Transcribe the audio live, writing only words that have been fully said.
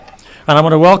And I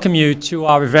want to welcome you to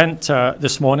our event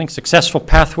this morning, Successful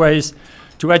Pathways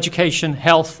to Education,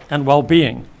 Health and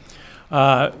Well-Being,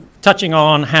 touching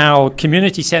on how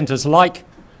community centers like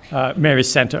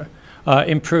Mary's Center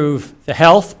improve the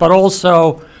health, but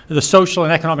also the social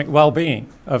and economic well-being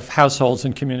of households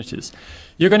and communities.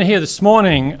 You're going to hear this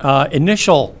morning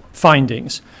initial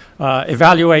findings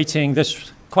evaluating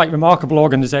this quite remarkable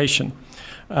organization,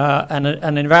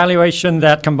 an evaluation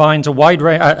that combines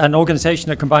an organization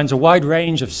that combines a wide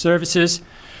range of services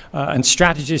and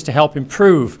strategies to help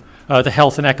improve the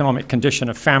health and economic condition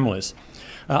of families.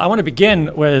 I want to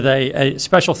begin with a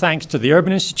special thanks to the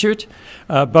Urban Institute,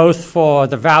 both for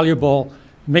the valuable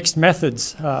mixed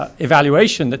methods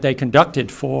evaluation that they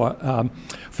conducted for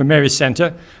Mary's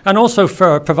Center, and also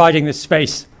for providing this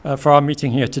space for our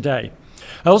meeting here today.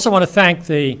 I also want to thank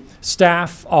the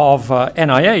staff of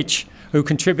NIH who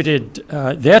contributed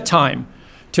their time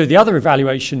to the other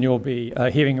evaluation you'll be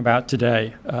hearing about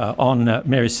today on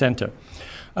Mary's Center.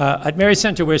 At Mary's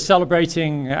Center, we're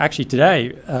celebrating, actually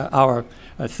today, our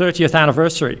 30th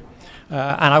anniversary.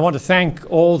 And I want to thank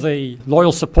all the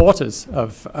loyal supporters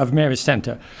of Mary's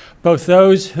Center, both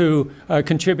those who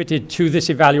contributed to this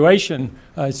evaluation,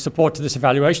 support to this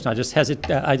evaluation. I just want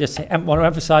to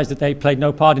emphasize that they played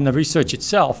no part in the research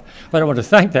itself, but I want to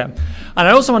thank them. And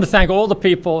I also want to thank all the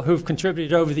people who've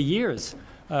contributed over the years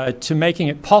to making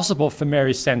it possible for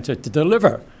Mary's Center to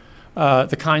deliver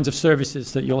the kinds of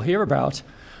services that you'll hear about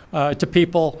to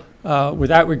people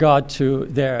without regard to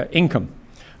their income.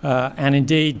 And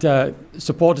indeed,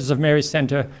 supporters of Mary's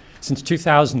Center since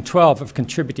 2012 have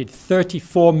contributed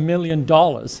 $34 million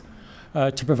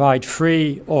to provide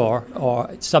free or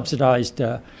subsidized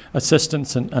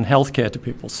assistance and health care to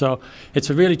people. So it's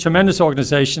a really tremendous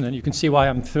organization, and you can see why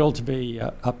I'm thrilled to be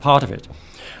a part of it.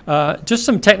 Just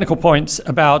some technical points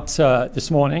about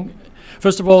this morning.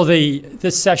 First of all,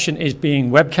 this session is being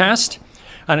webcast,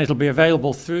 and it'll be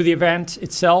available through the event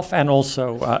itself and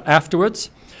also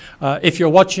afterwards. If you're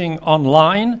watching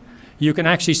online, you can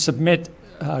actually submit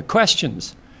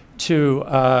questions to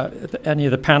any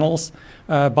of the panels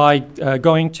by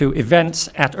going to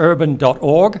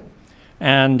events@urban.org,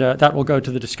 and that will go to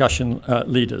the discussion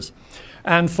leaders.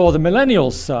 And for the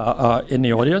millennials in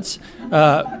the audience,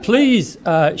 please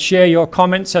share your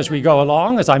comments as we go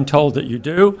along, as I'm told that you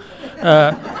do.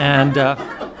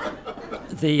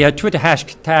 The Twitter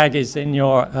hashtag is in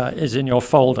your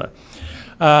folder.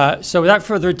 So without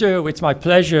further ado, it's my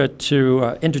pleasure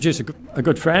to introduce a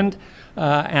good friend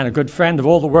and a good friend of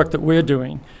all the work that we're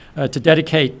doing to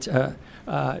dedicating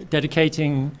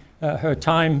her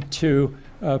time to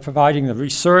providing the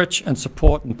research and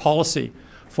support and policy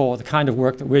for the kind of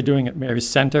work that we're doing at Mary's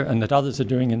Center and that others are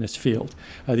doing in this field.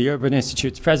 The Urban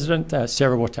Institute's president,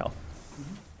 Sarah Wortell.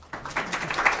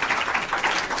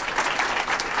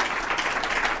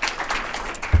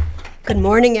 Good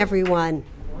morning, everyone.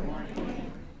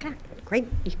 Great,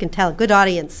 you can tell, good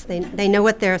audience. They know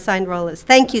what their assigned role is.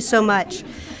 Thank you so much.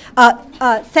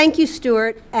 Thank you,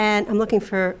 Stuart, and I'm looking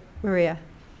for Maria.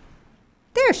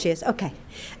 There she is, okay.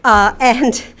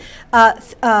 I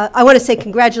want to say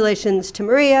congratulations to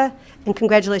Maria, and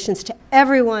congratulations to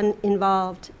everyone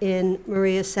involved in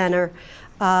Maria's Center.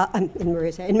 In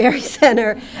Mary's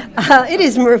Center. It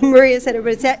is Maria's Center,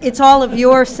 but it's all of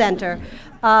your center.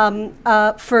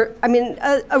 A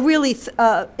really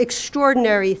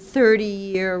extraordinary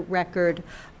 30-year record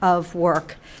of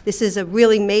work. This is a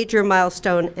really major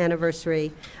milestone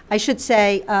anniversary. I should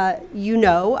say,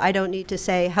 I don't need to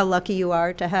say how lucky you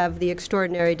are to have the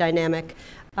extraordinary dynamic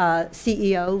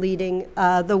CEO leading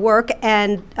the work,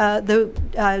 and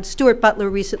Stuart Butler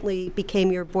recently became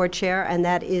your board chair, and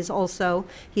that is also,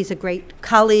 he's a great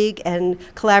colleague and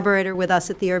collaborator with us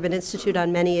at the Urban Institute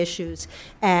on many issues,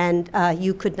 and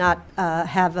you could not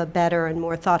have a better and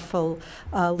more thoughtful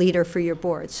leader for your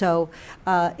board. So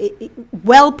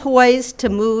well poised to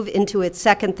move into its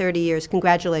second 30 years.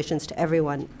 Congratulations to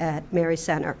everyone at Mary's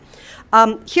Center.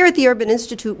 Here at the Urban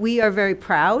Institute, we are very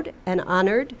proud and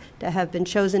honored to have been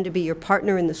chosen to be your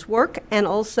partner in this work, and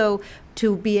also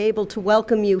to be able to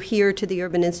welcome you here to the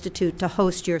Urban Institute to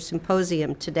host your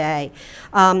symposium today.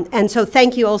 And so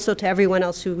thank you also to everyone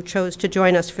else who chose to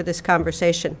join us for this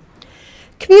conversation.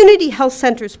 Community health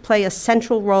centers play a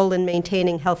central role in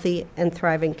maintaining healthy and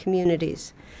thriving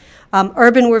communities.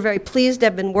 Urban, we're very pleased to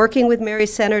have been working with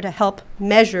Mary's Center to help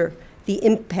measure the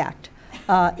impact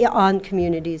on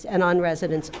communities and on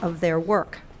residents of their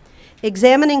work.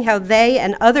 Examining how they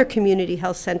and other community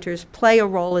health centers play a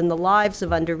role in the lives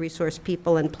of under-resourced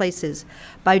people and places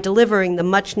by delivering the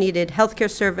much-needed healthcare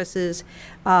services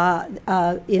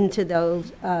into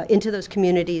those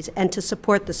communities, and to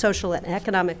support the social and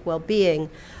economic well-being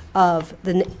of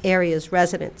the area's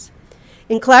residents.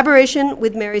 In collaboration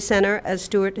with Mary Center, as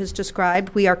Stuart has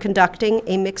described, we are conducting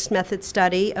a mixed method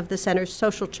study of the center's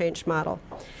social change model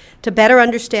to better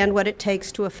understand what it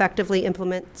takes to effectively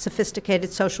implement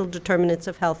sophisticated social determinants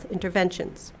of health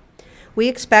interventions. We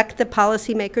expect that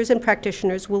policymakers and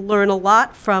practitioners will learn a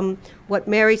lot from what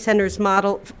Mary Center's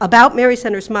model, about Mary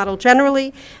Center's model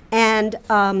generally, and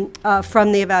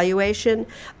from the evaluation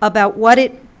about what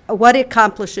it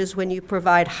accomplishes when you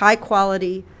provide high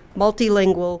quality,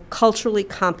 multilingual, culturally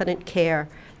competent care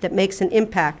that makes an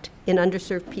impact in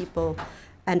underserved people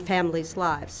and families'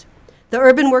 lives. The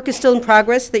urban work is still in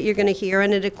progress that you're going to hear,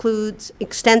 and it includes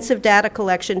extensive data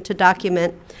collection to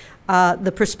document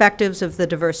the perspectives of the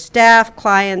diverse staff,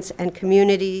 clients, and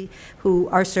community who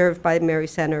are served by Mary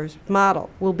Center's model.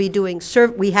 We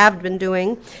have been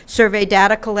doing survey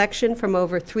data collection from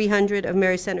over 300 of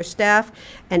Mary Center staff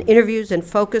and interviews and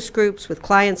focus groups with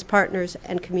clients, partners,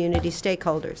 and community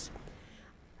stakeholders.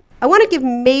 I want to give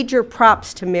major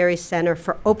props to Mary Center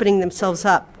for opening themselves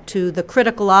up to the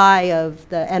critical eye of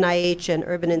the NIH and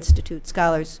Urban Institute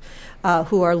scholars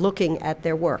who are looking at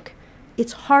their work.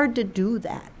 It's hard to do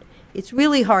that. It's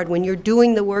really hard when you're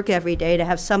doing the work every day to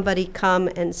have somebody come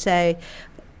and say,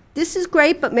 this is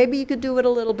great, but maybe you could do it a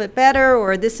little bit better,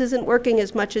 or this isn't working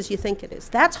as much as you think it is.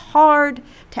 That's hard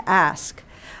to ask.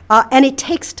 And it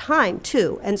takes time,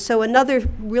 too. And so another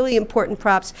really important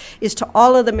props is to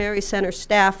all of the Mary Center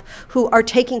staff who are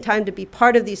taking time to be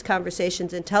part of these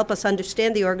conversations and to help us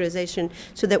understand the organization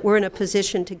so that we're in a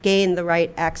position to gain the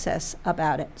right access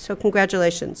about it. So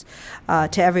congratulations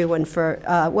to everyone for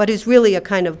what is really a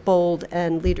kind of bold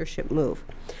and leadership move.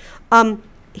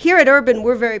 Here at Urban,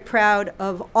 we're very proud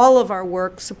of all of our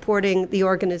work supporting the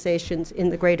organizations in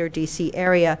the greater DC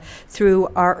area through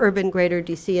our Urban Greater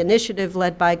DC initiative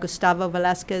led by Gustavo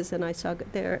Velasquez, and I saw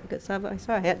there, Gustavo,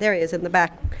 there he is in the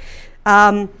back,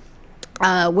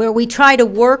 where we try to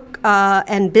work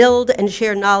and build and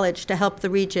share knowledge to help the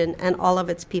region and all of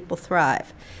its people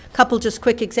thrive. A couple just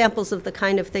quick examples of the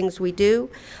kind of things we do.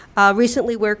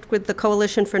 Recently worked with the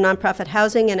Coalition for Nonprofit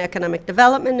Housing and Economic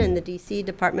Development and the DC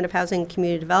Department of Housing and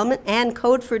Community Development and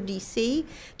Code for DC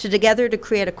together to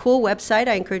create a cool website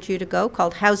I encourage you to go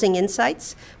called Housing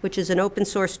Insights, which is an open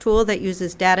source tool that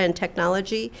uses data and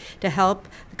technology to help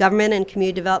government and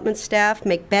community development staff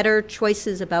make better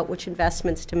choices about which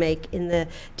investments to make in the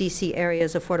DC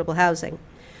area's affordable housing.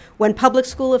 When public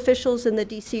school officials in the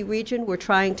DC region were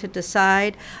trying to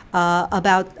decide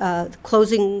about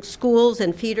closing schools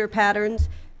and feeder patterns,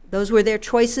 those were their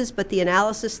choices, but the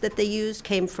analysis that they used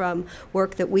came from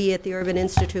work that we at the Urban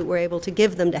Institute were able to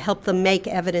give them to help them make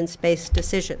evidence-based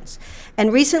decisions.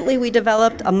 And recently we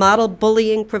developed a model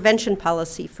bullying prevention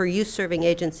policy for youth-serving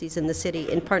agencies in the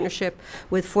city in partnership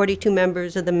with 42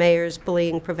 members of the Mayor's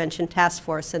Bullying Prevention Task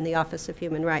Force and the Office of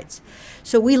Human Rights.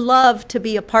 So we love to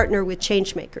be a partner with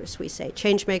changemakers, we say.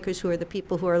 Changemakers who are the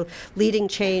people who are leading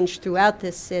change throughout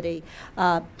this city,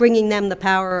 bringing them the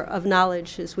power of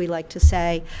knowledge, as we like to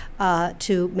say,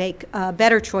 to make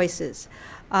better choices.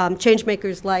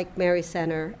 Changemakers like Mary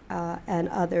Center and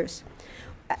others.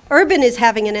 Urban is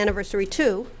having an anniversary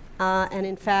too, and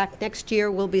in fact next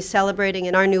year we'll be celebrating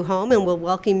in our new home and we'll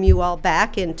welcome you all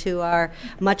back into our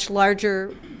much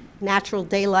larger natural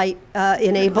daylight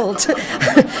enabled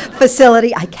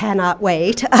facility. I cannot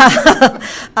wait. But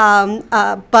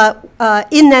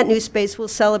in that new space we'll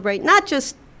celebrate not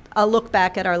just a look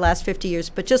back at our last 50 years,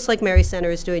 but just like Mary Center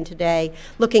is doing today,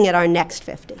 looking at our next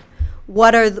 50.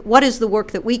 What is the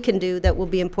work that we can do that will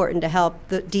be important to help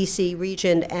the DC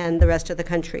region and the rest of the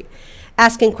country?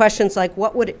 Asking questions like,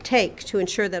 what would it take to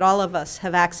ensure that all of us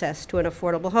have access to an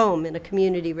affordable home in a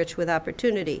community rich with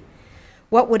opportunity?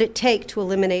 What would it take to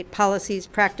eliminate policies,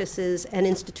 practices, and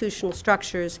institutional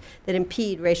structures that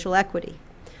impede racial equity?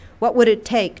 What would it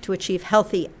take to achieve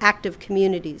healthy, active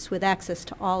communities with access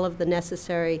to all of the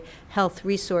necessary health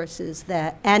resources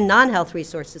and non-health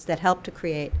resources that help to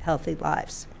create healthy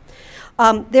lives?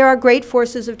 There are great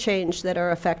forces of change that are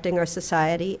affecting our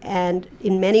society, and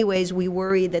in many ways we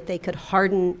worry that they could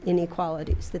harden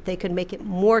inequalities, that they could make it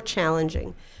more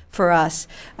challenging for us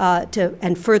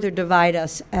and further divide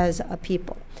us as a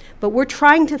people. But we're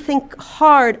trying to think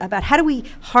hard about how do we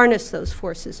harness those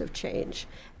forces of change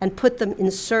and put them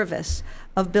in service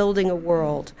of building a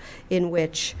world in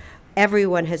which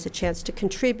everyone has a chance to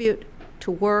contribute,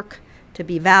 to work, to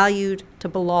be valued, to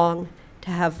belong, to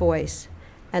have voice,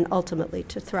 and ultimately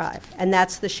to thrive. And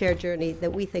that's the shared journey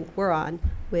that we think we're on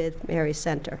with Mary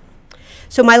Center.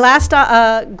 So my last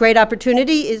great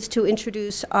opportunity is to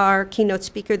introduce our keynote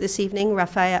speaker this evening,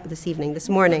 this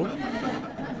morning.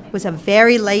 It was a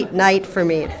very late night for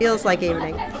me. It feels like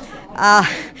evening.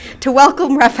 to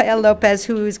welcome Rafael Lopez,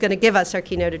 who is going to give us our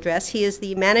keynote address. He is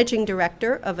the Managing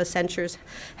Director of Accenture's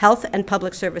Health and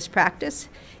Public Service Practice.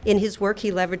 In his work, he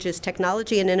leverages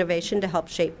technology and innovation to help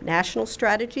shape national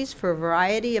strategies for a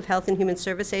variety of health and human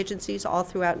service agencies all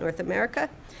throughout North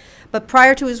America. But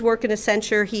prior to his work in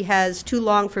Accenture, he has, too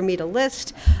long for me to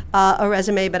list, a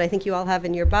resume, but I think you all have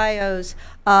in your bios,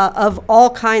 of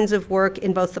all kinds of work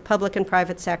in both the public and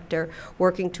private sector,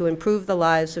 working to improve the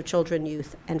lives of children,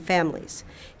 youth, and families.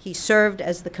 He served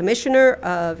as the Commissioner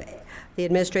of the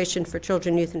Administration for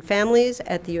Children, Youth, and Families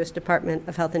at the U.S. Department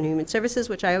of Health and Human Services,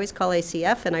 which I always call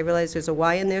ACF, and I realize there's a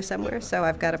Y in there somewhere, so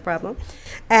I've got a problem.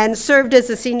 And served as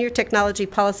a Senior Technology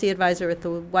Policy Advisor at the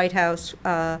White House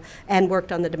and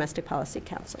worked on the Domestic Policy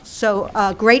Council. So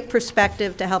great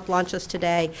perspective to help launch us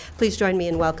today. Please join me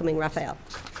in welcoming Rafael.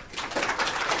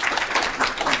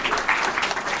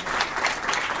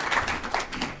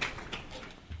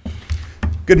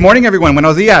 Good morning, everyone.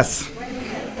 Buenos días.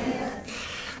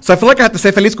 So I feel like I have to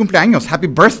say feliz cumpleaños, happy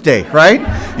birthday, right?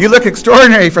 You look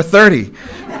extraordinary for 30.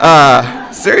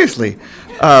 Seriously.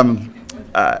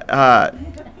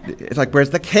 It's like, where's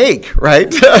the cake,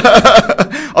 right?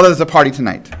 Although there's a party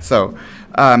tonight. So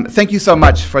thank you so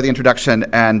much for the introduction,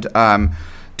 and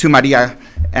to Maria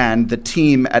and the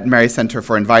team at Mary Center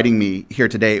for inviting me here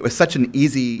today. It was such an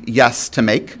easy yes to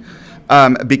make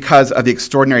because of the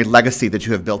extraordinary legacy that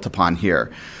you have built upon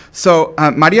here. So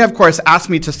Maria, of course, asked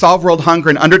me to solve world hunger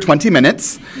in under 20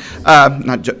 minutes,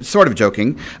 sort of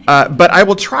joking, but I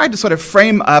will try to sort of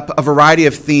frame up a variety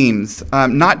of themes,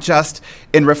 not just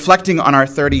in reflecting on our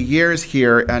 30 years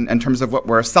here and in terms of what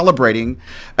we're celebrating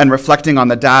and reflecting on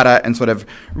the data and sort of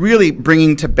really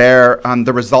bringing to bear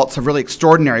the results of really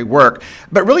extraordinary work,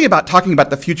 but really about talking about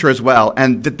the future as well,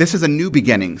 and that this is a new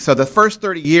beginning. So the first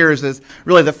 30 years is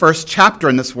really the first chapter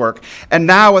in this work, and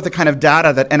now with the kind of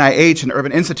data that NIH and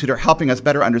Urban Institute are helping us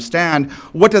better understand,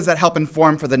 what does that help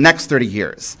inform for the next 30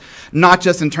 years? Not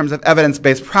just in terms of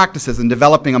evidence-based practices and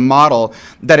developing a model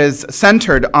that is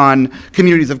centered on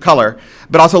communities of color,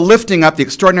 but also lifting up the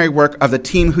extraordinary work of the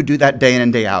team who do that day in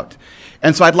and day out.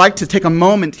 And so I'd like to take a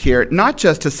moment here, not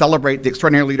just to celebrate the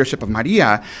extraordinary leadership of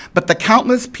Maria, but the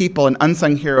countless people and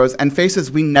unsung heroes and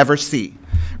faces we never see,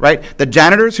 right? The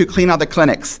janitors who clean out the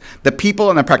clinics, the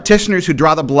people and the practitioners who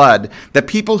draw the blood, the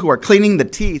people who are cleaning the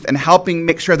teeth and helping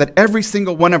make sure that every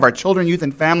single one of our children, youth,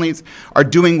 and families are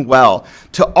doing well.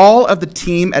 To all of the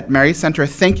team at Mary Center,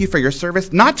 thank you for your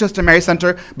service, not just to Mary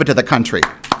Center, but to the country.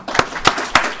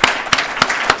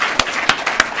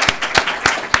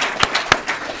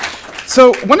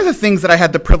 So one of the things that I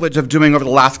had the privilege of doing over the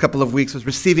last couple of weeks was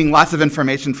receiving lots of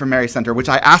information from Mary Center, which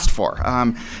I asked for.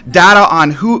 Data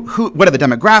on what are the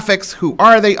demographics, who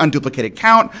are they, unduplicated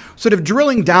count, sort of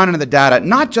drilling down into the data,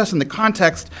 not just in the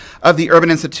context of the Urban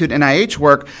Institute NIH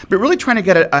work, but really trying to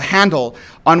get a handle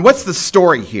on what's the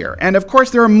story here. And of course,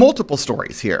 there are multiple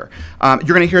stories here. You're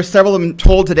going to hear several of them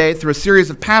told today through a series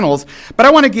of panels, but I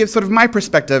want to give sort of my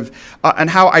perspective on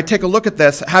how I take a look at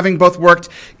this, having both worked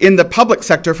in the public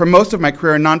sector for most of my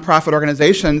career in nonprofit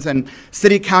organizations and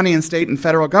city, county, and state and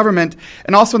federal government,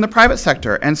 and also in the private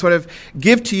sector, and sort of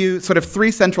give to you sort of three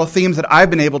central themes that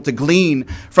I've been able to glean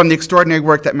from the extraordinary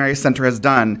work that Mary Center has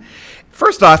done.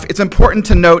 First off, it's important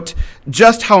to note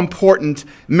just how important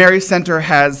Mary Center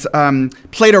has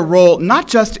played a role, not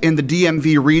just in the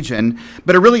DMV region,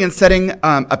 but really in setting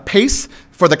a pace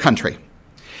for the country.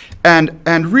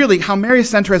 And really how Mary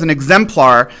Center is an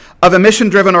exemplar of a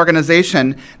mission-driven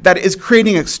organization that is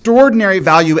creating extraordinary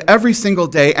value every single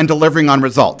day and delivering on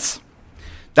results.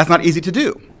 That's not easy to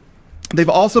do. They've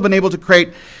also been able to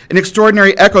create an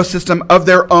extraordinary ecosystem of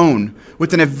their own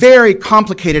within a very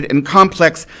complicated and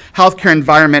complex healthcare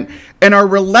environment, and are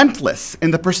relentless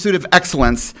in the pursuit of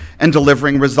excellence and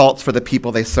delivering results for the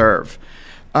people they serve.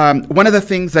 One of the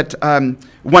things that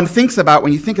one thinks about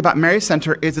when you think about Mary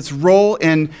Center is its role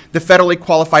in the federally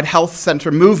qualified health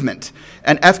center movement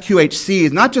and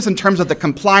FQHCs, not just in terms of the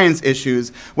compliance issues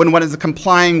when one is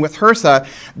complying with HRSA.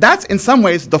 That's in some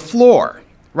ways the floor,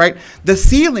 right? The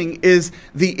ceiling is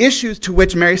the issues to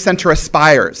which Mary Center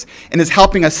aspires and is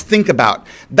helping us think about.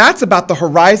 That's about the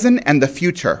horizon and the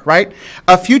future, right?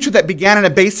 A future that began in a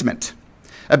basement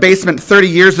 30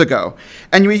 years ago.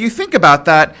 And when you think about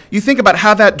that, you think about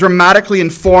how that dramatically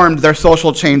informed their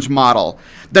social change model.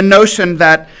 The notion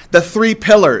that the three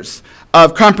pillars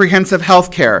of comprehensive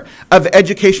health care, of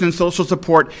education and social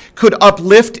support could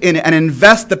uplift in and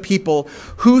invest the people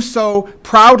who so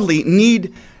proudly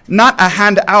need not a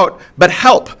handout, but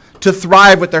help to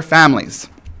thrive with their families.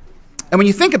 And when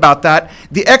you think about that,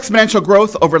 the exponential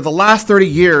growth over the last 30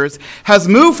 years has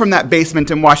moved from that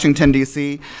basement in Washington,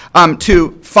 D.C.,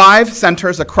 to 5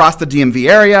 centers across the DMV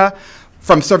area,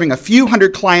 from serving a few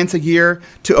hundred clients a year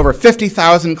to over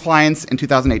 50,000 clients in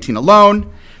 2018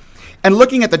 alone. And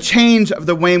looking at the change of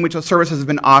the way in which those services have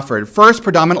been offered, first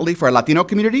predominantly for our Latino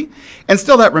community, and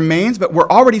still that remains, but we're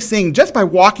already seeing, just by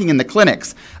walking in the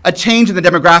clinics, a change in the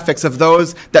demographics of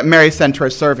those that Mary Center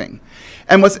is serving.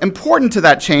 And what's important to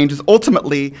that change is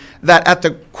ultimately that at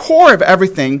the core of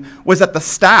everything was that the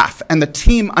staff and the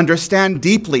team understand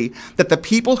deeply that the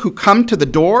people who come to the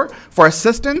door for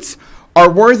assistance are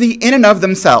worthy in and of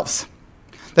themselves.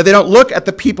 That they don't look at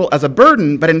the people as a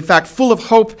burden, but in fact full of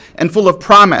hope and full of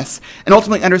promise, and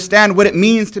ultimately understand what it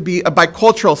means to be a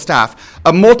bicultural staff,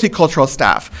 a multicultural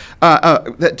staff,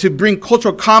 to bring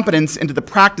cultural competence into the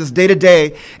practice day to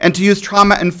day, and to use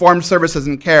trauma-informed services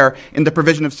and care in the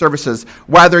provision of services,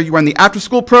 whether you're in the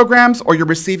after-school programs or you're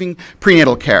receiving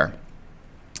prenatal care.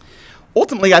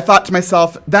 Ultimately, I thought to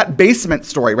myself, that basement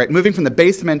story, right, moving from the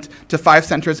basement to 5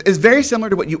 centers, is very similar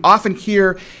to what you often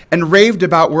hear and raved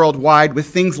about worldwide with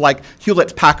things like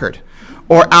Hewlett-Packard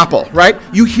or Apple, right?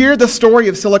 You hear the story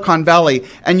of Silicon Valley,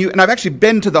 and I've actually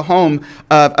been to the home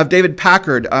of David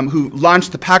Packard, who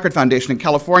launched the Packard Foundation in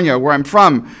California, where I'm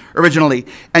from originally,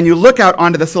 and you look out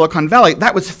onto the Silicon Valley,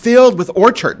 that was filled with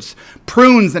orchards,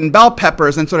 prunes and bell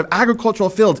peppers and sort of agricultural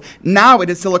fields. Now it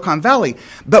is Silicon Valley.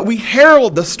 But we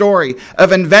herald the story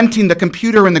of inventing the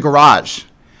computer in the garage.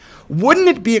 Wouldn't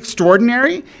it be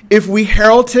extraordinary if we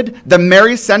heralded the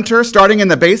Mary Center starting in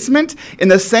the basement in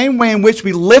the same way in which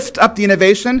we lift up the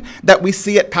innovation that we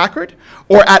see at Packard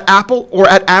or at Apple or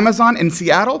at Amazon in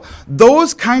Seattle?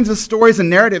 Those kinds of stories and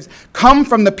narratives come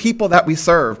from the people that we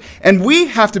serve. And we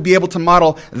have to be able to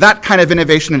model that kind of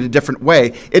innovation in a different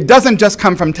way. It doesn't just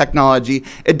come from technology.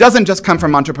 It doesn't just come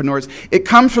from entrepreneurs. It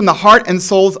comes from the heart and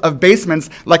souls of basements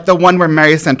like the one where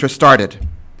Mary Center started.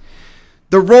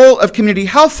 The role of community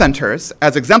health centers,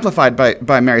 as exemplified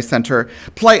by Mary Center,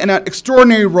 play an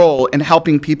extraordinary role in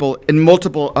helping people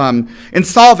in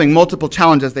solving multiple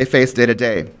challenges they face day to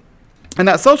day. And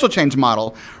that social change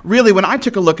model, really, when I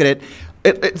took a look at it,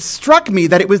 it struck me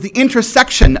that it was the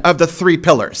intersection of the 3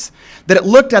 pillars, that it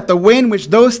looked at the way in which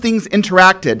those things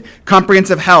interacted,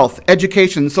 comprehensive health,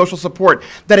 education, social support,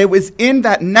 that it was in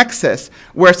that nexus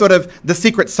where sort of the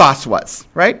secret sauce was,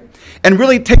 right? And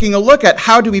really taking a look at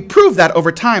how do we prove that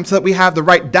over time so that we have the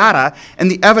right data and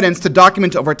the evidence to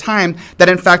document over time that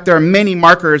in fact there are many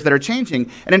markers that are changing.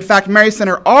 And in fact, Mary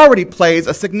Center already plays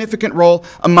a significant role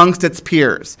amongst its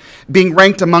peers, being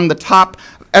ranked among the top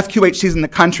FQHCs in the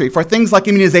country for things like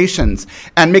immunizations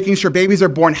and making sure babies are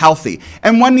born healthy.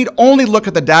 And one need only look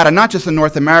at the data, not just in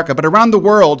North America, but around the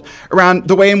world, around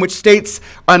the way in which states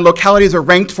and localities are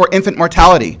ranked for infant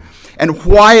mortality, and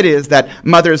why it is that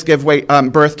mothers give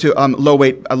birth to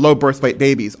low birth weight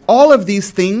babies. All of these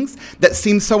things that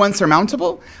seem so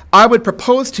unsurmountable, I would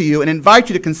propose to you and invite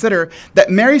you to consider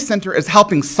that Mary Center is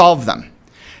helping solve them.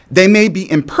 They may be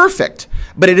imperfect,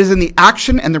 but it is in the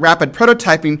action and the rapid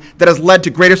prototyping that has led to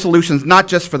greater solutions, not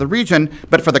just for the region,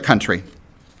 but for the country.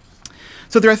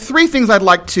 So there are 3 things I'd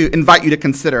like to invite you to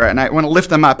consider, and I want to lift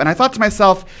them up. And I thought to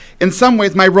myself, in some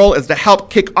ways, my role is to help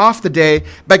kick off the day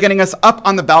by getting us up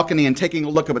on the balcony and taking a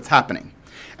look at what's happening.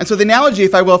 And so the analogy,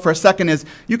 if I will, for a second is,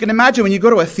 you can imagine when you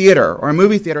go to a theater or a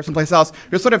movie theater or someplace else,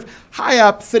 you're sort of high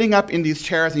up, sitting up in these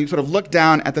chairs, and you sort of look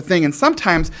down at the thing. And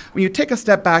sometimes when you take a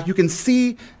step back, you can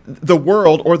see the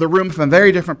world or the room from a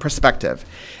very different perspective.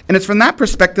 And it's from that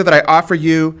perspective that I offer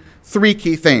you 3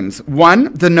 key themes.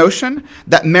 1, the notion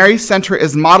that Mary Center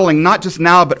is modeling, not just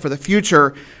now, but for the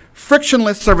future,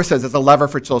 frictionless services as a lever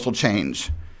for social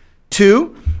change.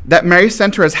 2, that Mary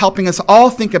Center is helping us all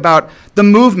think about the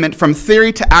movement from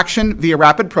theory to action via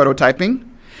rapid prototyping.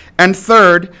 And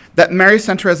 3rd, that Mary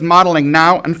Center is modeling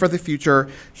now and for the future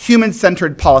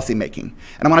human-centered policymaking.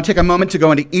 And I want to take a moment to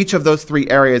go into each of those 3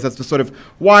 areas as to sort of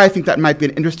why I think that might be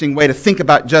an interesting way to think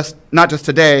about not just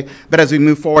today, but as we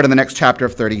move forward in the next chapter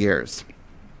of 30 years.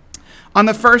 On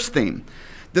the first theme,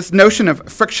 this notion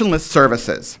of frictionless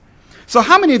services. So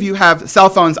how many of you have cell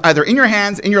phones either in your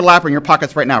hands, in your lap, or in your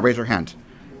pockets right now? Raise your hand.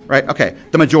 Right? Okay,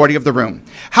 the majority of the room.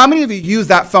 How many of you use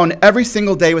that phone every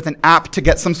single day with an app to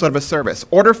get some sort of a service?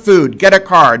 Order food, get a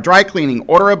car, dry cleaning,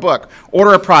 order a book,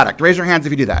 order a product. Raise your hands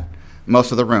if you do that.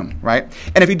 Most of the room, right?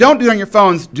 And if you don't do it on your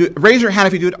phones, raise your hand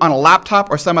if you do it on a laptop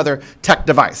or some other tech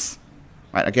device.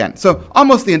 Right, again, so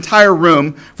almost the entire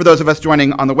room, for those of us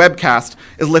joining on the webcast,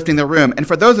 is lifting the room. And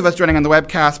for those of us joining on the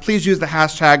webcast, please use the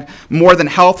hashtag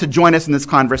 #MoreThanHealth to join us in this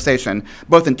conversation,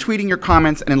 both in tweeting your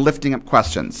comments and in lifting up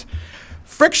questions.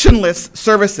 Frictionless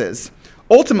services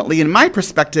ultimately, in my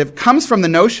perspective, comes from the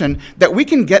notion that we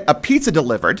can get a pizza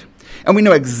delivered, and we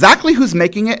know exactly who's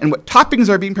making it and what toppings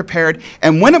are being prepared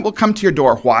and when it will come to your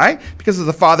door. Why? Because as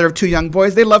the father of 2 young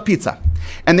boys, they love pizza.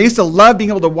 And they used to love being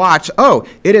able to watch, oh,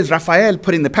 it is Rafael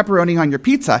putting the pepperoni on your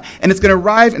pizza, and it's going to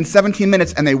arrive in 17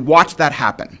 minutes, and they watch that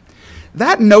happen.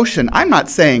 That notion, I'm not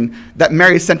saying that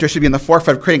Mary Center should be in the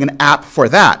forefront of creating an app for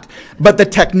that, but the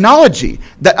technology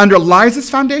that underlies this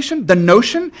foundation, the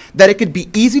notion that it could be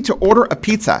easy to order a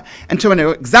pizza and to know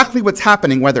exactly what's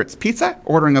happening, whether it's pizza,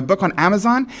 ordering a book on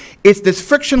Amazon, it's this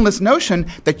frictionless notion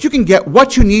that you can get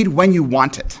what you need when you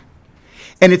want it.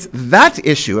 And it's that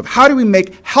issue of how do we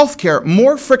make healthcare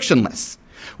more frictionless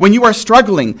when you are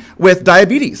struggling with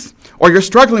diabetes, or you're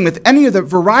struggling with any of the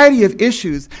variety of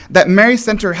issues that Mary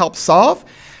Center helps solve.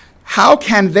 How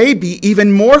can they be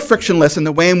even more frictionless in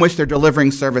the way in which they're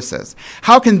delivering services?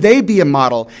 How can they be a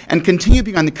model and continue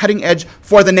being on the cutting edge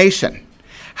for the nation?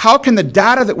 How can the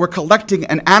data that we're collecting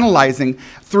and analyzing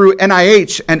through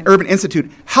NIH and Urban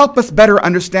Institute help us better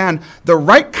understand the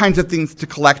right kinds of things to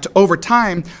collect over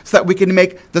time so that we can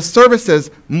make the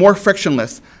services more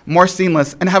frictionless, more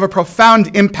seamless, and have a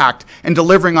profound impact in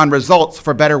delivering on results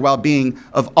for better well-being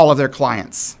of all of their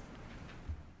clients?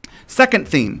 Second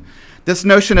theme, this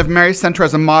notion of Mary Center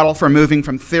as a model for moving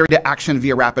from theory to action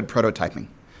via rapid prototyping.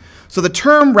 So the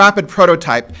term rapid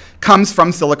prototype comes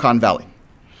from Silicon Valley.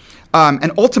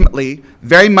 And ultimately,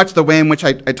 very much the way in which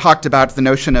I talked about the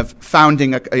notion of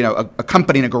founding a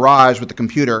company in a garage with a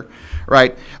computer,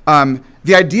 right?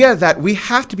 The idea that we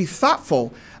have to be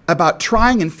thoughtful about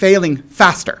trying and failing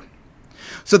faster.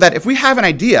 So that if we have an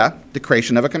idea, the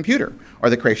creation of a computer or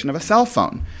the creation of a cell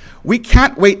phone, we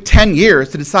can't wait 10 years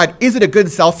to decide, is it a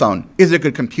good cell phone? Is it a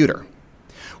good computer?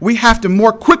 We have to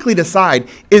more quickly decide,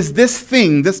 is this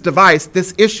thing, this device,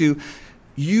 this issue,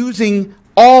 using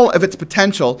all of its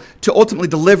potential to ultimately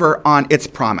deliver on its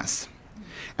promise.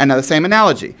 And now the same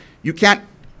analogy. You can't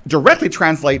directly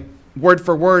translate word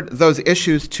for word those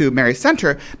issues to Mary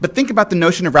Center, but think about the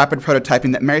notion of rapid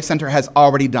prototyping that Mary Center has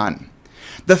already done.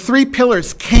 The 3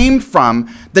 pillars came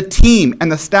from the team and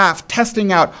the staff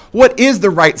testing out what is the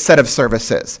right set of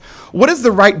services, what is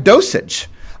the right dosage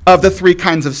of the 3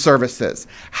 kinds of services.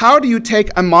 How do you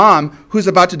take a mom who's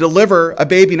about to deliver a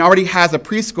baby and already has a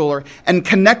preschooler and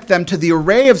connect them to the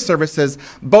array of services,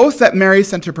 both that Mary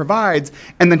Center provides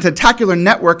and the tentacular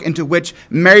network into which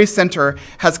Mary Center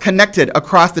has connected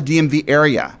across the DMV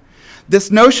area?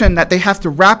 This notion that they have to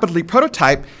rapidly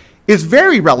prototype is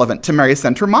very relevant to Mary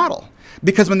Center model,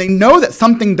 because when they know that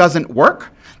something doesn't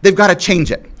work, they've got to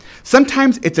change it.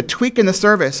 Sometimes it's a tweak in the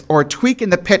service or a tweak in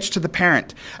the pitch to the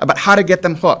parent about how to get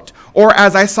them hooked. Or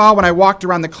as I saw when I walked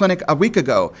around the clinic a week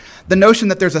ago, the notion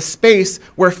that there's a space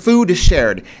where food is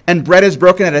shared and bread is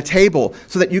broken at a table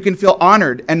so that you can feel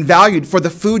honored and valued for the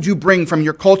food you bring from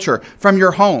your culture, from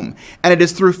your home. And it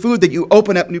is through food that you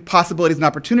open up new possibilities and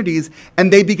opportunities,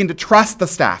 and they begin to trust the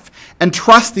staff and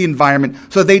trust the environment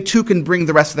so they too can bring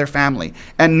the rest of their family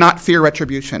and not fear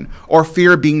retribution or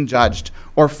fear being judged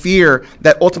or fear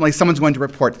that ultimately someone's going to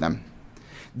report them.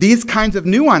 These kinds of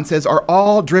nuances are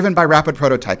all driven by rapid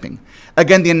prototyping.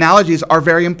 Again, the analogies are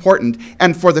very important,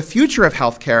 and for the future of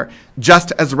healthcare,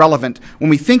 just as relevant when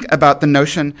we think about the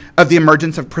notion of the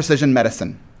emergence of precision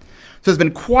medicine. So there's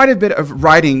been quite a bit of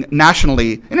writing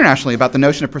nationally, internationally, about the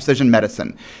notion of precision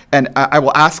medicine. And I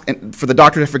will ask for the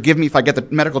doctor to forgive me if I get the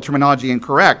medical terminology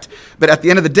incorrect, but at the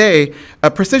end of the day,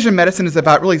 precision medicine is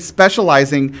about really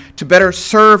specializing to better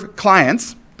serve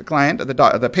clients,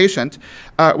 the patient,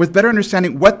 with better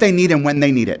understanding what they need and when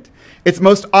they need it. It's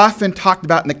most often talked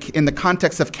about in the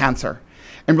context of cancer,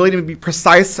 and really to be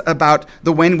precise about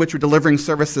the way in which we're delivering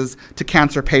services to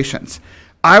cancer patients.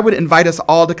 I would invite us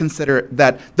all to consider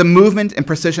that the movement in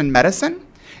precision medicine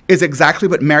is exactly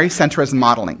what Mary Center is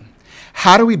modeling.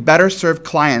 How do we better serve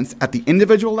clients at the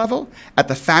individual level, at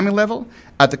the family level,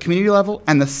 at the community level,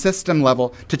 and the system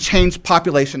level to change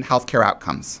population healthcare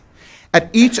outcomes?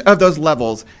 At each of those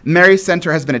levels, Mary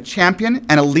Center has been a champion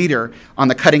and a leader on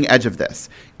the cutting edge of this.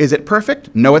 Is it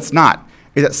perfect? No, it's not.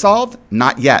 Is it solved?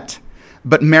 Not yet.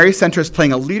 But Mary Center is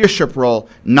playing a leadership role,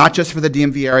 not just for the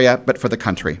DMV area, but for the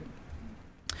country.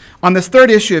 On this third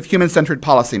issue of human-centered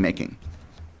policymaking,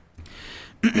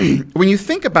 when you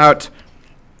think about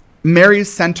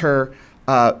Mary's Center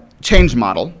change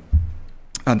model,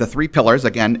 the 3 pillars,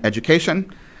 again,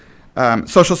 education,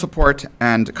 social support,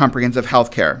 and comprehensive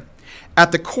healthcare,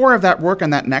 at the core of that work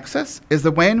and that nexus is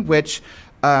the way in which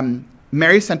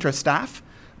Mary Center staff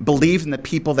believes in the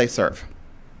people they serve.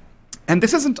 And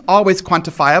this isn't always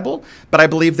quantifiable, but I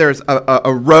believe there's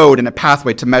a road and a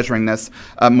pathway to measuring this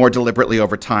more deliberately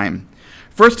over time.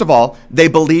 First of all, they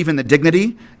believe in the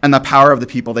dignity and the power of the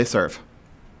people they serve.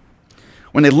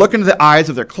 When they look into the eyes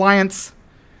of their clients,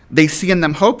 they see in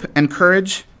them hope and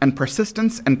courage and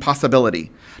persistence and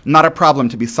possibility, not a problem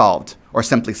to be solved or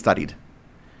simply studied.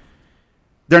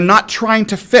 They're not trying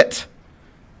to fit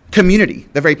community,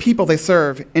 the very people they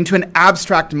serve, into an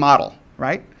abstract model,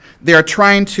 right? They are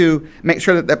trying to make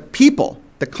sure that the people,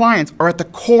 the clients, are at the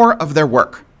core of their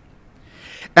work.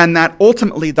 And that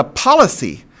ultimately the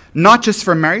policy, not just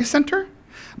for Mary Center,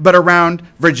 but around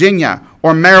Virginia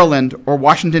or Maryland or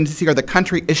Washington, D.C. or the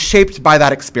country, is shaped by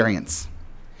that experience.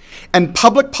 And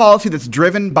public policy that's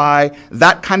driven by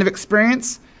that kind of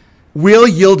experience will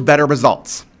yield better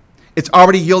results. It's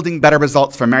already yielding better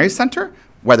results for Mary Center,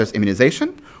 whether it's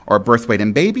immunization or birth weight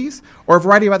in babies or a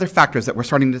variety of other factors that we're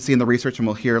starting to see in the research and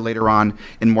we'll hear later on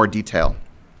in more detail.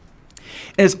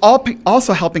 It is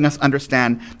also helping us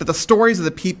understand that the stories of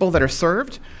the people that are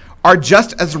served are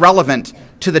just as relevant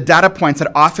to the data points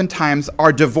that oftentimes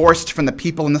are divorced from the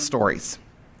people in the stories.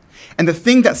 And the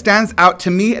thing that stands out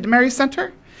to me at Mary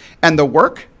Center and the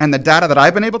work and the data that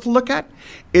I've been able to look at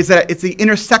is that it's the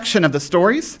intersection of the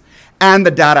stories and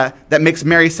the data that makes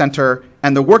Mary Center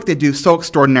and the work they do so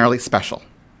extraordinarily special.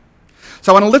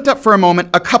 So I want to lift up for a moment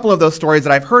a couple of those stories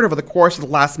that I've heard over the course of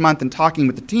the last month in talking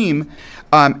with the team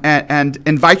and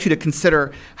invite you to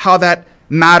consider how that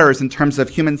matters in terms of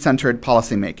human-centered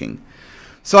policymaking.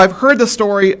 So I've heard the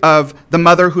story of the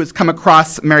mother who has come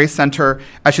across Mary Center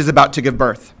as she's about to give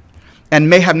birth and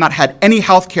may have not had any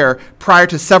health care prior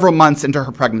to several months into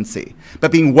her pregnancy,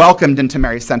 but being welcomed into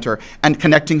Mary Center and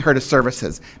connecting her to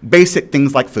services, basic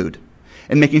things like food,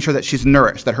 and making sure that she's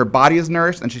nourished, that her body is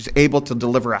nourished, and she's able to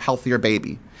deliver a healthier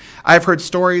baby. I've heard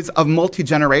stories of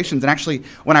multi-generations, and actually,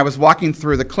 when I was walking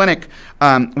through the clinic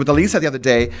with Elisa the other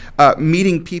day,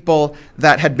 meeting people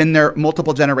that had been there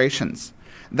multiple generations,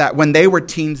 that when they were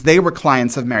teens, they were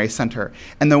clients of Mary Center,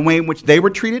 and the way in which they were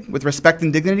treated with respect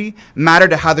and dignity mattered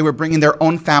to how they were bringing their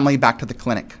own family back to the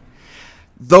clinic.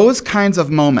 Those kinds of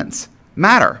moments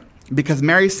matter because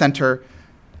Mary Center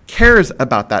cares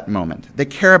about that moment. They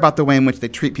care about the way in which they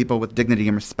treat people with dignity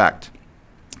and respect.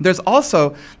 There's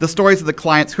also the stories of the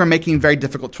clients who are making very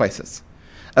difficult choices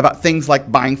about things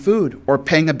like buying food or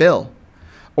paying a bill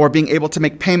or being able to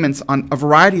make payments on a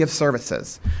variety of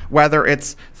services, whether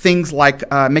it's things like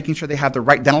making sure they have the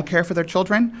right dental care for their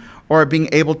children or being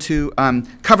able to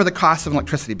cover the cost of an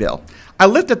electricity bill. I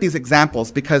lift up these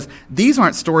examples because these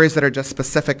aren't stories that are just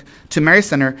specific to Mary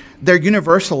Center. They're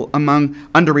universal among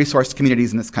under-resourced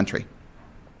communities in this country.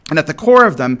 And at the core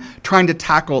of them, trying to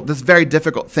tackle this very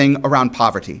difficult thing around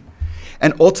poverty.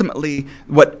 And ultimately,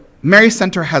 what Mary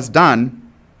Center has done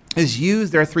is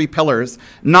use their three pillars,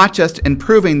 not just in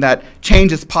proving that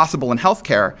change is possible in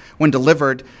healthcare when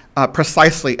delivered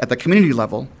precisely at the community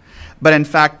level, but in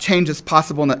fact, change is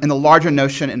possible in the larger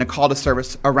notion in a call to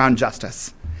service around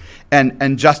justice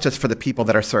and justice for the people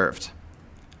that are served.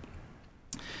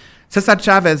 Cesar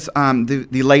Chavez,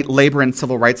 the late labor and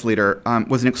civil rights leader,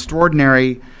 was an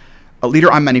extraordinary leader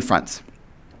on many fronts.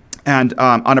 And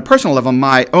on a personal level,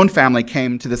 my own family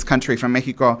came to this country from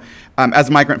Mexico as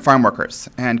migrant farm workers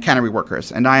and cannery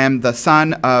workers. And I am the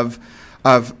son of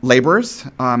laborers,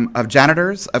 of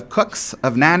janitors, of cooks,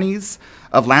 of nannies,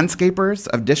 of landscapers,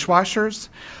 of dishwashers.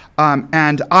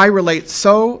 And I relate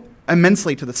so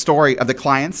immensely to the story of the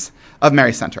clients of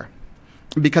Mary Center.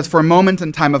 Because for a moment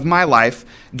in time of my life,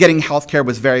 getting health care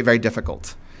was very, very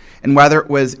difficult. And whether it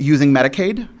was using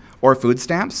Medicaid or food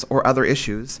stamps or other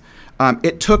issues,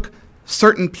 it took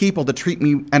certain people to treat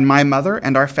me and my mother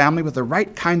and our family with the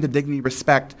right kind of dignity and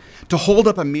respect, to hold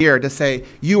up a mirror to say,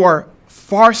 you are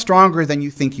far stronger than you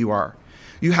think you are.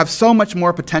 You have so much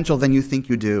more potential than you think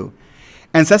you do.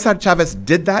 And Cesar Chavez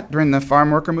did that during the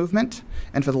farm worker movement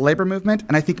and for the labor movement,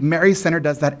 and I think Mary Center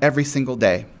does that every single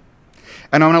day.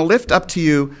 And I want to lift up to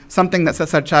you something that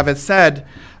Cesar Chavez said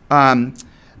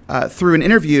through an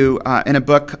interview in a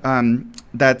book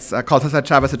that's called Cesar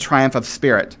Chavez, A Triumph of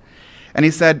Spirit. And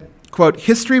he said, quote,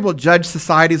 "History will judge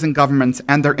societies and governments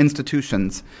and their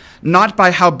institutions, not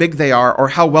by how big they are or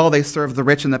how well they serve the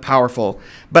rich and the powerful,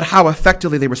 but how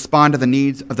effectively they respond to the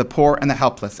needs of the poor and the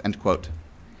helpless," end quote.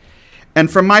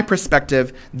 And from my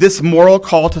perspective, this moral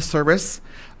call to service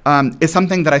is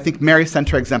something that I think Mary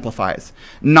Center exemplifies,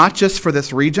 not just for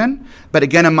this region, but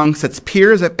again amongst its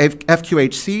peers at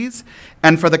FQHCs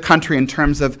and for the country in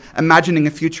terms of imagining a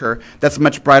future that's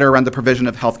much brighter around the provision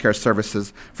of healthcare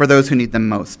services for those who need them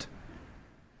most.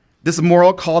 This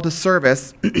moral call to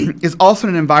service is also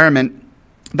an environment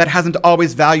that hasn't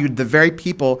always valued the very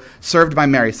people served by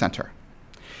Mary Center,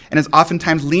 and is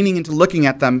oftentimes leaning into looking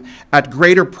at them at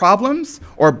greater problems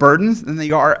or burdens than they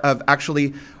are of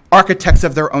actually architects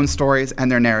of their own stories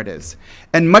and their narratives.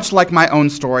 And much like my own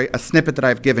story, a snippet that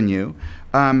I've given you,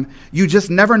 you just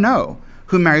never know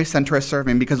who Mary Center is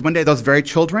serving, because one day those very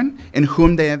children in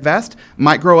whom they invest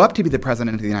might grow up to be the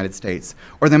President of the United States,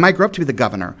 or they might grow up to be the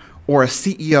governor, or a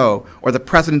CEO, or the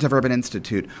president of Urban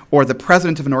Institute, or the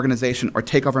president of an organization, or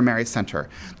take over Mary Center.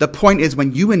 The point is,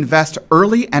 when you invest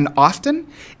early and often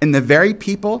in the very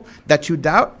people that you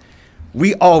doubt,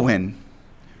 we all win.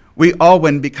 We all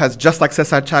win because, just like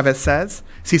Cesar Chavez says,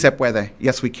 si se puede,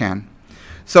 yes we can.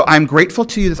 So I'm grateful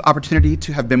to you this opportunity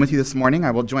to have been with you this morning.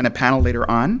 I will join a panel later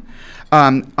on.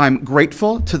 I'm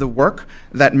grateful to the work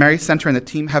that Mary Center and the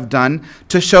team have done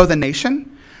to show the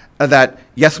nation that,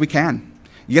 yes, we can.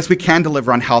 Yes, we can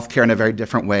deliver on healthcare in a very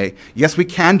different way. Yes, we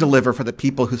can deliver for the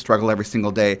people who struggle every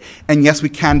single day. And yes, we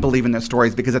can believe in their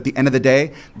stories, because at the end of the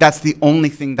day, that's the only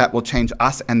thing that will change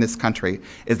us and this country,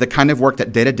 is the kind of work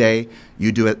that day to day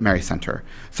you do at Mary Center.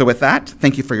 So with that,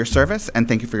 thank you for your service and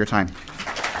thank you for your time.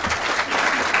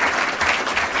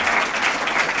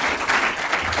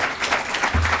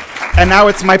 And now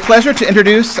it's my pleasure to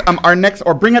introduce our next,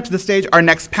 or bring up to the stage our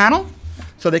next panel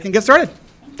so they can get started.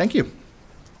 Thank you.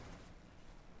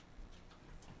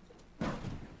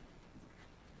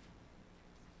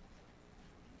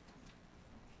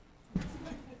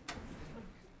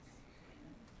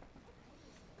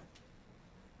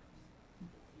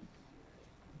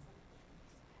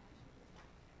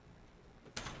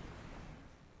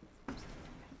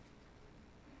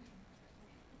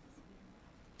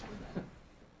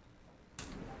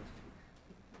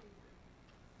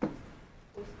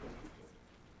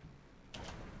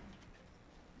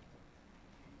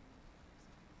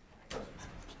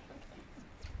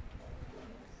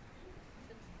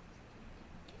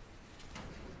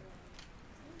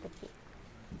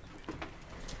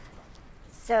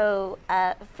 So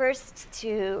first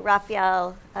to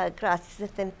Rafael, gracias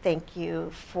and thank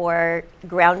you for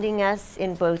grounding us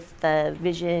in both the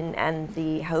vision and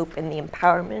the hope and the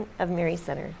empowerment of Mary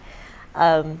Center.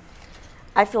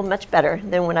 I feel much better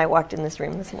than when I walked in this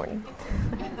room this morning.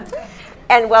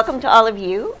 And welcome to all of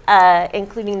you,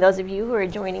 including those of you who are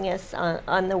joining us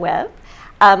on the web.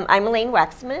 I'm Elaine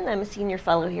Waxman. I'm a senior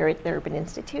fellow here at the Urban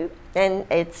Institute, and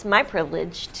it's my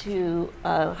privilege to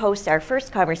host our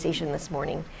first conversation this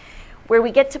morning, where we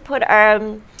get to put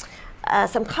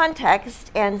some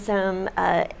context and some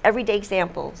everyday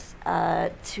examples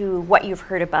to what you've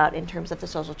heard about in terms of the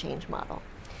social change model.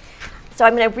 So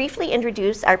I'm going to briefly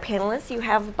introduce our panelists. You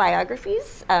have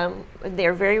biographies.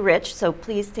 They're very rich, so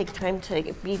please take time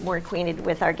to be more acquainted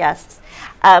with our guests.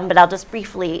 But I'll just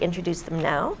briefly introduce them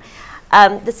now.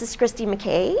 This is Christy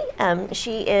McKay.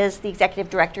 She is the executive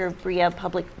director of Bria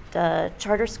Public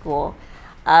Charter School.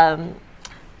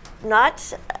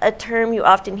 Not a term you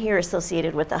often hear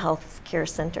associated with the health care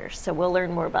center, so we'll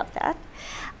learn more about that.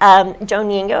 Joan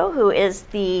Yingo, who is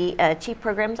the Chief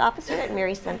Programs Officer at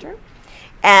Mary Center.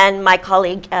 And my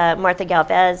colleague, Martha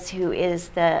Galvez, who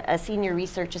is a senior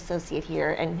research associate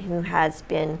here and who has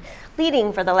been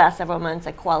leading for the last several months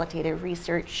a qualitative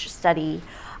research study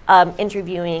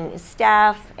interviewing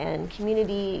staff and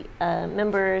community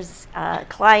members,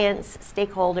 clients,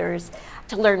 stakeholders,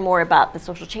 to learn more about the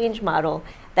social change model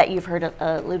that you've heard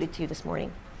alluded to this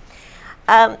morning.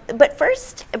 But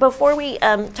first, before we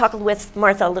talk with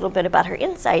Martha a little bit about her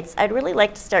insights, I'd really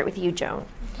like to start with you, Joan.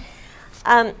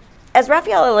 As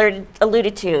Raphael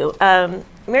alluded to,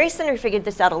 Mary Center figured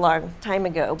this out a long time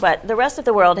ago, but the rest of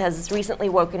the world has recently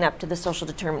woken up to the social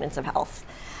determinants of health.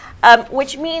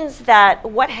 Which means that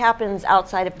what happens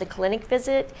outside of the clinic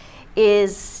visit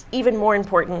is even more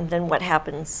important than what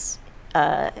happens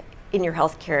in your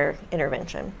healthcare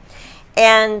intervention.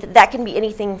 And that can be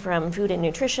anything from food and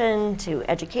nutrition to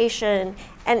education,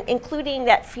 and including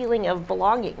that feeling of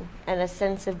belonging and a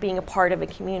sense of being a part of a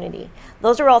community.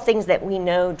 Those are all things that we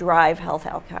know drive health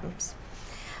outcomes.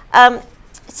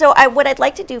 So what I'd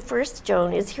like to do first,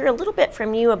 Joan, is hear a little bit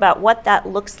from you about what that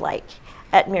looks like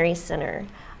at Mary Center.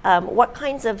 What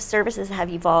kinds of services have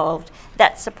evolved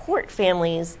that support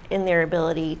families in their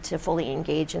ability to fully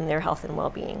engage in their health and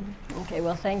well-being? Okay,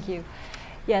 well, thank you.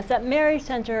 Yes, at Mary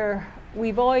Center,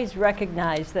 we've always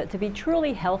recognized that to be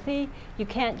truly healthy, you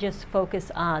can't just focus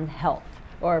on health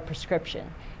or a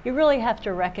prescription. You really have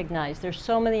to recognize there's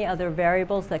so many other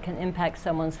variables that can impact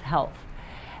someone's health.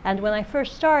 And when I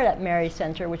first started at Mary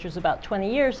Center, which was about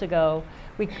 20 years ago,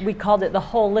 we called it the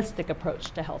holistic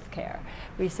approach to healthcare.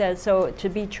 We said, so to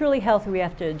be truly healthy, we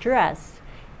have to address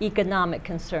economic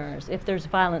concerns, if there's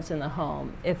violence in the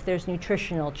home, if there's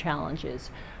nutritional challenges,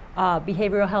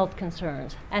 behavioral health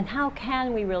concerns, and how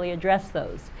can we really address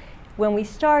those? When we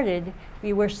started,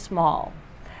 we were small.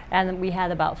 And we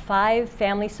had about 5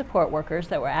 family support workers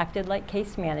that were acted like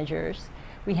case managers.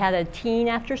 We had a teen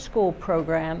after school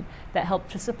program that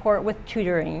helped to support with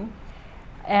tutoring.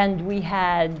 And we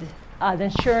had an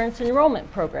insurance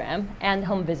enrollment program and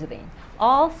home visiting.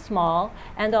 All small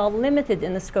and all limited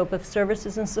in the scope of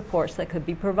services and supports that could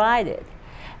be provided.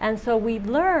 And so we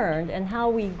learned, and how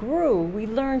we grew, we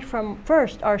learned from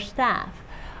first our staff.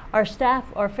 Our staff,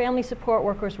 our family support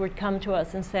workers would come to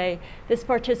us and say, this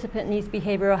participant needs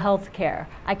behavioral health care.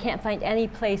 I can't find any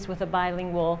place with a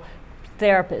bilingual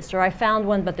therapist, or I found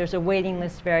one but there's a waiting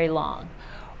list very long.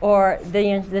 Or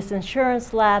this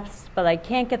insurance lapsed but I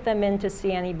can't get them in to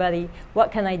see anybody.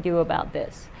 What can I do about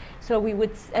this? So we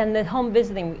would, and the home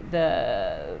visiting,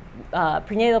 the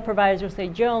prenatal providers would say,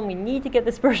 Joan, we need to get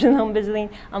this person home visiting.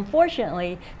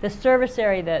 Unfortunately, the service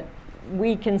area that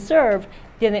we can serve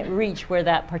didn't reach where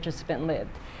that participant lived.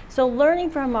 So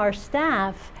learning from our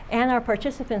staff and our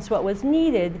participants what was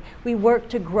needed, we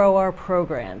worked to grow our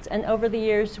programs. And over the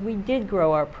years, we did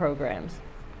grow our programs,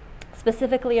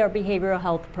 specifically our behavioral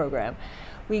health program.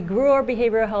 We grew our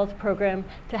behavioral health program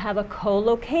to have a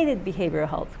co-located behavioral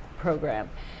health program.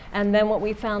 And then what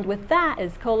we found with that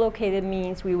is co-located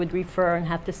means we would refer and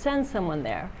have to send someone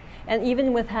there. And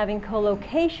even with having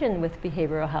co-location with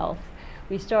behavioral health,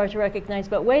 we started to recognize,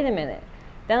 but wait a minute,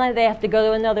 then they have to go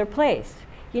to another place.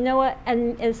 You know what,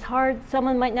 and it's hard,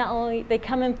 someone might not only, they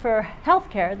come in for health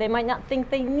care, they might not think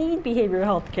they need behavioral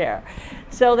health care.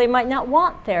 So they might not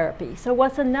want therapy. So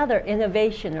what's another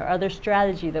innovation or other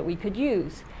strategy that we could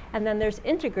use? And then there's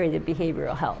integrated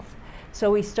behavioral health.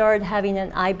 So we started having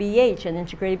an IBH, an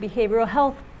integrated behavioral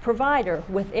health provider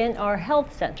within our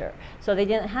health center. So they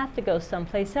didn't have to go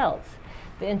someplace else.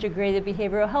 The integrated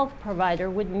behavioral health provider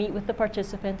would meet with the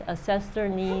participant, assess their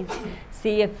needs,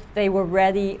 see if they were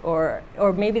ready, or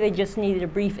maybe they just needed a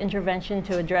brief intervention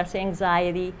to address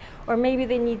anxiety, or maybe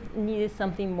they needed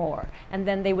something more. And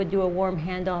then they would do a warm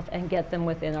handoff and get them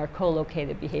within our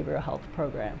co-located behavioral health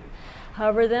program.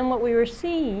 However, then what we were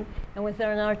seeing, and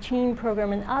within our teen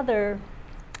program and other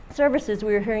services,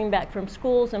 we were hearing back from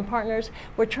schools and partners,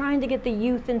 we're trying to get the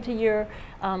youth into your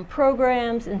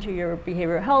programs, into your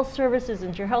behavioral health services,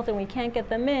 into your health, and we can't get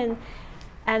them in.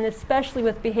 And especially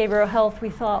with behavioral health, we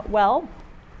thought, well,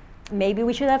 maybe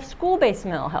we should have school-based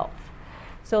mental health.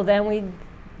 So then we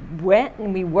went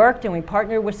and we worked and we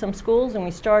partnered with some schools and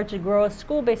we started to grow a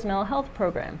school-based mental health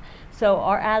program. So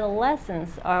our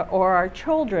adolescents or our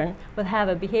children would have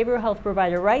a behavioral health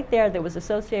provider right there that was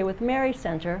associated with Mary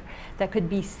Center that could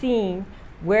be seen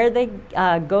where they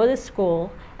go to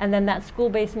school, and then that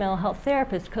school-based mental health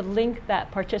therapist could link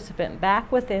that participant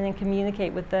back within and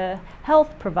communicate with the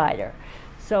health provider.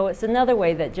 So it's another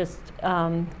way that just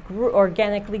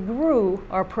organically grew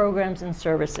our programs and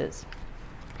services.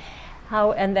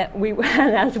 And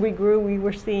as we grew, we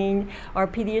were seeing our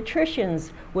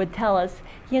pediatricians would tell us,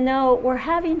 you know, we're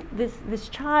having this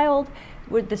child's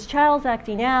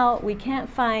acting out, we can't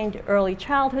find early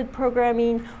childhood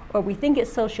programming, or we think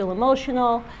it's social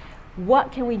emotional.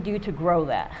 What can we do to grow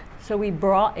that? So we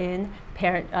brought in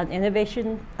an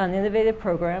innovative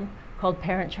program called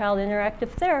Parent-Child Interactive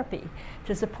Therapy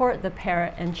to support the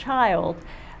parent and child,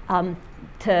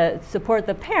 to support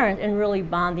the parent in really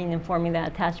bonding and forming that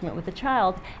attachment with the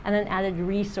child, and an added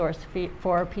resource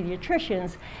for our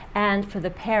pediatricians and for the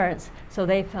parents so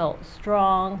they felt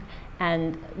strong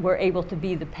and were able to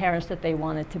be the parents that they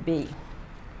wanted to be.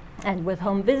 And with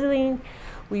home visiting,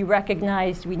 we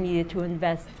recognized we needed to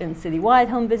invest in citywide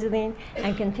home visiting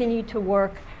and continue to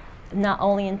work not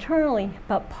only internally,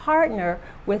 but partner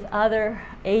with other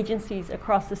agencies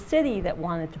across the city that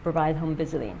wanted to provide home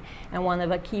visiting. And one of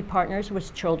the key partners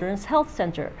was Children's Health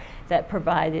Center that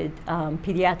provided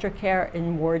pediatric care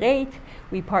in Ward 8.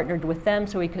 We partnered with them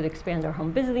so we could expand our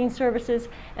home visiting services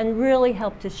and really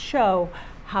help to show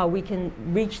how we can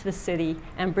reach the city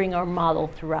and bring our model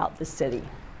throughout the city.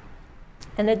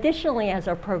 And additionally, as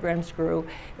our programs grew,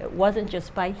 it wasn't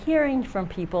just by hearing from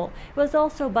people, it was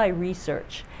also by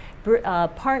research.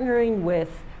 Partnering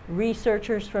with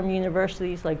researchers from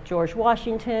universities like George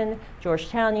Washington,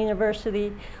 Georgetown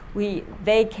University.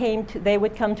 They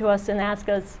would come to us and ask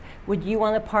us, would you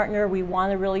want to partner? We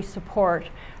want to really support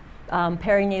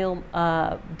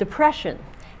perinatal depression.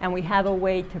 And we have a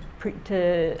way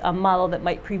a model that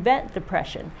might prevent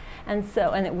depression. And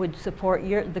it would support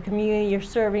the community you're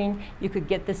serving. You could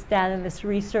get this data and this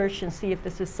research and see if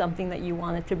this is something that you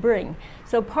wanted to bring.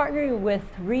 So partnering with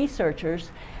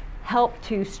researchers helped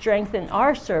to strengthen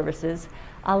our services,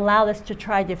 allowed us to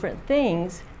try different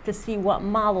things to see what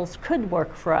models could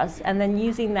work for us, and then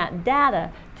using that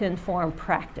data to inform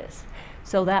practice.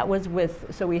 So that was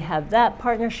so we have that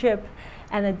partnership.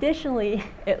 And additionally,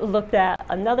 it looked at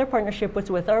another partnership was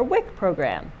with our WIC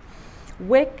program.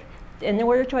 WIC, in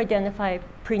order to identify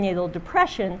prenatal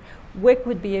depression, WIC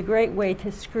would be a great way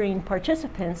to screen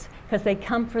participants because they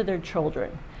come for their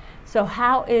children. So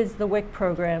how is the WIC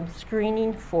program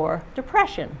screening for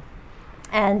depression?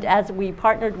 And as we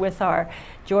partnered with our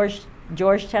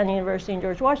Georgetown University and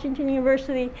George Washington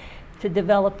University to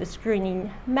develop the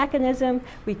screening mechanism,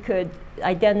 we could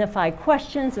identify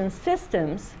questions and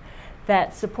systems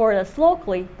that support us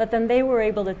locally, but then they were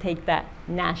able to take that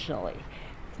nationally.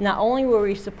 Not only were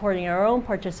we supporting our own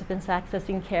participants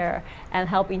accessing care and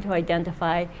helping to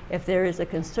identify if there is a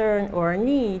concern or a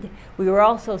need, we were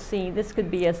also seeing this could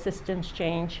be a systems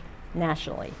change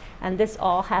nationally. And this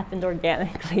all happened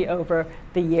organically over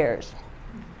the years.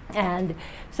 And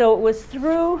so it was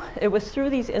through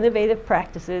these innovative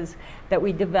practices that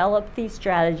we developed these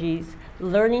strategies,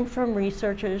 learning from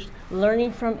researchers,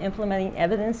 learning from implementing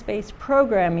evidence-based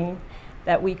programming,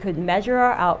 that we could measure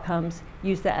our outcomes,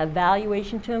 use the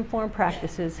evaluation to inform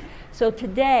practices. So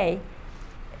today,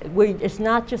 it's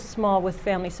not just small with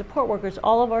family support workers.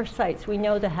 All of our sites, we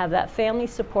know to have that family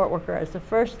support worker as the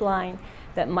first line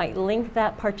that might link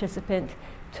that participant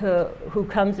to who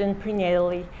comes in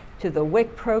prenatally to the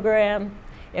WIC program,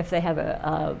 if they have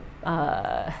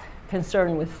a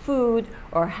concern with food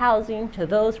or housing, to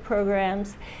those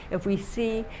programs. If we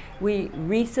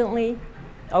recently,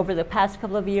 over the past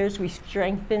couple of years, we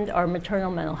strengthened our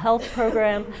maternal mental health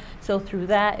program. So through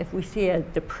that, if we see a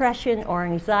depression or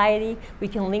anxiety, we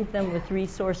can link them with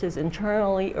resources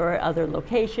internally or at other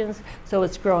locations. So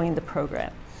it's growing the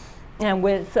program.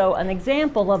 And so an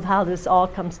example of how this all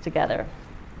comes together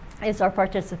is our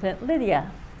participant,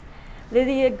 Lydia.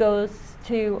 Lydia goes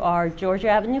to our Georgia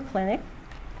Avenue clinic,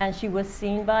 and she was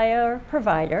seen by our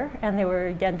provider, and they were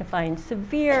identifying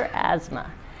severe asthma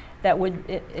that would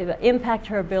impact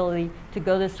her ability to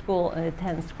go to school and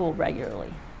attend school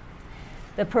regularly.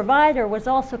 The provider was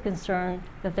also concerned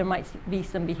that there might be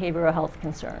some behavioral health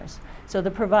concerns. So the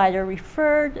provider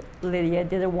referred Lydia,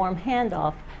 did a warm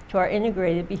handoff to our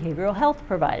integrated behavioral health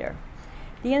provider.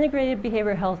 The integrated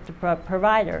behavioral health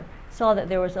provider saw that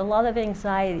there was a lot of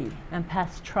anxiety and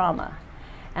past trauma.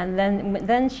 And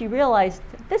then she realized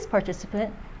that this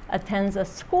participant attends a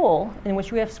school in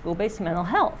which we have school-based mental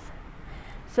health.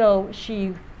 So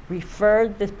she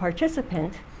referred this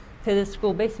participant to the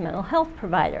school-based mental health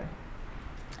provider.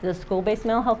 The school-based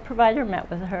mental health provider met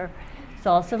with her,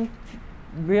 saw some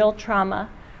real trauma.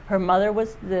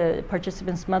 The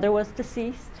participant's mother was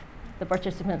deceased. The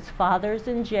participant's father's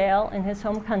in jail in his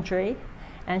home country,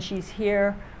 and she's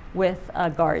here with a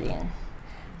guardian.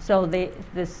 So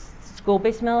this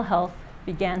school-based mental health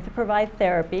began to provide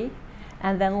therapy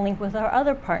and then link with our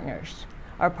other partners.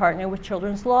 Our partner with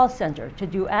Children's Law Center to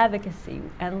do advocacy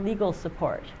and legal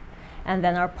support. And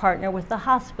then our partner with the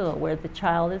hospital, where the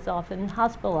child is often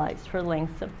hospitalized for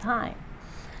lengths of time.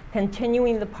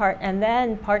 Continuing and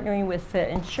then partnering with the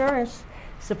insurance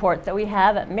support that we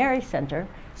have at Mary Center,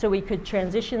 so we could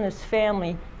transition this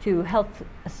family to health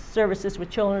services with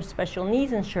children with special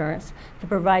needs insurance to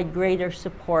provide greater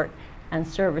support and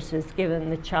services given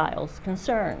the child's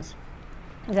concerns.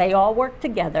 They all work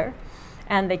together,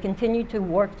 and they continue to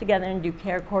work together and do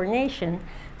care coordination.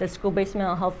 The school-based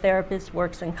mental health therapist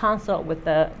works in consult with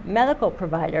the medical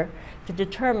provider to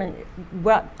determine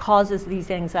what causes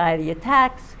these anxiety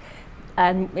attacks,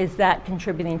 and is that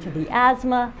contributing to the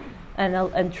asthma,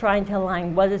 and trying to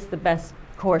align what is the best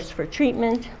course for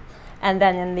treatment. And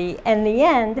then in the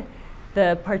end,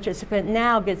 the participant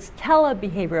now gets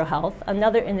telebehavioral health,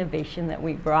 another innovation that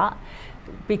we brought,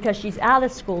 because she's out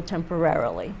of school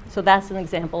temporarily. So that's an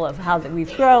example of how that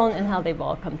we've grown and how they've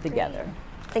all come together.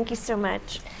 Thank you so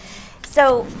much.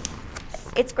 So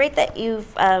it's great that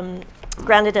you've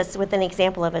grounded us with an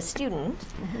example of a student,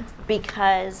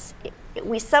 because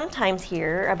we sometimes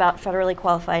hear about federally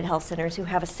qualified health centers who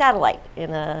have a satellite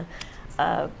in a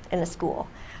school.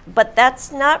 But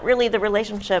that's not really the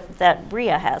relationship that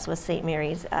Bria has with St.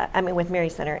 Mary's, with Mary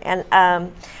Center.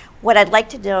 And what I'd like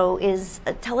to know is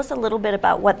tell us a little bit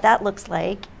about what that looks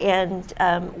like and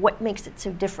what makes it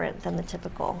so different than the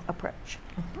typical approach.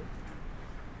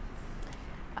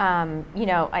 Joan,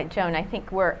 I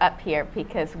think we're up here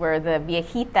because we're the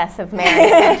viejitas of Mary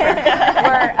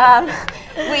Center.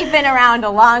 We've been around a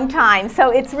long time,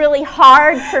 so it's really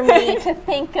hard for me to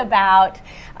think about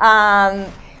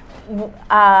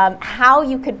how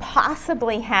you could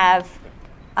possibly have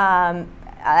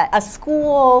a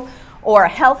school or a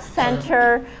health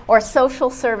center or social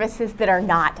services that are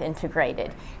not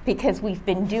integrated, because we've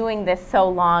been doing this so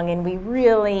long and we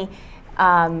really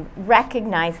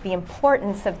recognize the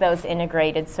importance of those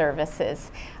integrated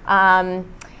services.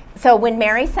 So when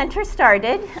Mary Center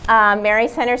started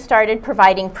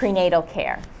providing prenatal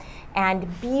care.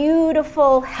 And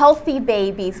beautiful, healthy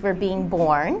babies were being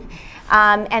born.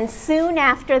 And soon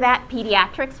after that,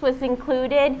 pediatrics was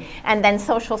included, and then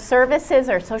social services,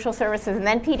 and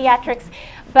then pediatrics.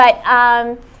 But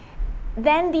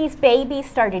then these babies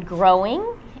started growing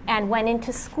and went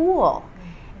into school.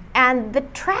 And the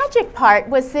tragic part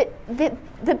was that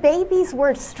the babies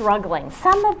were struggling.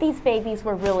 Some of these babies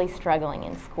were really struggling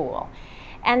in school.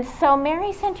 And so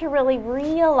Mary Center really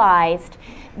realized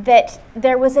that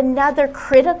there was another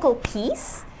critical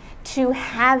piece to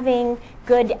having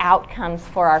good outcomes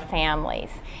for our families.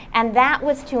 And that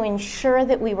was to ensure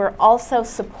that we were also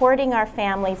supporting our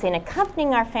families and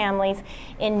accompanying our families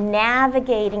in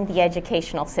navigating the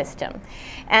educational system.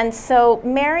 And so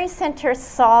Mary Center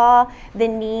saw the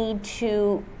need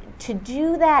to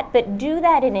do that, but do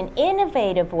that in an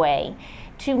innovative way,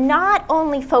 to not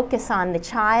only focus on the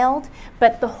child,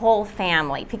 but the whole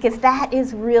family, because that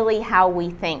is really how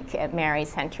we think at Mary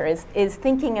Center, is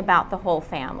thinking about the whole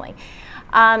family.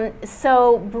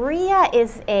 So BRIA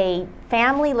is a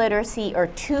family literacy or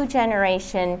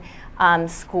two-generation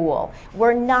school.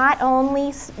 We're not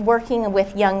only working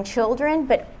with young children,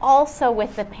 but also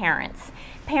with the parents.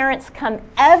 Parents come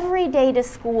every day to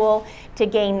school to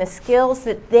gain the skills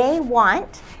that they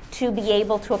want to be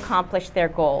able to accomplish their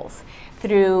goals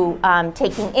through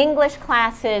taking English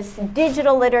classes,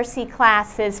 digital literacy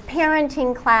classes,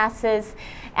 parenting classes,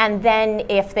 and then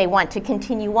if they want to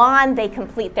continue on, they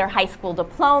complete their high school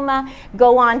diploma,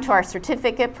 go on to our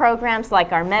certificate programs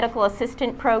like our medical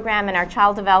assistant program and our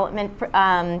child development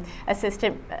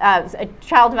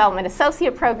child development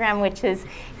associate program, which is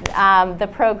the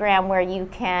program where you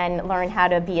can learn how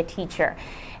to be a teacher.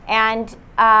 And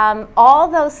all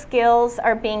those skills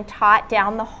are being taught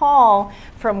down the hall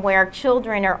from where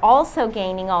children are also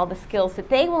gaining all the skills that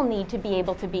they will need to be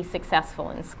able to be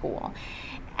successful in school.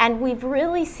 And we've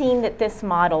really seen that this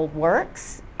model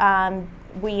works.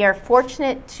 We are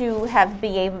fortunate to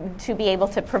be able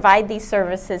to provide these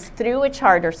services through a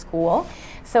charter school.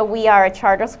 So we are a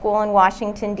charter school in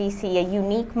Washington, D.C., a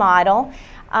unique model.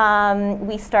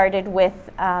 We started with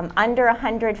under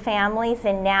 100 families,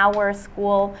 and now we're a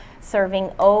school serving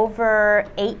over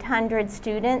 800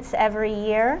 students every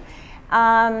year.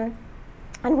 And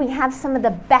we have some of the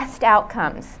best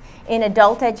outcomes in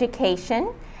adult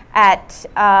education at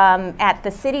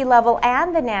the city level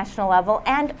and the national level,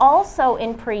 and also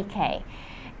in pre-K.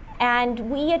 And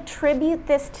we attribute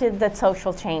this to the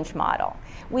social change model.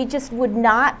 We just would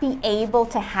not be able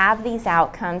to have these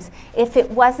outcomes if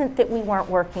it wasn't that we weren't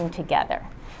working together,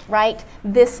 right?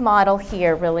 This model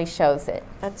here really shows it.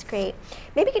 That's great.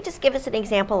 Maybe you could just give us an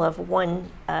example of one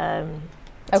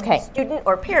student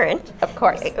or parent. Of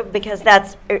course. Because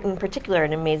that's in particular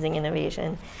an amazing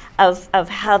innovation of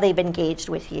how they've engaged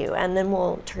with you. And then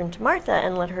we'll turn to Martha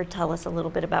and let her tell us a little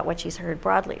bit about what she's heard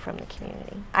broadly from the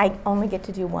community. I only get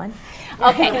to do one?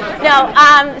 Okay. No,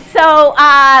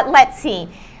 let's see.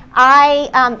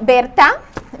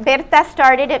 Berta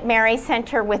started at Mary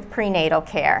Center with prenatal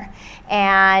care,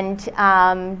 and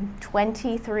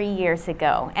 23 years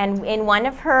ago. And in one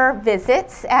of her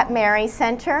visits at Mary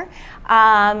Center,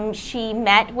 she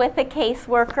met with a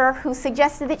caseworker who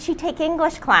suggested that she take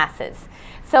English classes.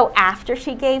 So after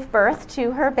she gave birth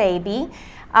to her baby,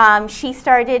 she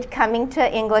started coming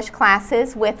to English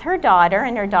classes with her daughter,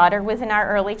 and her daughter was in our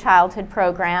early childhood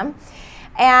program.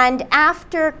 And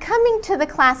after coming to the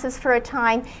classes for a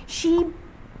time, she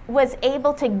was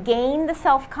able to gain the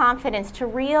self-confidence to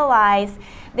realize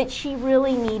that she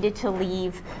really needed to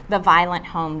leave the violent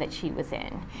home that she was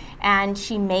in. And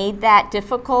she made that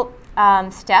difficult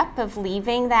step of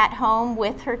leaving that home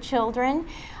with her children.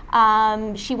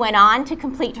 She went on to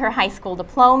complete her high school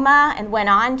diploma and went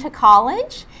on to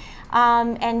college.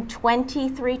 And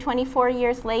 23, 24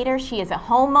 years later, she is a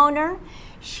homeowner.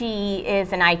 She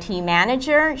is an IT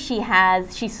manager. She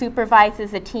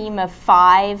supervises a team of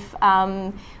five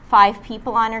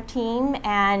people on her team,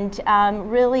 and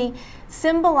really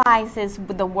symbolizes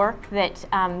the work that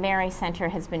Mary Center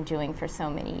has been doing for so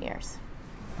many years.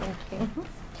 Thank you. Mm-hmm.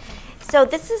 So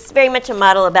this is very much a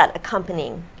model about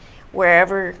accompanying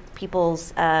wherever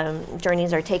people's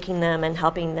journeys are taking them and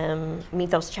helping them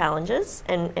meet those challenges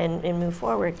and move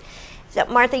forward. So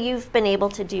Martha, you've been able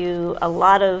to do a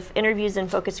lot of interviews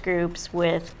and focus groups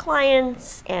with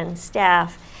clients and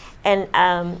staff, and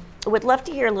would love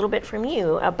to hear a little bit from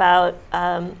you about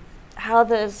how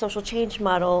the social change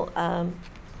model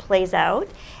plays out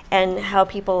and how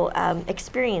people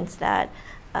experience that.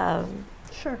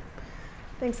 Sure.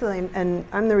 Thanks, Elaine. And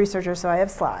I'm the researcher, so I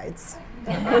have slides.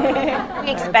 We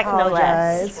expect no less.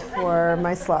 I apologize for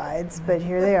my slides, but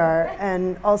here they are.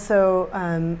 And also,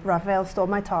 Raphael stole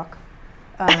my talk.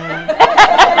 I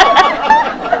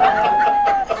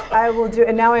will do,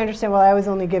 and now I understand why I was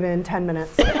only given 10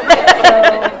 minutes. So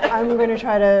I'm going to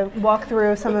try to walk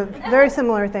through some of very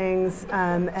similar things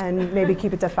and maybe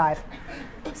keep it to 5.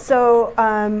 So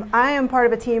I am part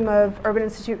of a team of Urban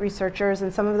Institute researchers,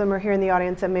 and some of them are here in the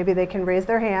audience, and maybe they can raise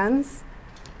their hands,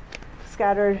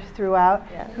 scattered throughout,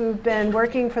 who've been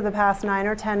working for the past 9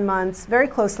 or 10 months very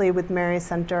closely with Mary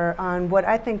Center on what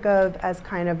I think of as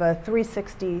kind of a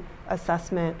 360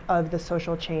 assessment of the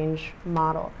social change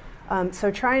model.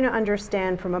 So trying to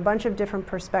understand from a bunch of different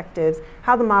perspectives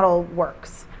how the model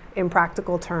works in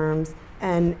practical terms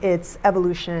and its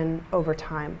evolution over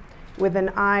time, with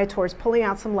an eye towards pulling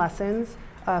out some lessons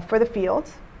for the field,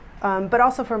 but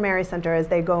also for Mary Center as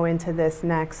they go into this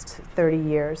next 30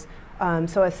 years.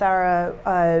 So as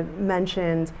Sarah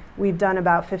mentioned, we've done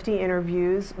about 50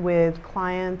 interviews with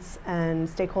clients and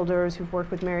stakeholders who've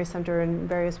worked with Mary Center in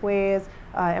various ways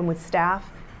and with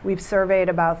staff. We've surveyed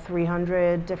about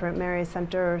 300 different Mary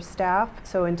Center staff.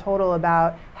 So in total,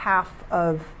 about half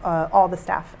of all the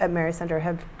staff at Mary Center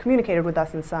have communicated with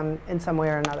us in some way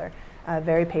or another,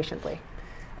 very patiently.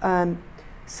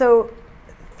 So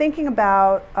thinking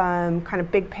about kind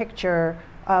of big picture,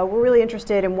 we're really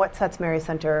interested in what sets Mary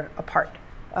Center apart.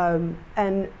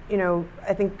 And you know,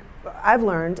 I think I've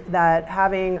learned that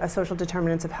having a social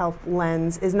determinants of health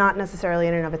lens is not necessarily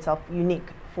in and of itself unique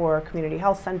for community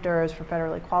health centers, for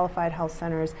federally qualified health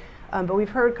centers. But we've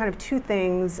heard kind of 2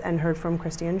 things, and heard from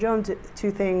Christy and Joan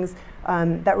 2 things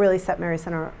that really set Mary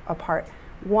Center apart.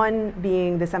 One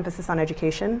being this emphasis on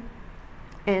education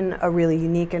in a really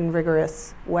unique and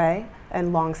rigorous way,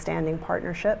 and long-standing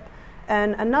partnership.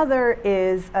 And another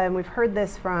is, and we've heard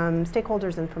this from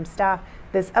stakeholders and from staff,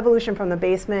 this evolution from the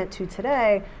basement to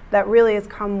today that really has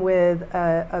come with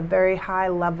a very high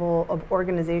level of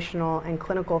organizational and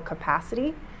clinical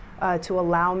capacity to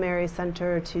allow Mary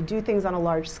Center to do things on a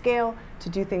large scale, to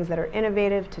do things that are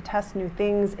innovative, to test new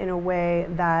things in a way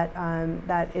that,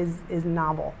 that is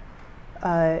novel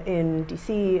in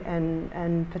DC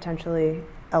and potentially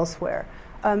elsewhere.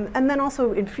 And then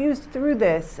also infused through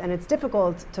this, and it's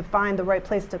difficult to find the right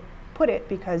place to put it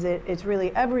because it's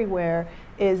really everywhere,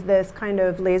 is this kind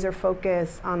of laser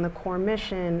focus on the core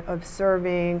mission of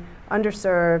serving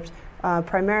underserved,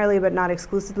 primarily but not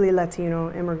exclusively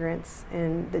Latino immigrants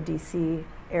in the DC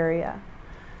area.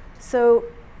 So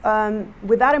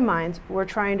with that in mind, we're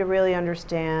trying to really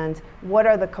understand what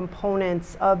are the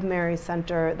components of Mary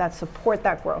Center that support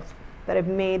that growth, that have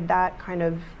made that kind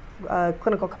of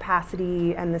clinical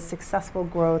capacity and the successful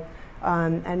growth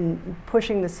and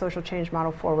pushing the social change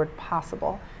model forward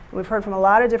possible. And we've heard from a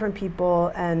lot of different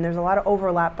people, and there's a lot of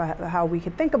overlap by how we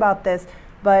could think about this,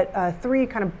 but 3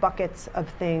 kind of buckets of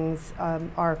things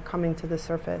are coming to the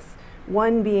surface.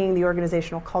 One being the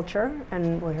organizational culture,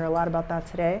 and we'll hear a lot about that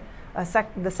today.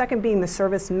 The second being the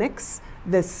service mix,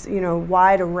 this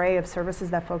wide array of services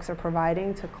that folks are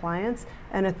providing to clients.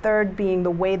 And a third being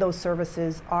the way those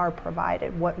services are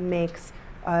provided, what makes,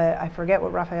 I forget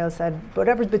what Raphael said,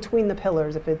 whatever's between the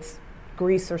pillars, if it's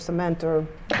grease or cement or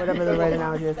whatever the right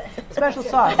analogy is. Special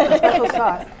sauce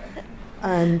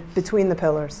between the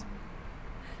pillars.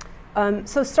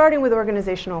 So starting with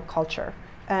organizational culture,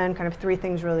 and kind of 3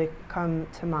 things really come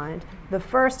to mind. The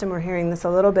first, and we're hearing this a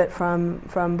little bit from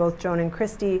both Joan and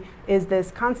Christy, is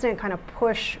this constant kind of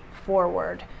push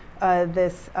forward,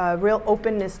 this real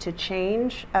openness to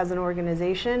change as an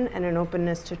organization, and an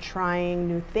openness to trying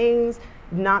new things,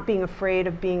 not being afraid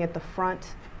of being at the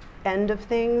front end of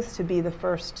things, to be the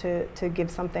first to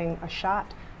give something a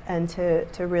shot, and to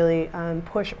really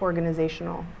push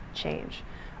organizational change.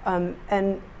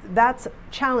 And that's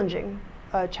challenging.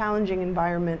 A challenging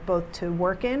environment both to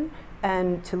work in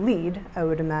and to lead, I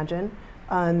would imagine.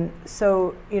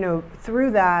 So,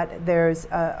 through that, there's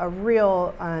a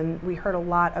real, we heard a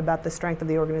lot about the strength of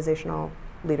the organizational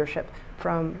leadership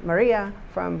from Maria,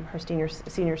 from her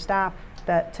senior staff,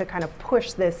 that to kind of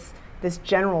push this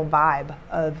general vibe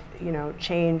of,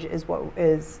 change is what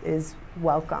is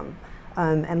welcome.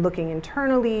 And looking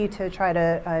internally to try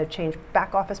to change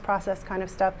back office process kind of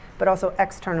stuff, but also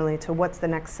externally to what's the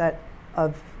next set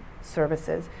of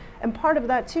services. And part of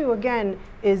that too, again,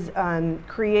 is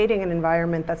creating an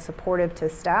environment that's supportive to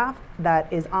staff,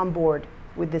 that is on board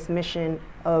with this mission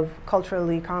of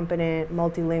culturally competent,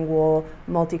 multilingual,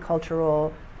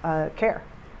 multicultural care.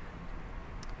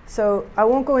 So I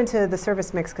won't go into the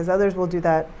service mix because others will do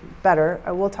that better.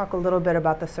 I will talk a little bit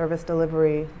about the service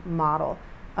delivery model.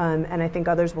 And I think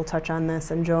others will touch on this,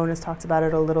 and Joan has talked about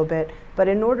it a little bit. But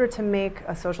in order to make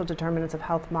a social determinants of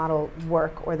health model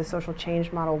work, or the social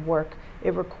change model work,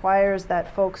 it requires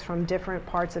that folks from different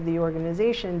parts of the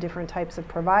organization, different types of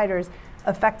providers,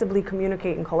 effectively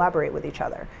communicate and collaborate with each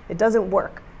other. It doesn't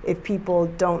work if people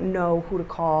don't know who to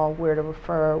call, where to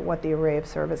refer, what the array of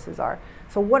services are.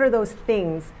 So what are those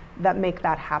things that make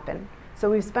that happen? So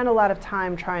we've spent a lot of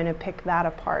time trying to pick that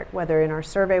apart, whether in our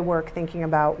survey work thinking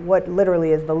about what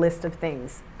literally is the list of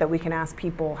things that we can ask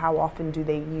people how often do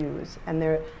they use. And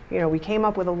there, we came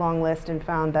up with a long list and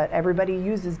found that everybody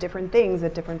uses different things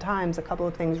at different times. A couple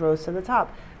of things rose to the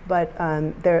top. But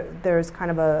there's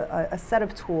kind of a set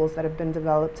of tools that have been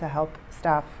developed to help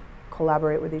staff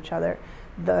collaborate with each other.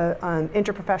 The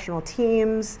interprofessional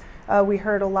teams we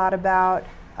heard a lot about.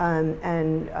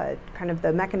 And kind of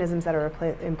the mechanisms that are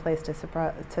in place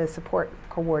to support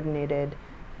coordinated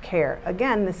care.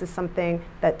 Again, this is something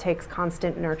that takes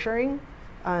constant nurturing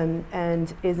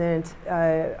and isn't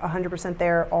 100%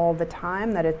 there all the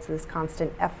time, that it's this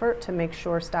constant effort to make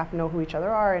sure staff know who each other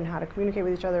are and how to communicate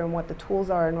with each other and what the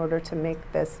tools are in order to make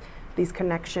these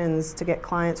connections to get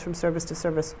clients from service to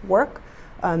service work.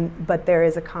 But there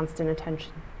is a constant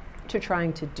attention to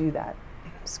trying to do that.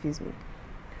 Excuse me.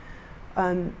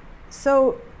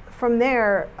 So from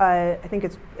there, I think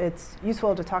it's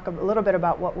useful to talk a little bit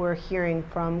about what we're hearing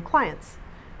from clients,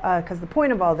 because the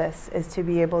point of all this is to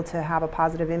be able to have a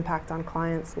positive impact on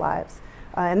clients' lives.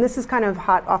 And this is kind of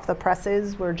hot off the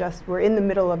presses. We're in the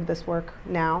middle of this work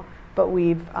now, but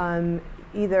we've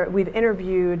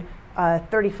interviewed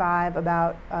 35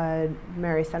 about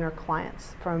Mary Center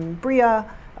clients from BRIA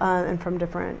and from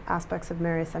different aspects of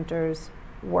Mary Center's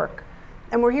work.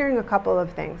 And we're hearing a couple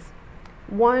of things.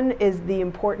 One is the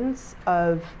importance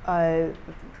of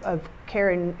care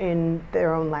in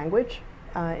their own language,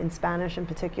 in Spanish in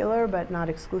particular, but not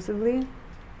exclusively.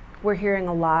 We're hearing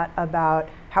a lot about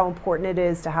how important it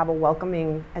is to have a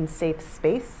welcoming and safe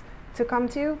space to come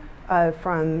to,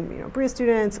 from BRIA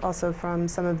students, also from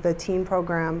some of the teen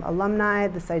program alumni,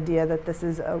 this idea that this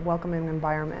is a welcoming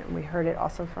environment. And we heard it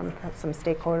also from some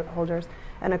stakeholders,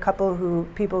 and a couple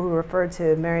people who referred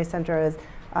to Mary Center as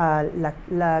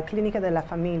la Clínica de la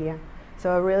Familia.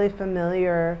 So a really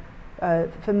familial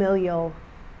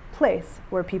place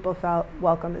where people felt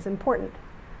welcome is important.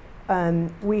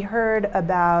 We heard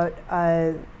about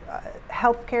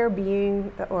healthcare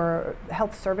being, or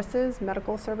health services,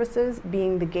 medical services,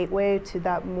 being the gateway to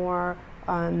that more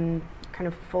kind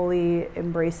of fully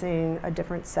embracing a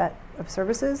different set of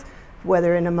services,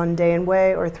 whether in a mundane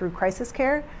way or through crisis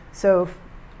care. So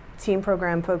teen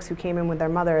program folks who came in with their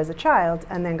mother as a child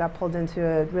and then got pulled into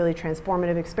a really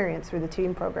transformative experience through the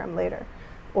teen program later.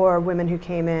 Or women who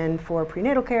came in for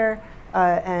prenatal care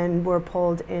and were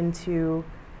pulled into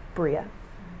BRIA.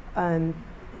 And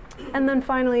then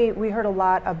finally, we heard a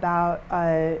lot about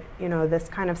this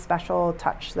kind of special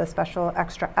touch, the special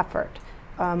extra effort,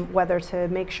 whether to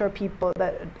make sure people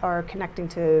that are connecting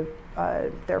to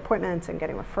their appointments and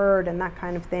getting referred and that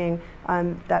kind of thing,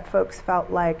 that folks felt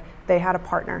like they had a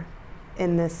partner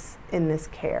in this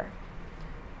care.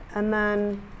 And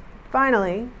then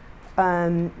finally,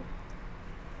 client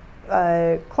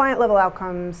level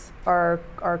outcomes are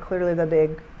clearly the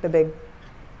big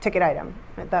ticket item,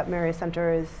 right, that Mary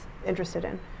Center is interested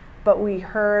in. But we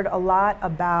heard a lot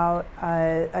about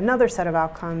another set of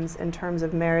outcomes in terms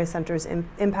of Mary Center's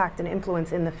impact and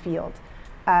influence in the field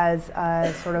as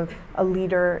sort of a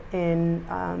leader in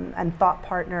and thought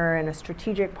partner and a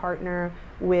strategic partner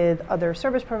with other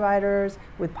service providers,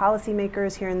 with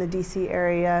policymakers here in the DC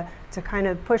area, to kind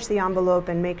of push the envelope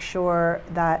and make sure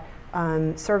that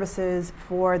services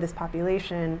for this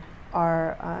population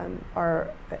are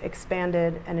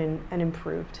expanded and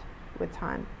improved with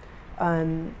time.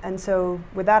 And so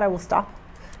with that, I will stop.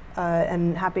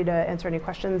 And happy to answer any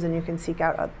questions, and you can seek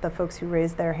out the folks who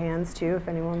raised their hands too if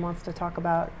anyone wants to talk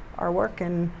about our work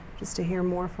and just to hear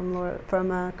more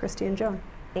from Christy and Joan.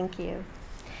 Thank you.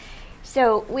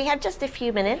 So we have just a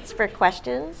few minutes for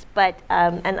questions, but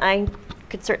and I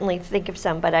could certainly think of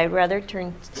some, but I'd rather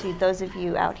turn to those of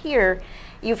you out here.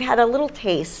 You've had a little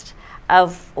taste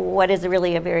of what is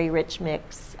really a very rich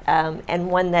mix, and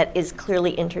one that is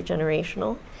clearly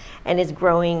intergenerational and is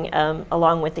growing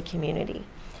along with the community.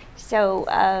 So,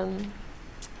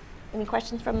 any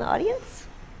questions from the audience?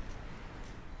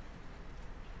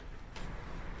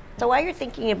 So while you're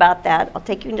thinking about that, I'll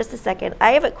take you in just a second.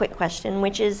 I have a quick question,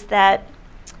 which is that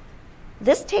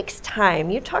this takes time.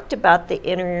 You talked about the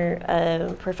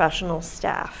interprofessional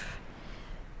staff.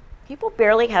 People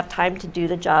barely have time to do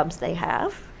the jobs they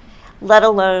have, let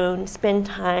alone spend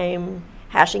time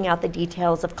hashing out the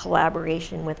details of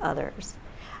collaboration with others.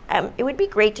 It would be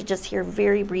great to just hear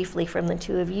very briefly from the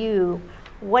two of you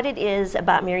what it is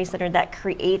about Mary Center that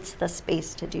creates the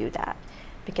space to do that.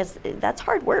 Because that's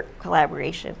hard work,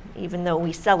 collaboration. Even though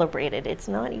we celebrate it, it's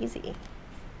not easy.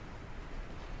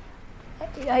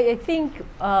 I think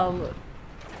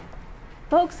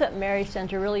folks at Mary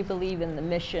Center really believe in the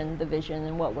mission, the vision,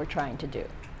 and what we're trying to do.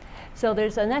 So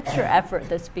there's an extra effort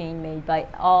that's being made by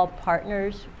all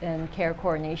partners and care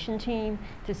coordination team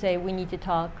to say we need to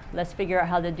talk, let's figure out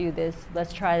how to do this,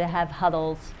 let's try to have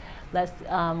huddles.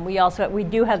 We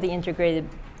do have the integrated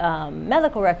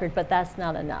medical record, but that's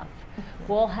not enough.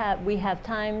 We have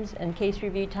times and case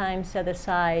review times set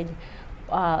aside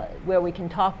where we can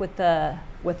talk with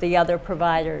the other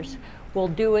providers. We'll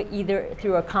do it either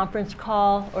through a conference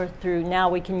call or through, now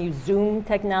we can use Zoom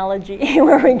technology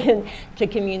where we can to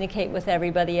communicate with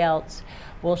everybody else.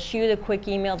 We'll shoot a quick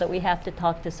email that we have to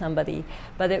talk to somebody,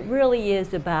 but it really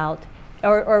is about,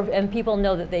 and people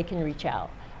know that they can reach out.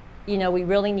 You know, we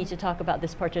really need to talk about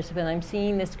this participant. I'm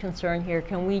seeing this concern here.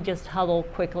 Can we just huddle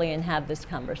quickly and have this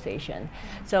conversation?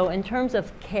 So in terms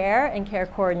of care and care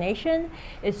coordination,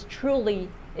 it's truly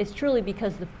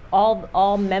because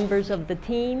all members of the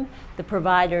team, the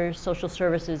providers, social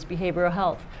services, behavioral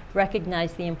health,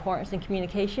 recognize the importance in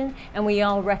communication, and we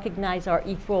all recognize our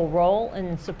equal role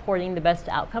in supporting the best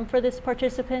outcome for this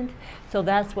participant. So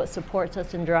that's what supports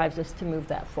us and drives us to move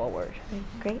that forward.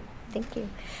 Great, thank you.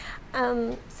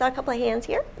 Saw a couple of hands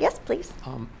here. Yes, please.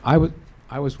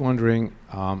 I was wondering,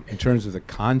 in terms of the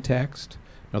context,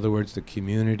 in other words, the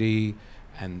community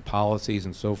and policies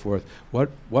and so forth, what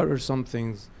are some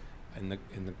things in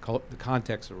the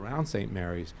context around St.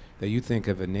 Mary's that you think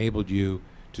have enabled you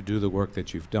to do the work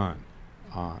that you've done,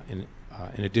 in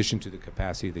addition to the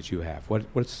capacity that you have?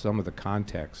 What's some of the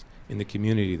context in the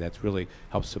community that's really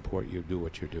helped support you do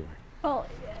what you're doing? Well,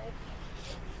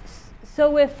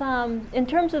 so if, in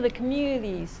terms of the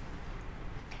communities,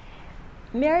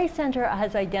 Mary Center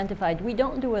has identified we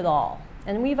don't do it all.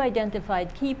 And we've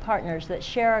identified key partners that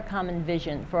share a common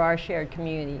vision for our shared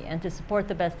community and to support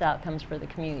the best outcomes for the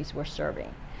communities we're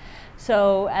serving.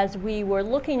 So as we were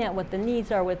looking at what the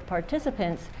needs are with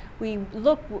participants, we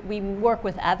work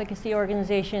with advocacy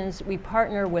organizations, we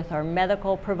partner with our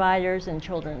medical providers and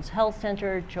Children's Health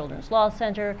Center, Children's Law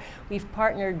Center. We've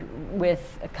partnered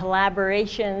with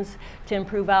collaborations to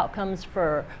improve outcomes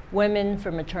for women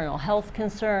for maternal health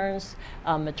concerns,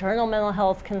 maternal mental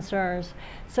health concerns.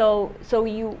 So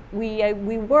we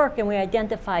work and we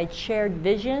identify shared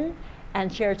vision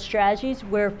and shared strategies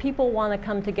where people want to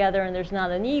come together and there's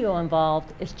not an ego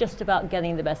involved. It's just about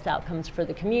getting the best outcomes for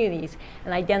the communities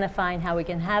and identifying how we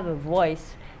can have a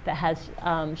voice that has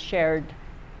shared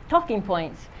talking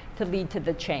points to lead to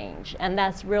the change. And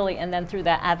that's really, and then through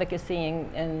that advocacy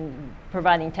and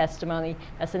providing testimony,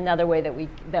 that's another way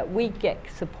that we get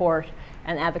support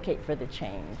and advocate for the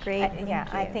change. Great.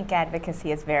 I think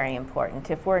advocacy is very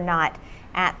important. If we're not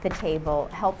at the table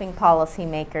helping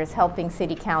policymakers, helping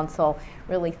city council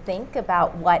really think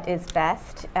about what is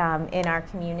best in our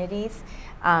communities,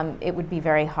 it would be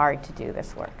very hard to do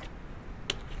this work.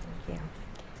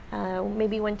 Yeah.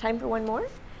 Maybe time for one more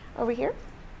over here.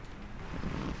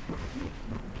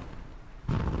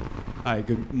 Hi,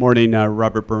 good morning.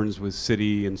 Robert Burns with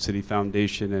City and City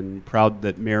Foundation, and proud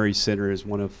that Mary Center is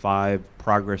one of 5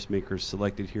 progress makers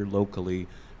selected here locally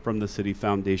from the City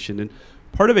Foundation. And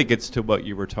part of it gets to what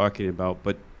you were talking about,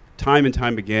 but time and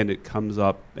time again it comes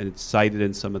up and it's cited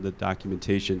in some of the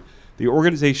documentation. The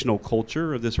organizational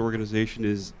culture of this organization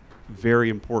is very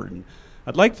important.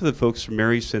 I'd like for the folks from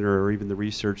Mary Center or even the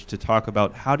research to talk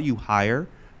about how do you hire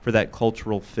for that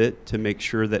cultural fit to make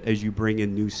sure that as you bring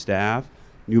in new staff,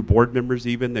 new board members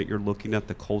even, that you're looking at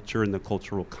the culture and the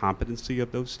cultural competency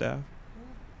of those staff?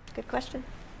 Good question.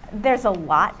 There's a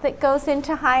lot that goes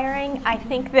into hiring. I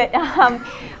think that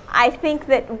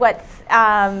what's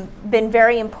been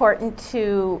very important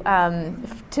to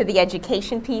the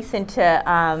education piece and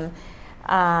to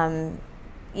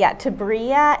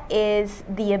BRIA is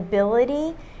the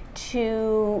ability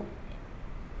to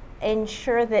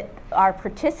ensure that our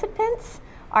participants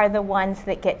are the ones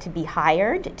that get to be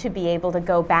hired to be able to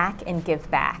go back and give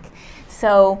back.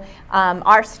 So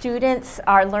our students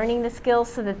are learning the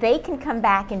skills so that they can come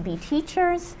back and be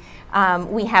teachers.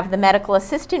 We have the medical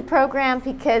assistant program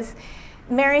because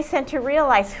Mary Center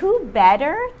realized who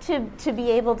better to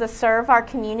be able to serve our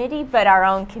community but our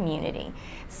own community.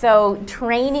 So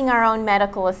training our own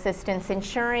medical assistants,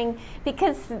 ensuring,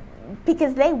 because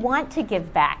they want to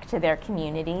give back to their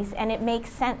communities and it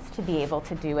makes sense to be able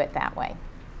to do it that way.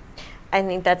 I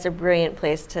think that's a brilliant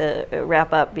place to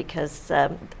wrap up because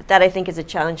that I think is a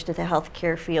challenge to the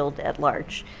healthcare field at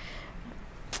large.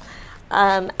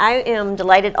 I am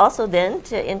delighted also then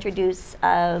to introduce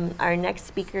our next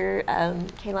speaker,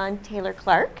 Kaylon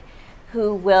Taylor-Clark,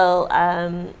 who will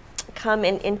come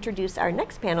and introduce our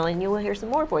next panel, and you will hear some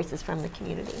more voices from the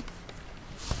community.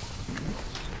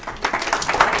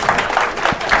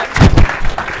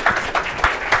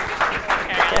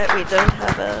 We don't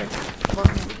have a long,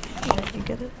 you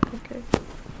get it? Okay.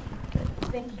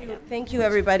 Thank you,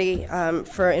 everybody,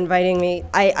 for inviting me.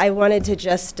 I wanted to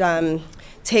just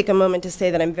take a moment to say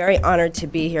that I'm very honored to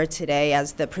be here today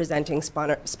as the presenting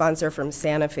sponsor from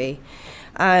Sanofi.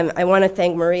 I want to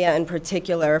thank Maria in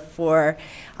particular for,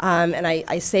 and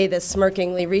I say this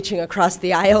smirkingly, reaching across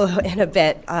the aisle in a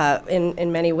bit,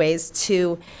 in many ways,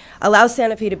 to allow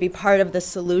Sanofi to be part of the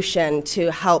solution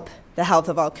to help the health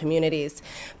of all communities.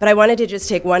 But I wanted to just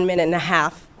take 1.5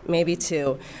 minutes, maybe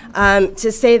 2,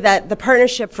 to say that the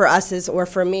partnership for us is, or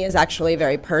for me, is actually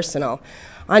very personal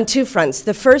on 2 fronts.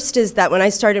 The first is that when I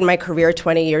started my career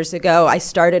 20 years ago, I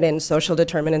started in social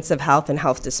determinants of health and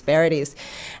health disparities.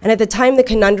 And at the time, the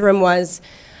conundrum was,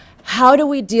 how do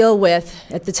we deal with,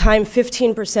 at the time,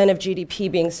 15% of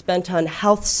GDP being spent on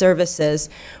health services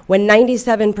when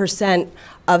 97%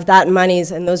 of that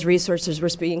monies and those resources were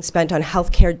being spent on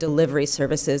healthcare delivery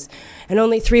services, and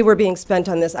only 3 were being spent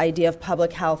on this idea of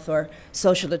public health or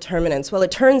social determinants? Well, it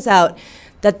turns out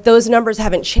that those numbers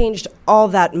haven't changed all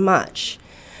that much.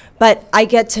 But I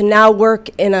get to now work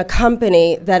in a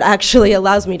company that actually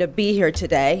allows me to be here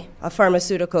today, a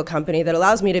pharmaceutical company that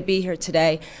allows me to be here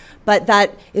today, but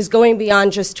that is going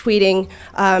beyond just tweeting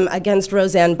against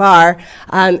Roseanne Barr,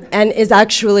 and is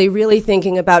actually really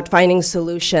thinking about finding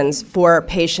solutions for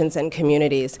patients and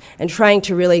communities and trying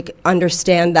to really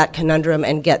understand that conundrum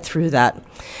and get through that.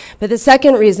 But the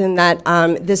second reason that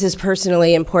this is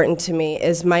personally important to me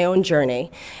is my own journey.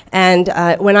 And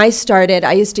when I started,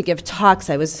 I used to give talks.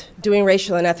 I was doing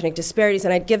racial and ethnic disparities,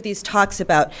 and I'd give these talks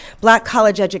about black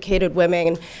college-educated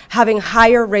women having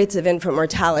higher rates of infant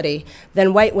mortality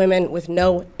than white women with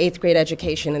no 8th grade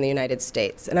education in the United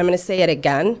States. And I'm going to say it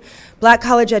again. Black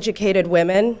college-educated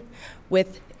women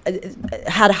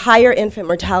had higher infant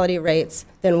mortality rates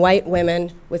than white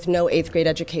women with no 8th grade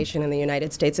education in the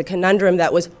United States, a conundrum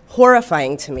that was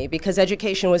horrifying to me because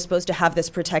education was supposed to have this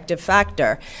protective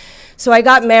factor. So I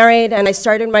got married and I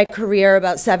started my career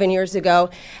about 7 years ago,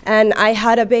 and I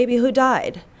had a baby who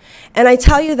died. And I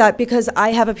tell you that because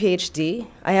I have a PhD,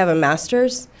 I have a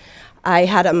master's, I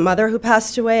had a mother who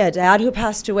passed away, a dad who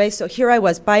passed away, so here I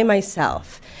was by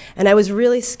myself. And I was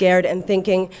really scared and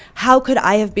thinking, how could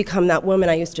I have become that woman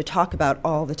I used to talk about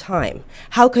all the time?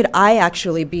 How could I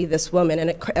actually be this woman?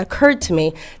 And it occurred to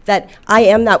me that I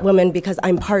am that woman because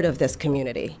I'm part of this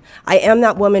community. I am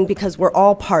that woman because we're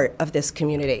all part of this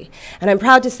community. And I'm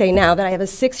proud to say now that I have a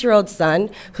 6-year-old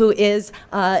son who is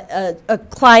a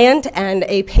client and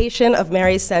a patient of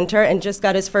Mary's Center and just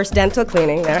got his first dental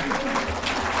cleaning there.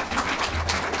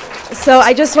 So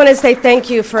I just want to say thank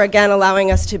you for, again,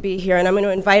 allowing us to be here. And I'm going to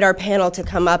invite our panel to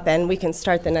come up, and we can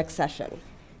start the next session.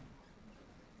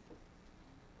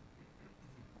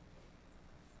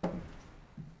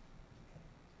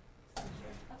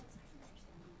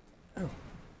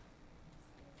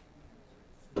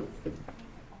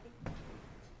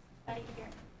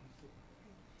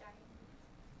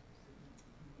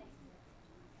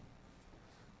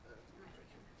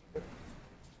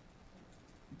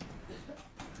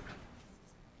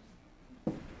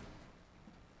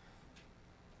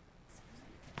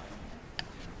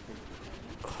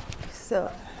 So,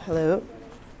 hello,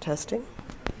 testing.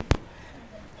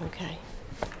 Okay.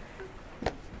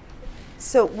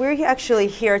 So we're actually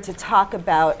here to talk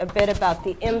about a bit about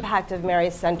the impact of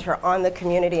Mary's Center on the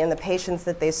community and the patients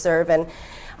that they serve. And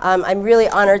I'm really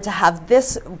honored to have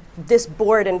this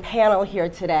board and panel here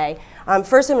today.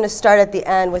 First, I'm going to start at the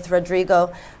end with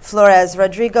Rodrigo Flores.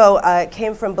 Rodrigo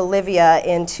came from Bolivia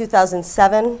in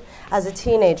 2007 as a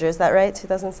teenager. Is that right?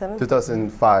 2007?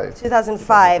 2005.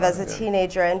 2005 as a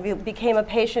teenager, and became a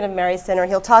patient of Mary's Center.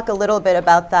 He'll talk a little bit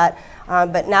about that,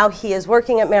 but now he is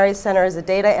working at Mary's Center as a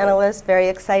data analyst, very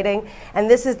exciting. And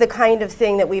this is the kind of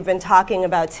thing that we've been talking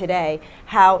about today,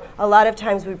 how a lot of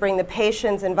times we bring the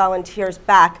patients and volunteers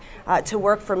back to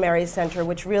work for Mary's Center,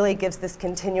 which really gives this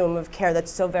continuum of care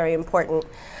that's so very important.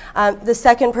 The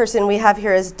second person we have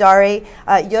here is Dari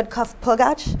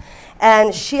Yudkov-Pogach.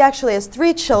 And she actually has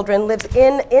 3 children, lives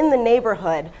in the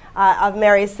neighborhood of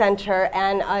Mary Center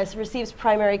and receives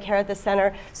primary care at the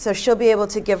center. So she'll be able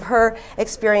to give her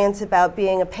experience about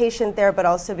being a patient there, but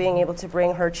also being able to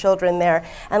bring her children there.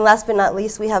 And last but not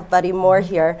least, we have Buddy Moore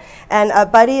here. And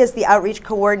Buddy is the outreach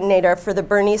coordinator for the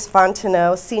Bernice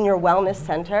Fontenot Senior Wellness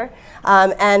Center,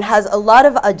 and has a lot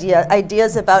of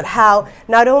ideas about how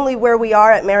not only where we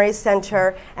are at Mary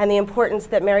Center and the importance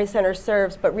that Mary Center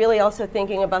serves, but really also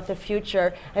thinking about the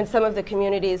future and some of the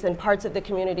communities and parts of the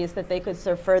communities that they could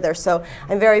serve further. So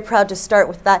I'm very proud to start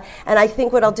with that. And I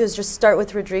think what I'll do is just start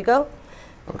with Rodrigo.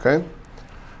 Okay.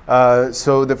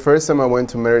 So the first time I went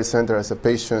to Mary Center as a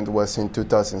patient was in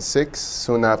 2006.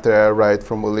 Soon after I arrived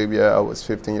from Bolivia, I was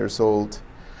 15 years old.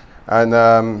 And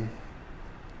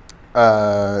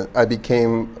I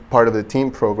became part of the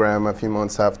team program a few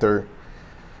months after.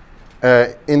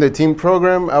 In the team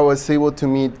program, I was able to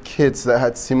meet kids that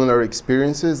had similar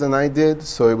experiences than I did,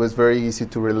 so it was very easy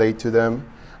to relate to them.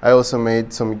 I also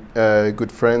made some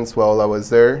good friends while I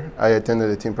was there. I attended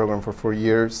the team program for 4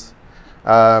 years.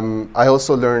 I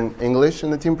also learned English in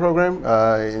the team program.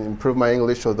 I improved my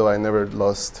English, although I never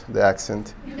lost the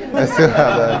accent. I still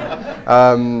have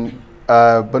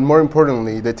that. But more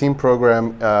importantly, the team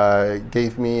program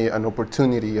gave me an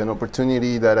opportunity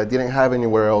that I didn't have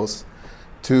anywhere else,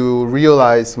 to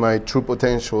realize my true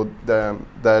potential that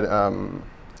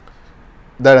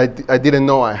I didn't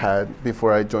know I had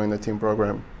before I joined the team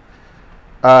program.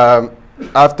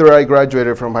 After I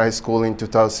graduated from high school in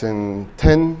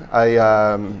 2010, I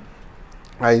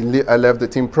left the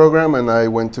team program and I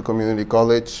went to community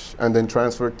college and then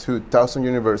transferred to Towson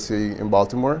University in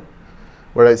Baltimore,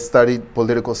 where I studied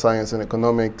political science and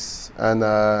economics. And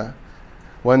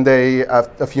one day,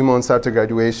 a few months after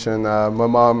graduation, my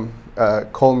mom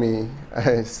called me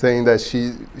saying that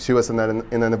she was in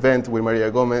an event with Maria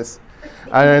Gomez,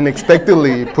 and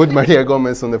unexpectedly put Maria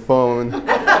Gomez on the phone.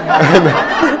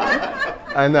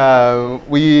 and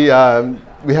we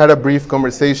had a brief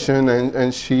conversation,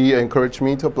 and she encouraged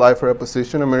me to apply for a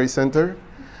position at Mary Center.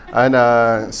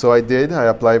 And so I did. I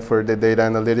applied for the data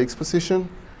analytics position.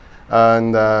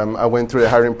 And I went through the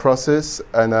hiring process,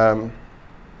 and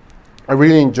I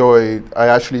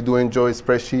actually do enjoy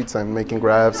spreadsheets and making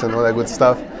graphs and all that good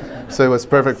stuff. So it was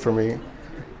perfect for me.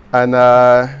 And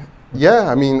yeah,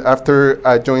 I mean, after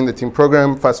I joined the team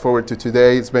program, fast forward to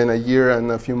today, it's been a year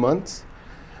and a few months.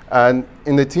 And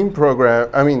in the team program,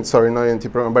 not in the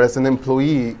team program, but as an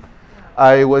employee,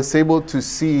 I was able to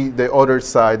see the other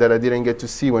side that I didn't get to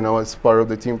see when I was part of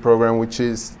the team program, which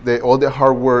is all the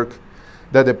hard work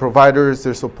that the providers,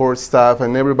 their support staff,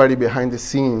 and everybody behind the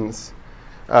scenes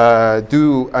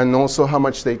do, and also how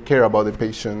much they care about the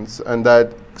patients. And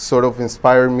that sort of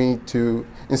inspires me to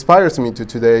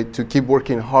today to keep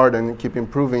working hard and keep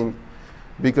improving,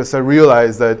 because I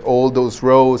realize that all those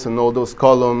rows and all those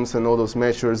columns and all those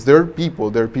measures, they're people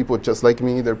just like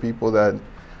me, they're people that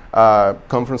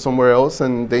come from somewhere else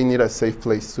and they need a safe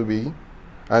place to be.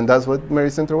 And that's what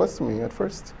Mary Center was to me at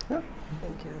first. Yeah.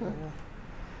 Thank you.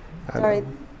 All right.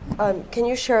 Can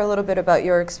you share a little bit about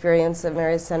your experience at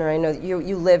Mary Center? I know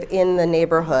you live in the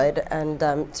neighborhood, and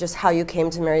just how you came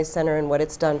to Mary Center and what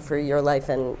it's done for your life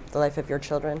and the life of your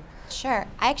children. Sure.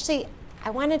 I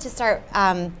wanted to start,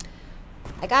 I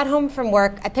got home from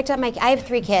work. I have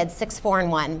 3 kids, 6, 4,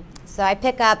 and 1. So I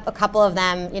pick up a couple of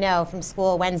them, from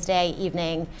school Wednesday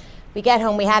evening. We get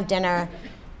home, we have dinner,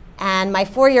 and my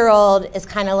 4-year-old is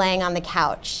kind of laying on the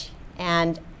couch.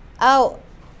 And,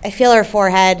 I feel her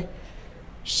forehead.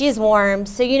 She's warm.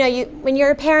 So, when you're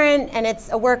a parent and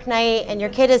it's a work night and your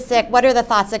kid is sick, what are the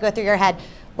thoughts that go through your head?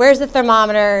 Where's the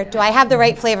thermometer? Do I have the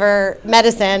right flavor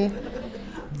medicine?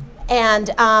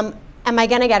 And am I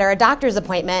going to get her a doctor's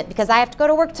appointment? Because I have to go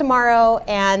to work tomorrow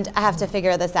and I have to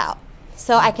figure this out.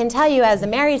 So I can tell you, as a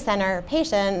Mary Center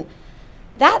patient,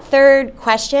 that third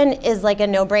question is like a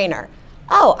no-brainer.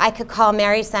 I could call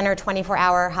Mary Center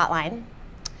 24-hour hotline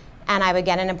and I would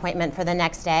get an appointment for the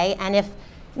next day. And if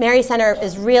Mary Center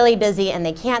is really busy and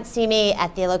they can't see me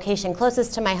at the location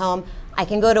closest to my home, I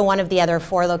can go to one of the other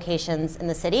 4 locations in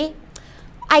the city.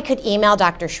 I could email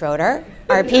Dr. Schroeder,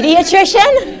 our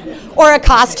pediatrician, or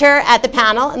accost her at the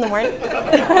panel in the morning.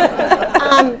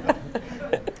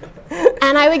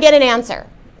 And I would get an answer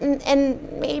in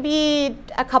maybe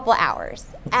a couple hours.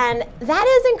 And that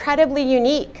is incredibly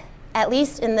unique, at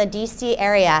least in the DC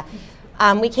area.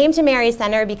 We came to Mary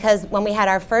Center because when we had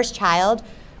our first child,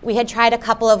 we had tried a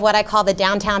couple of what I call the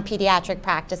downtown pediatric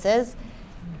practices.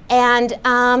 And it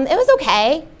was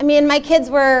okay. I mean, my kids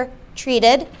were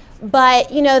treated, but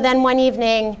then one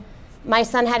evening, my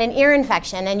son had an ear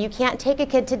infection, and you can't take a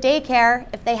kid to daycare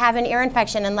if they have an ear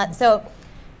infection.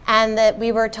 And that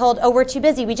we were told, we're too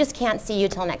busy, we just can't see you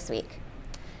till next week.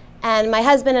 And my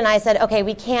husband and I said, okay,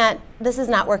 we can't, this is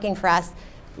not working for us.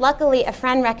 Luckily, a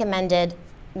friend recommended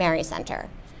Mary Center.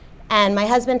 And my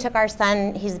husband took our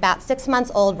son, he's about 6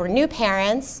 months old, we're new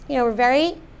parents. You know,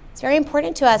 it's very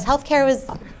important to us. Healthcare was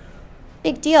a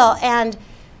big deal. And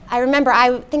I remember, I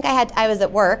was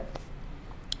at work,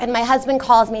 and my husband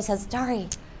calls me, says, Dari,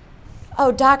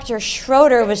 oh, Dr.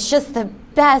 Schroeder was just the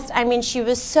best. I mean, she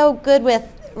was so good with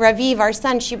Raviv, our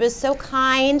son. She was so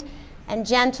kind and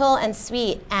gentle and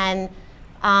sweet. And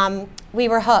we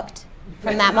were hooked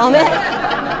from that moment.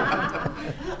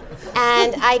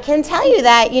 And I can tell you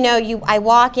that, you know, I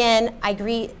walk in,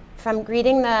 from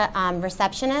greeting the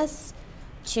receptionist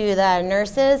to the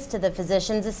nurses, to the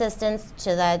physician's assistants,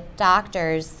 to the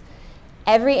doctors,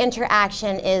 every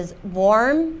interaction is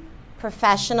warm,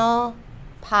 professional,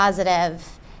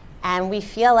 positive, and we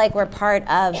feel like we're part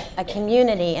of a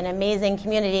community, an amazing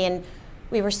community. And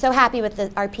we were so happy with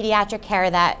our pediatric care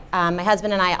that my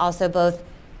husband and I also both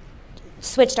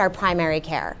switched our primary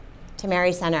care to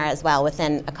Mary Center as well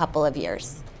within a couple of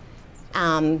years.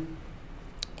 And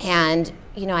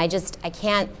you know, I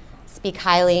can't speak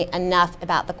highly enough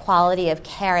about the quality of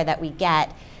care that we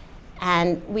get.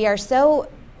 And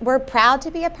we're proud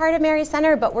to be a part of Mary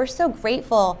Center, but we're so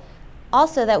grateful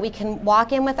also that we can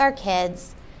walk in with our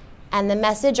kids, and the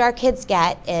message our kids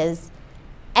get is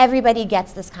everybody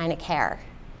gets this kind of care.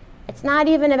 It's not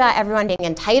even about everyone being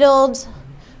entitled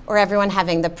or everyone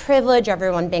having the privilege or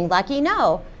everyone being lucky.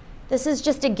 No, this is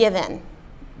just a given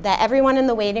that everyone in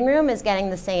the waiting room is getting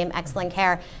the same excellent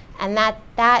care. And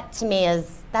that to me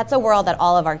that's a world that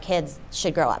all of our kids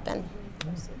should grow up in.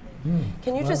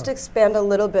 Can you just expand a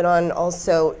little bit on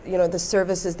also, you know, the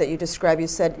services that you describe? You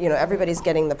said, you know, everybody's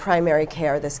getting the primary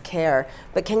care, this care,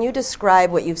 but can you describe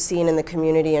what you've seen in the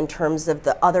community in terms of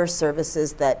the other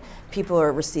services that people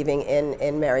are receiving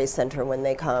in Mary Center when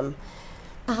they come?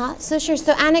 So sure,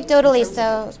 so anecdotally,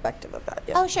 Perspective of that,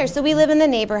 yeah. Oh sure, so we live in the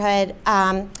neighborhood,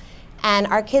 and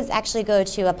our kids actually go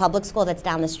to a public school that's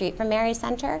down the street from Mary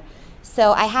Center.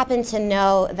 So I happen to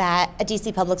know that a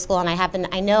DC public school, and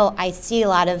I see a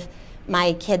lot of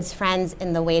my kids' friends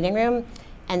in the waiting room,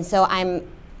 and so I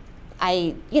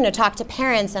talk to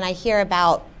parents and I hear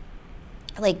about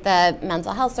like the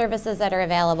mental health services that are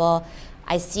available.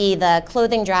 I see the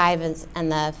clothing drives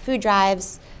and the food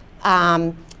drives.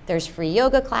 There's free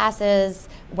yoga classes.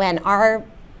 When our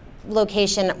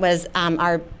location was,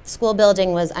 our school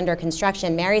building was under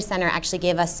construction, Mary Center actually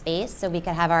gave us space so we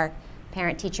could have our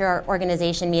parent-teacher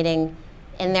organization meeting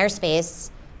in their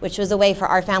space, which was a way for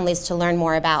our families to learn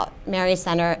more about Mary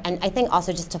Center, and I think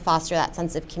also just to foster that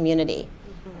sense of community.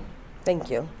 Thank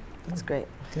you. That's great.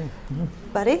 Okay.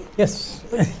 Buddy? Yes.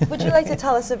 Would you like to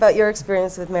tell us about your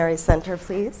experience with Mary Center,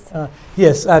 please?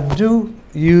 Yes, I do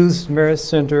use Mary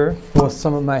Center for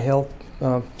some of my health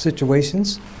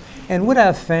situations. And what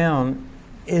I've found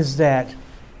is that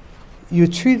you're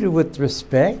treated with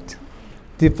respect.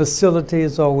 The facility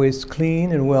is always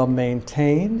clean and well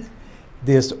maintained.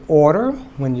 There's order.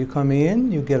 When you come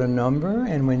in, you get a number,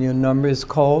 and when your number is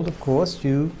called, of course,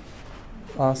 you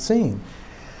are seen.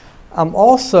 I'm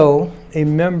also a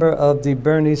member of the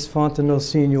Bernice Fontenot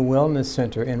Senior Wellness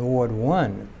Center in Ward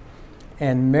 1,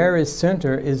 and Mary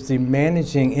Center is the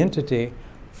managing entity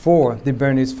for the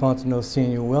Bernice Fontenot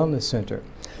Senior Wellness Center.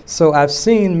 So I've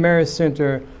seen Mary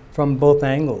Center from both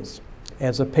angles,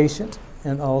 as a patient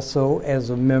and also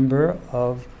as a member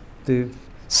of the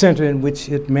center in which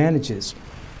it manages.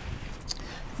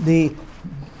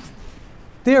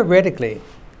 Theoretically,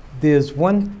 there's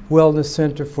one wellness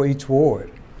center for each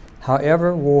ward.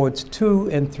 However, wards 2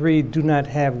 and 3 do not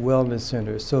have wellness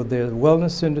centers. So there's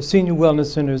wellness center, senior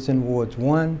wellness centers in wards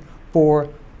 1, 4,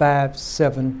 5,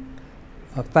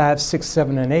 6,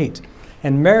 7, and 8.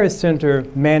 And Mary Center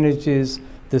manages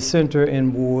the center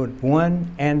in Ward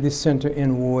 1 and the center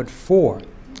in Ward 4.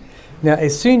 Now, a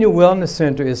senior wellness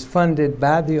center is funded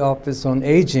by the Office on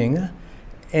Aging,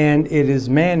 and it is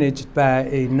managed by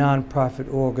a nonprofit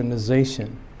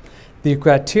organization. The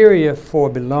criteria for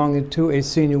belonging to a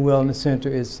senior wellness center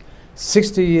is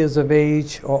 60 years of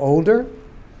age or older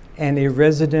and a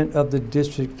resident of the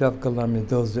District of Columbia.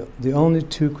 Those are the only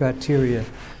two criteria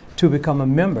to become a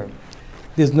member.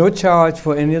 There's no charge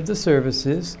for any of the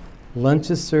services.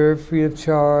 Lunch is served free of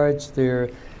charge. There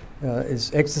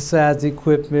is exercise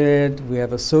equipment. We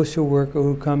have a social worker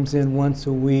who comes in once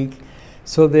a week.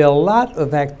 So there are a lot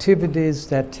of activities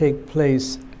that take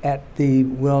place at the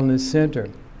wellness center.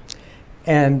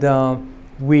 And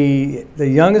the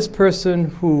youngest person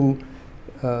who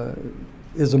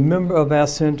is a member of our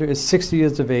center is 60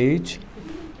 years of age.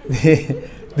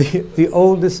 The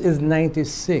oldest is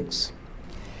 96.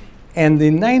 And the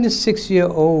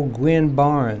 96-year-old Gwen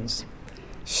Barnes,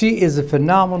 she is a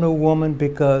phenomenal woman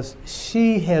because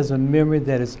she has a memory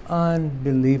that is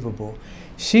unbelievable.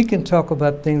 She can talk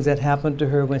about things that happened to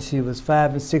her when she was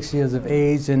 5 and 6 years of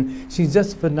age, and she's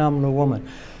just a phenomenal woman.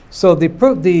 So the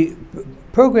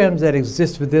programs that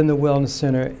exist within the Wellness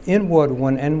Center in Ward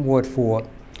 1 and Ward 4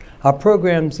 are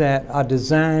programs that are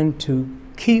designed to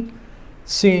keep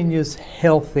seniors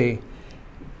healthy,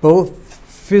 both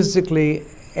physically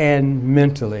and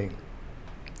mentally.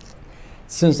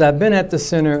 Since I've been at the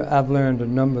center, I've learned a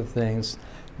number of things.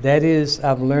 That is,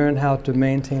 I've learned how to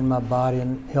maintain my body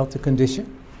in healthy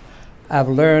condition. I've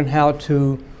learned how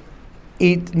to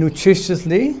eat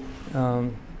nutritiously,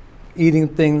 eating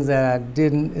things that I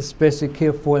didn't especially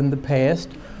care for in the past.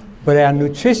 But our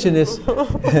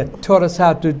nutritionist taught us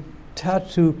how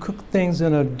to cook things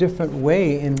in a different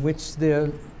way in which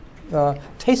they're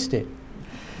tasted.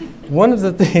 One of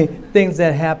the things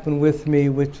that happened with me,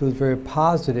 which was very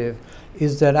positive,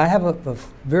 is that I have a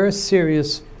very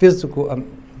serious physical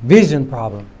vision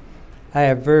problem. I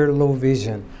have very low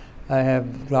vision. I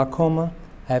have glaucoma,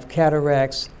 I have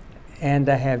cataracts, and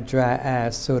I have dry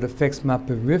eyes, so it affects my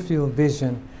peripheral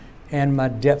vision and my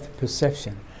depth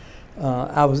perception.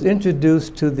 I was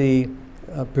introduced to the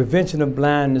Prevention of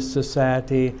Blindness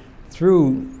Society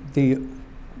through the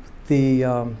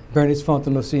Bernice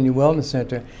Fontenot Senior Wellness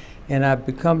Center, and I've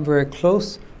become very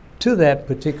close to that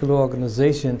particular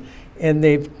organization, and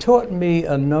they've taught me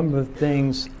a number of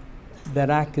things that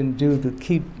I can do to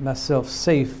keep myself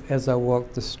safe as I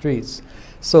walk the streets.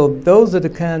 So those are the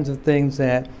kinds of things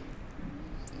that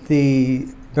the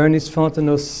Bernice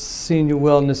Fontenot Senior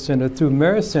Wellness Center through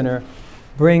Mary Center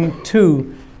bring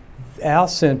to our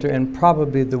center, and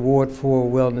probably the Ward 4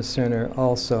 Wellness Center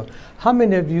also. How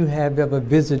many of you have ever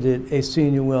visited a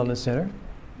senior wellness center?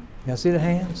 Y'all see the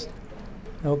hands?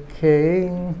 Okay.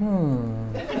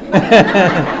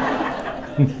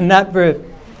 Not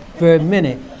very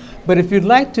many. But if you'd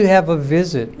like to have a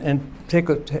visit and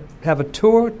have a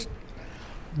tour,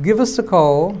 give us a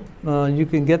call. You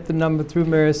can get the number through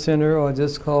Mary Center, or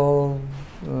just call,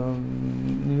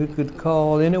 you could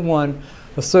call anyone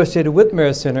associated with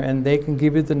Mary Center, and they can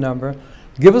give you the number.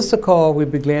 Give us a call.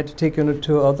 We'd be glad to take you on a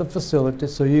tour of the facility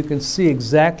so you can see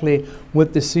exactly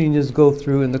what the seniors go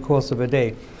through in the course of a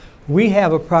day. We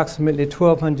have approximately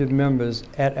 1,200 members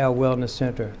at our wellness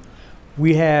center.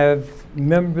 We have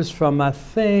members from, I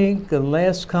think, the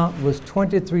last count was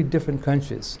 23 different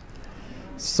countries.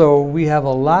 So we have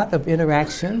a lot of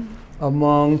interaction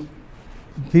among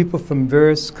people from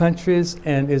various countries,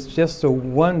 and it's just a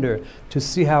wonder to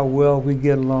see how well we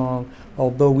get along,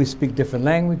 although we speak different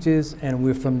languages and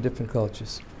we're from different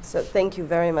cultures. So thank you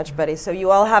very much, Buddy. So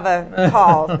you all have a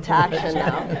call to action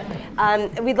now.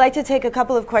 We'd like to take a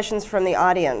couple of questions from the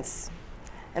audience.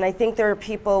 And I think there are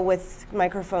people with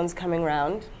microphones coming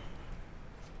around.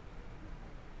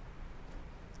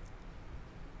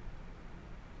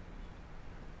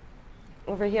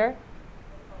 Over here.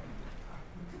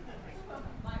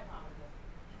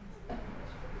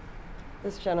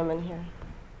 This gentleman here.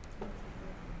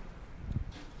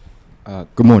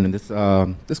 Good morning.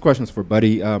 This question is for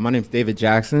Buddy. My name is David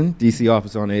Jackson, DC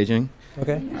Office on Aging.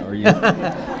 Okay. How are you?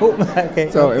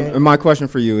 And my question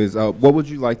for you is, what would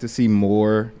you like to see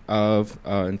more of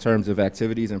in terms of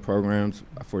activities and programs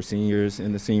for seniors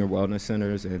in the senior wellness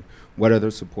centers, and what other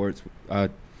supports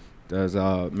does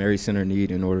Mary Center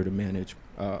need in order to manage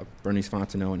Bernice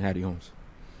Fontenot and Hattie Holmes?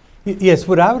 Yes,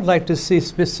 what I would like to see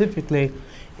specifically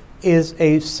is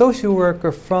a social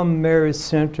worker from Mary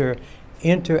Center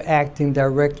interacting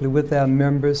directly with our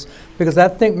members, because I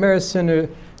think Mary Center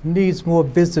needs more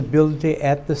visibility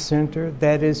at the center.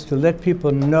 That is, to let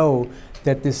people know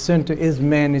that the center is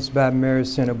managed by Mary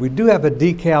Center. We do have a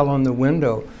decal on the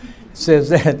window. It says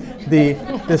that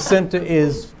the center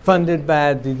is funded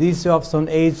by the DC Office on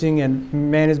Aging and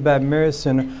managed by Mary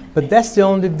Center, but that's the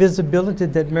only visibility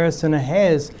that Mary Center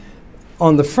has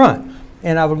on the front.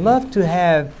 And I would love to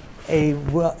have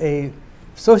a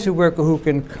social worker who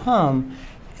can come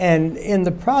and, in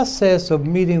the process of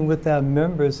meeting with our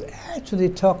members, actually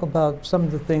talk about some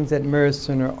of the things that Mary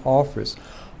Center offers.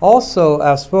 Also,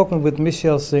 I've spoken with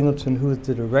Michelle Singleton, who is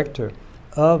the director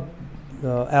of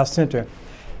our center,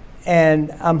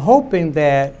 and I'm hoping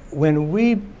that when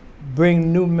we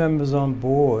bring new members on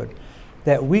board,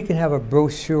 that we can have a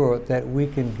brochure that we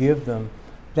can give them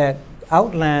that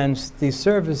outlines the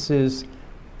services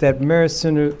that Mary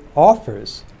Center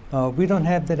offers. We don't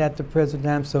have that at the present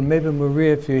time, so maybe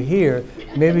Maria, if you're here,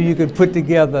 maybe you could put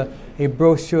together a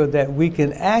brochure that we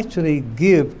can actually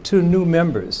give to new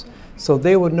members so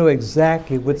they would know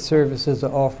exactly what services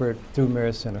are offered through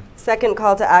Mary Center. Second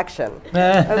call to action.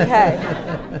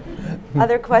 Okay.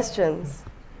 Other questions?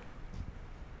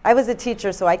 I was a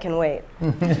teacher, so I can wait.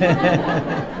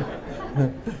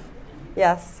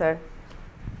 Yes, sir.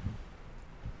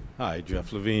 Hi,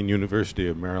 Jeff Levine, University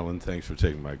of Maryland. Thanks for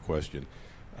taking my question.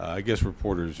 I guess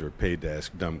reporters are paid to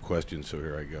ask dumb questions, so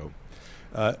here I go.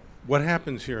 What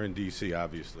happens here in D.C.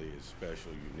 obviously is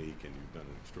special, unique, and you've done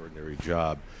an extraordinary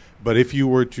job. But if you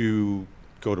were to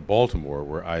go to Baltimore,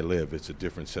 where I live, it's a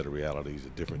different set of realities, a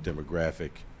different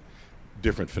demographic,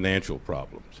 different financial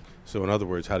problems. So in other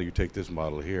words, how do you take this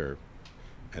model here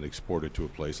and export it to a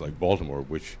place like Baltimore,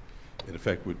 which in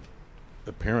effect would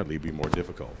apparently be more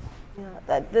difficult?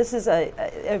 Yeah, this is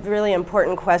a really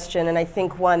important question, and I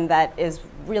think one that is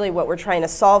really what we're trying to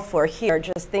solve for here,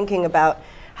 just thinking about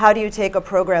how do you take a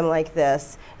program like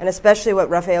this, and especially what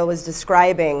Raphael was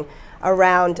describing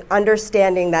around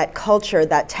understanding that culture,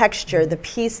 that texture, the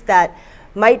piece that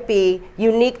might be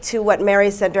unique to what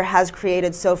Mary Center has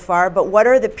created so far, but what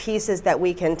are the pieces that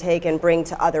we can take and bring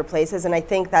to other places? And I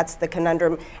think that's the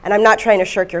conundrum, and I'm not trying to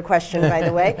shirk your question, by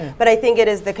the way, but I think it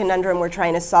is the conundrum we're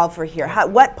trying to solve for here.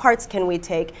 What parts can we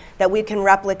take that we can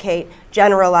replicate,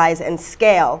 generalize, and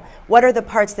scale? What are the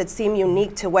parts that seem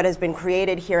unique to what has been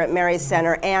created here at Mary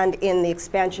Center and in the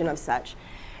expansion of such?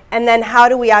 And then how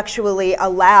do we actually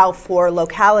allow for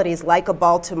localities like a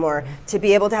Baltimore to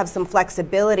be able to have some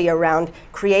flexibility around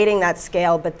creating that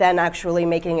scale, but then actually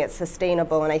making it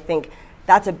sustainable? And I think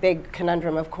that's a big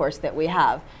conundrum, of course, that we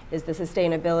have, is the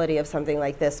sustainability of something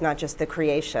like this, not just the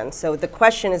creation. So the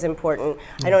question is important.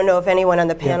 I don't know if anyone on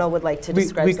the panel would like to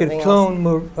describe something else. We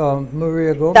could clone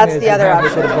Maria Gomez. That's the other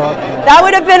option. That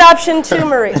would have been option 2,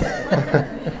 Marie.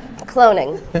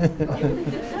 Cloning.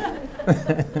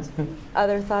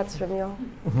 Other thoughts from you?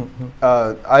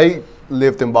 I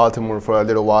lived in Baltimore for a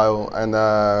little while, and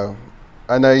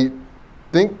I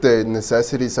think the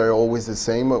necessities are always the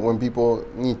same. But when people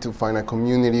need to find a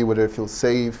community where they feel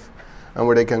safe and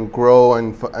where they can grow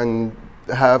and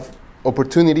have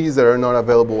opportunities that are not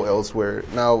available elsewhere.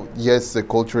 Now, yes, the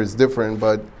culture is different,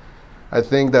 but I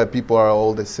think that people are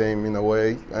all the same in a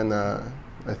way, and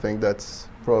I think that's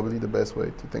probably the best way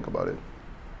to think about it.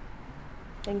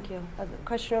 Thank you.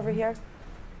 Question over here?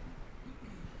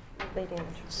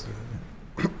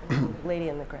 Lady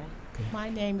in the gray. My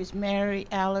name is Mary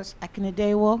Alice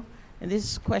Akinadewo, and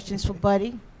this question is for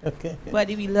Buddy. Okay.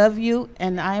 Buddy, we love you,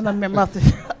 and I am a member of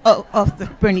the of the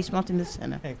Bernice Mountain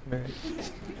Center. Thanks, Mary.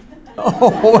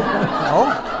 Oh.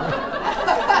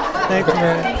 Thanks,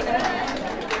 Mary.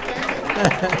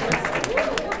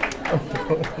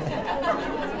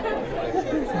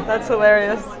 That's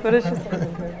hilarious. What is she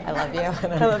saying? I love you.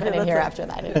 I love you. I didn't hear after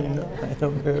that. I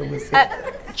don't know what's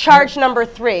charge number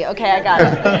 3. Okay, I got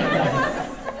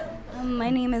it. My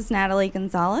name is Natalie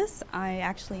Gonzalez. I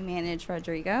actually manage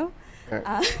Rodrigo.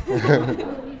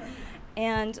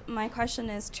 And my question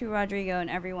is to Rodrigo and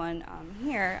everyone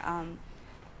here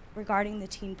regarding the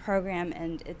teen program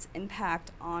and its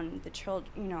impact on the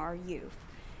children, our youth.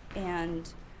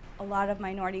 And a lot of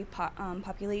minority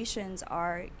populations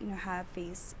are, have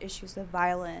faced issues of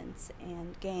violence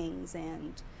and gangs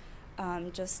and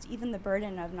just even the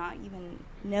burden of not even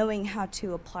knowing how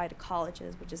to apply to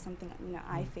colleges, which is something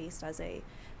I faced as a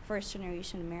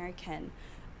first-generation American.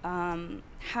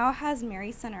 How has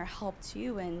Mary Center helped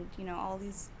you and all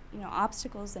these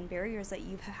obstacles and barriers that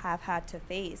you have had to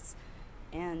face?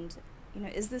 And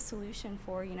is the solution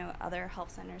for other health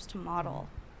centers to model?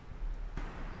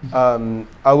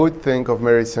 I would think of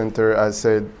Mary Center as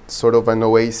a sort of an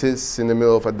oasis in the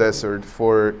middle of a desert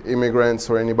for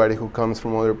immigrants or anybody who comes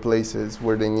from other places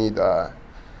where they need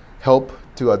help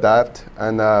to adapt.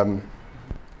 And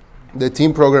the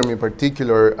teen program in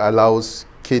particular allows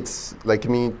kids like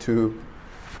me to,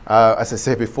 as I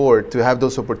said before, to have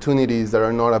those opportunities that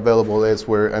are not available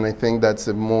elsewhere. And I think that's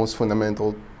the most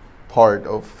fundamental part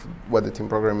of what the teen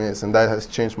program is, and that has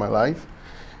changed my life.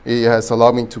 It has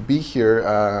allowed me to be here.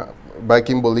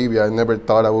 Back in Bolivia, I never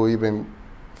thought I would even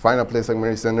find a place like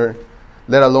Mary Center,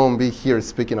 let alone be here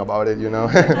speaking about it,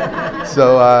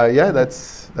 So yeah,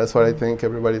 that's what I think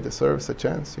everybody deserves, a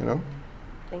chance,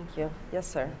 Thank you. Yes,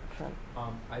 sir.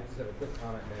 I just have a quick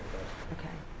comment there. Okay.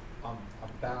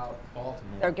 About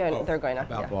Baltimore. They're going up.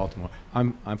 About Baltimore.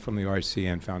 I'm from the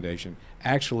RCN Foundation.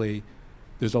 Actually,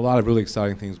 there's a lot of really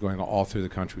exciting things going on all through the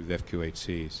country with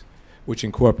FQHCs, which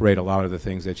incorporate a lot of the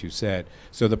things that you said.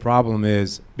 So the problem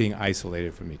is being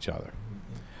isolated from each other.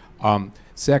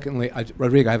 Secondly,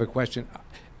 Rodrigo, I have a question.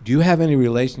 Do you have any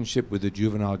relationship with the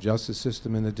juvenile justice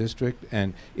system in the district?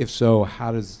 And if so,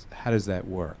 how does that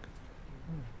work?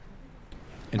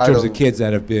 in terms of kids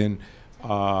that have been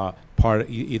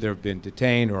either have been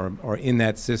detained or in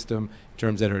that system, in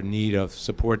terms that are in need of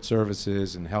support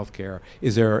services and health care?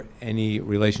 Is there any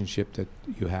relationship that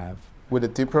you have? With the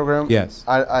T program? Yes.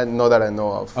 I know that I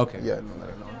know of. Okay. Yeah, I know that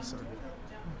I know of. Sorry.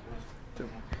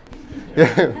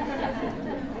 Yeah.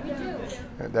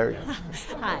 There we go.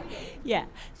 Hi. Yeah.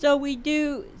 So we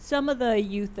do, some of the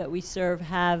youth that we serve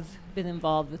have been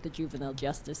involved with the juvenile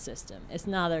justice system. It's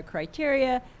not a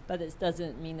criteria, but it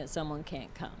doesn't mean that someone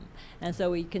can't come. And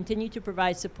so we continue to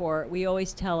provide support. We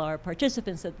always tell our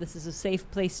participants that this is a safe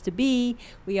place to be.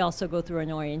 We also go through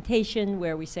an orientation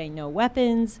where we say no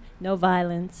weapons, no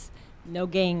violence, no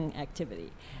gang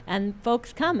activity. And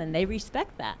folks come and they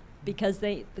respect that. Because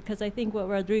I think what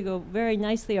Rodrigo very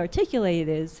nicely articulated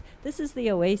is, this is the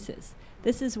oasis.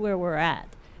 This is where we're at.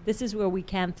 This is where we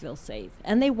can feel safe.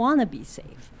 And they want to be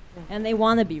safe. And they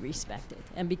want to be respected.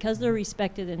 And because they're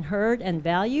respected and heard and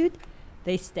valued,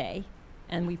 they stay.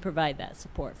 And we provide that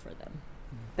support for them.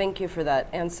 Thank you for that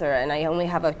answer. And I only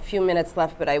have a few minutes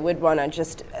left, but I would want to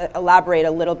just elaborate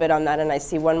a little bit on that. And I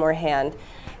see one more hand.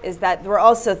 Is that we're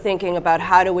also thinking about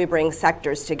how do we bring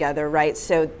sectors together, right?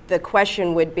 So the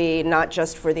question would be not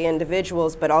just for the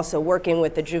individuals, but also working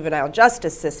with the juvenile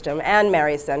justice system and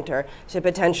Mary Center to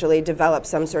potentially develop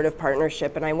some sort of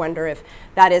partnership. And I wonder if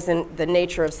that isn't the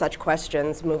nature of such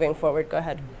questions moving forward. Go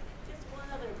ahead. Just one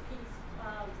other piece,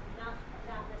 not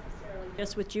necessarily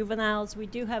just with juveniles. We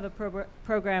do have a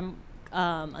program,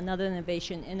 another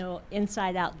innovation,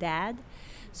 Inside Out Dad.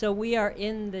 So we are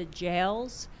in the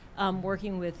jails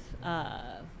working with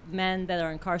men that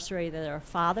are incarcerated that are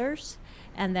fathers.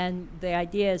 And then the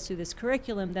idea is through this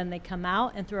curriculum, then they come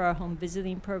out, and through our home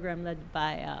visiting program led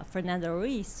by Fernando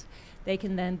Ruiz, they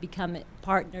can then become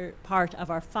part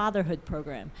of our fatherhood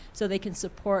program. So they can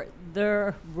support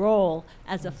their role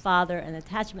as a father and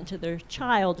attachment to their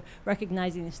child,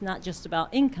 recognizing it's not just about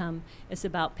income, it's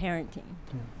about parenting.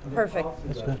 Perfect.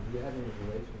 That's good. Do you have any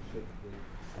relationship with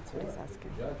That's what he's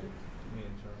asking. judges? I mean,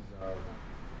 in terms of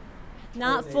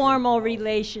Not formal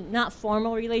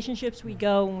relationships. We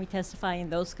go and we testify in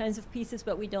those kinds of pieces,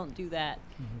 but we don't do that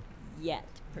yet,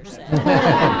 per se.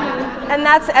 and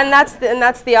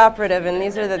that's the operative. And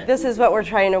this is what we're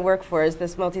trying to work for, is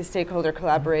this multi-stakeholder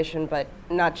collaboration, but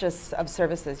not just of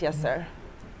services. Yes, sir.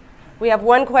 We have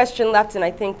one question left, and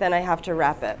I think then I have to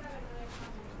wrap it.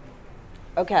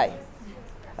 Okay.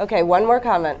 Okay. One more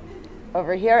comment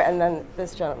over here, and then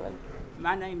this gentleman.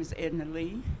 My name is Edna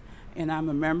Lee, and I'm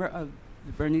a member of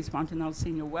the Bernice Fontenelle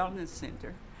Senior Wellness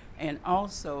Center, and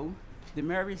also the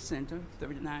Mary Center,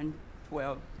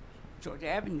 3912 Georgia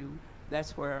Avenue.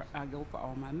 That's where I go for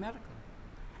all my medical.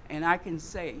 And I can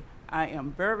say I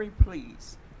am very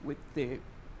pleased with the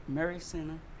Mary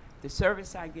Center, the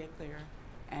service I get there,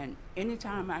 and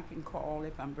anytime I can call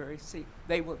if I'm very sick,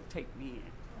 they will take me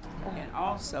in. And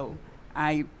also,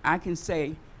 I can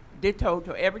say ditto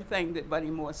to everything that Buddy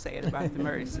Moore said about the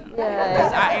Murray Center.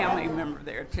 Because I am a member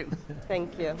there too.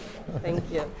 Thank you. Thank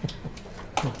you.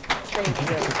 Thank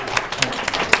you.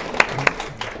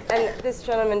 And this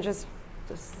gentleman this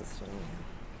gentleman.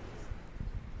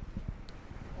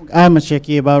 I'm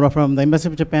Sheki Ibarra from the Embassy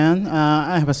of Japan.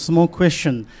 I have a small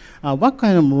question. What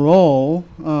kind of role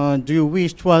do you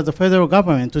wish towards the federal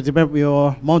government to develop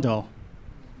your model?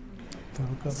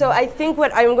 So I think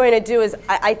what I'm going to do is,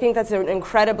 I think that's an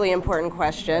incredibly important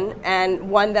question,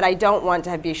 and one that I don't want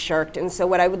to be shirked. And so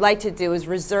what I would like to do is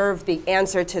reserve the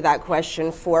answer to that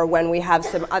question for when we have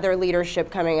some other leadership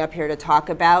coming up here to talk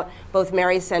about both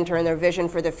Mary Center and their vision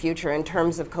for the future in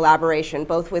terms of collaboration,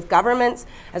 both with governments,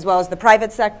 as well as the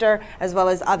private sector, as well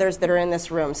as others that are in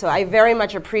this room. So I very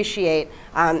much appreciate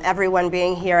everyone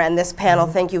being here, and this panel.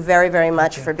 Thank you very, very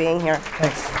much for being here.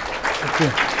 Thanks. Thank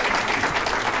you.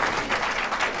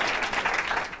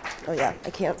 Oh yeah, I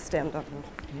can't stand up.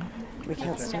 We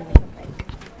can't stand up.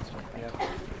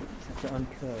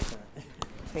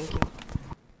 Thank you.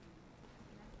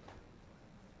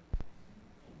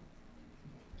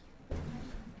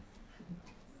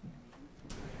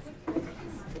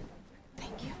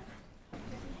 Thank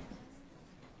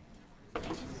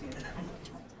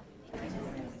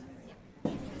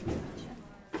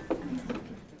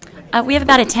you. We have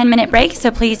about a 10-minute break, so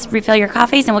please refill your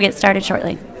coffees and we'll get started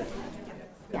shortly.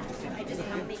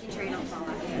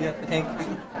 Yeah, thank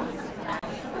you.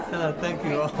 Thank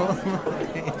you all.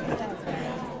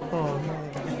 Oh,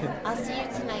 man. I'll see you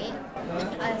tonight.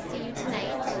 I'll see you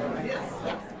tonight. Yes.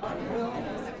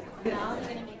 We're all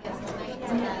going to make it tonight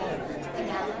to the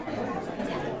gala.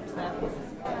 Yeah.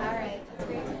 All right. That's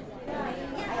great.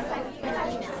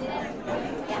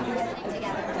 Yeah, we're sitting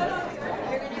together.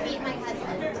 You're going to meet my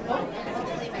husband and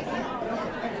hopefully my kids.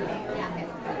 Yeah.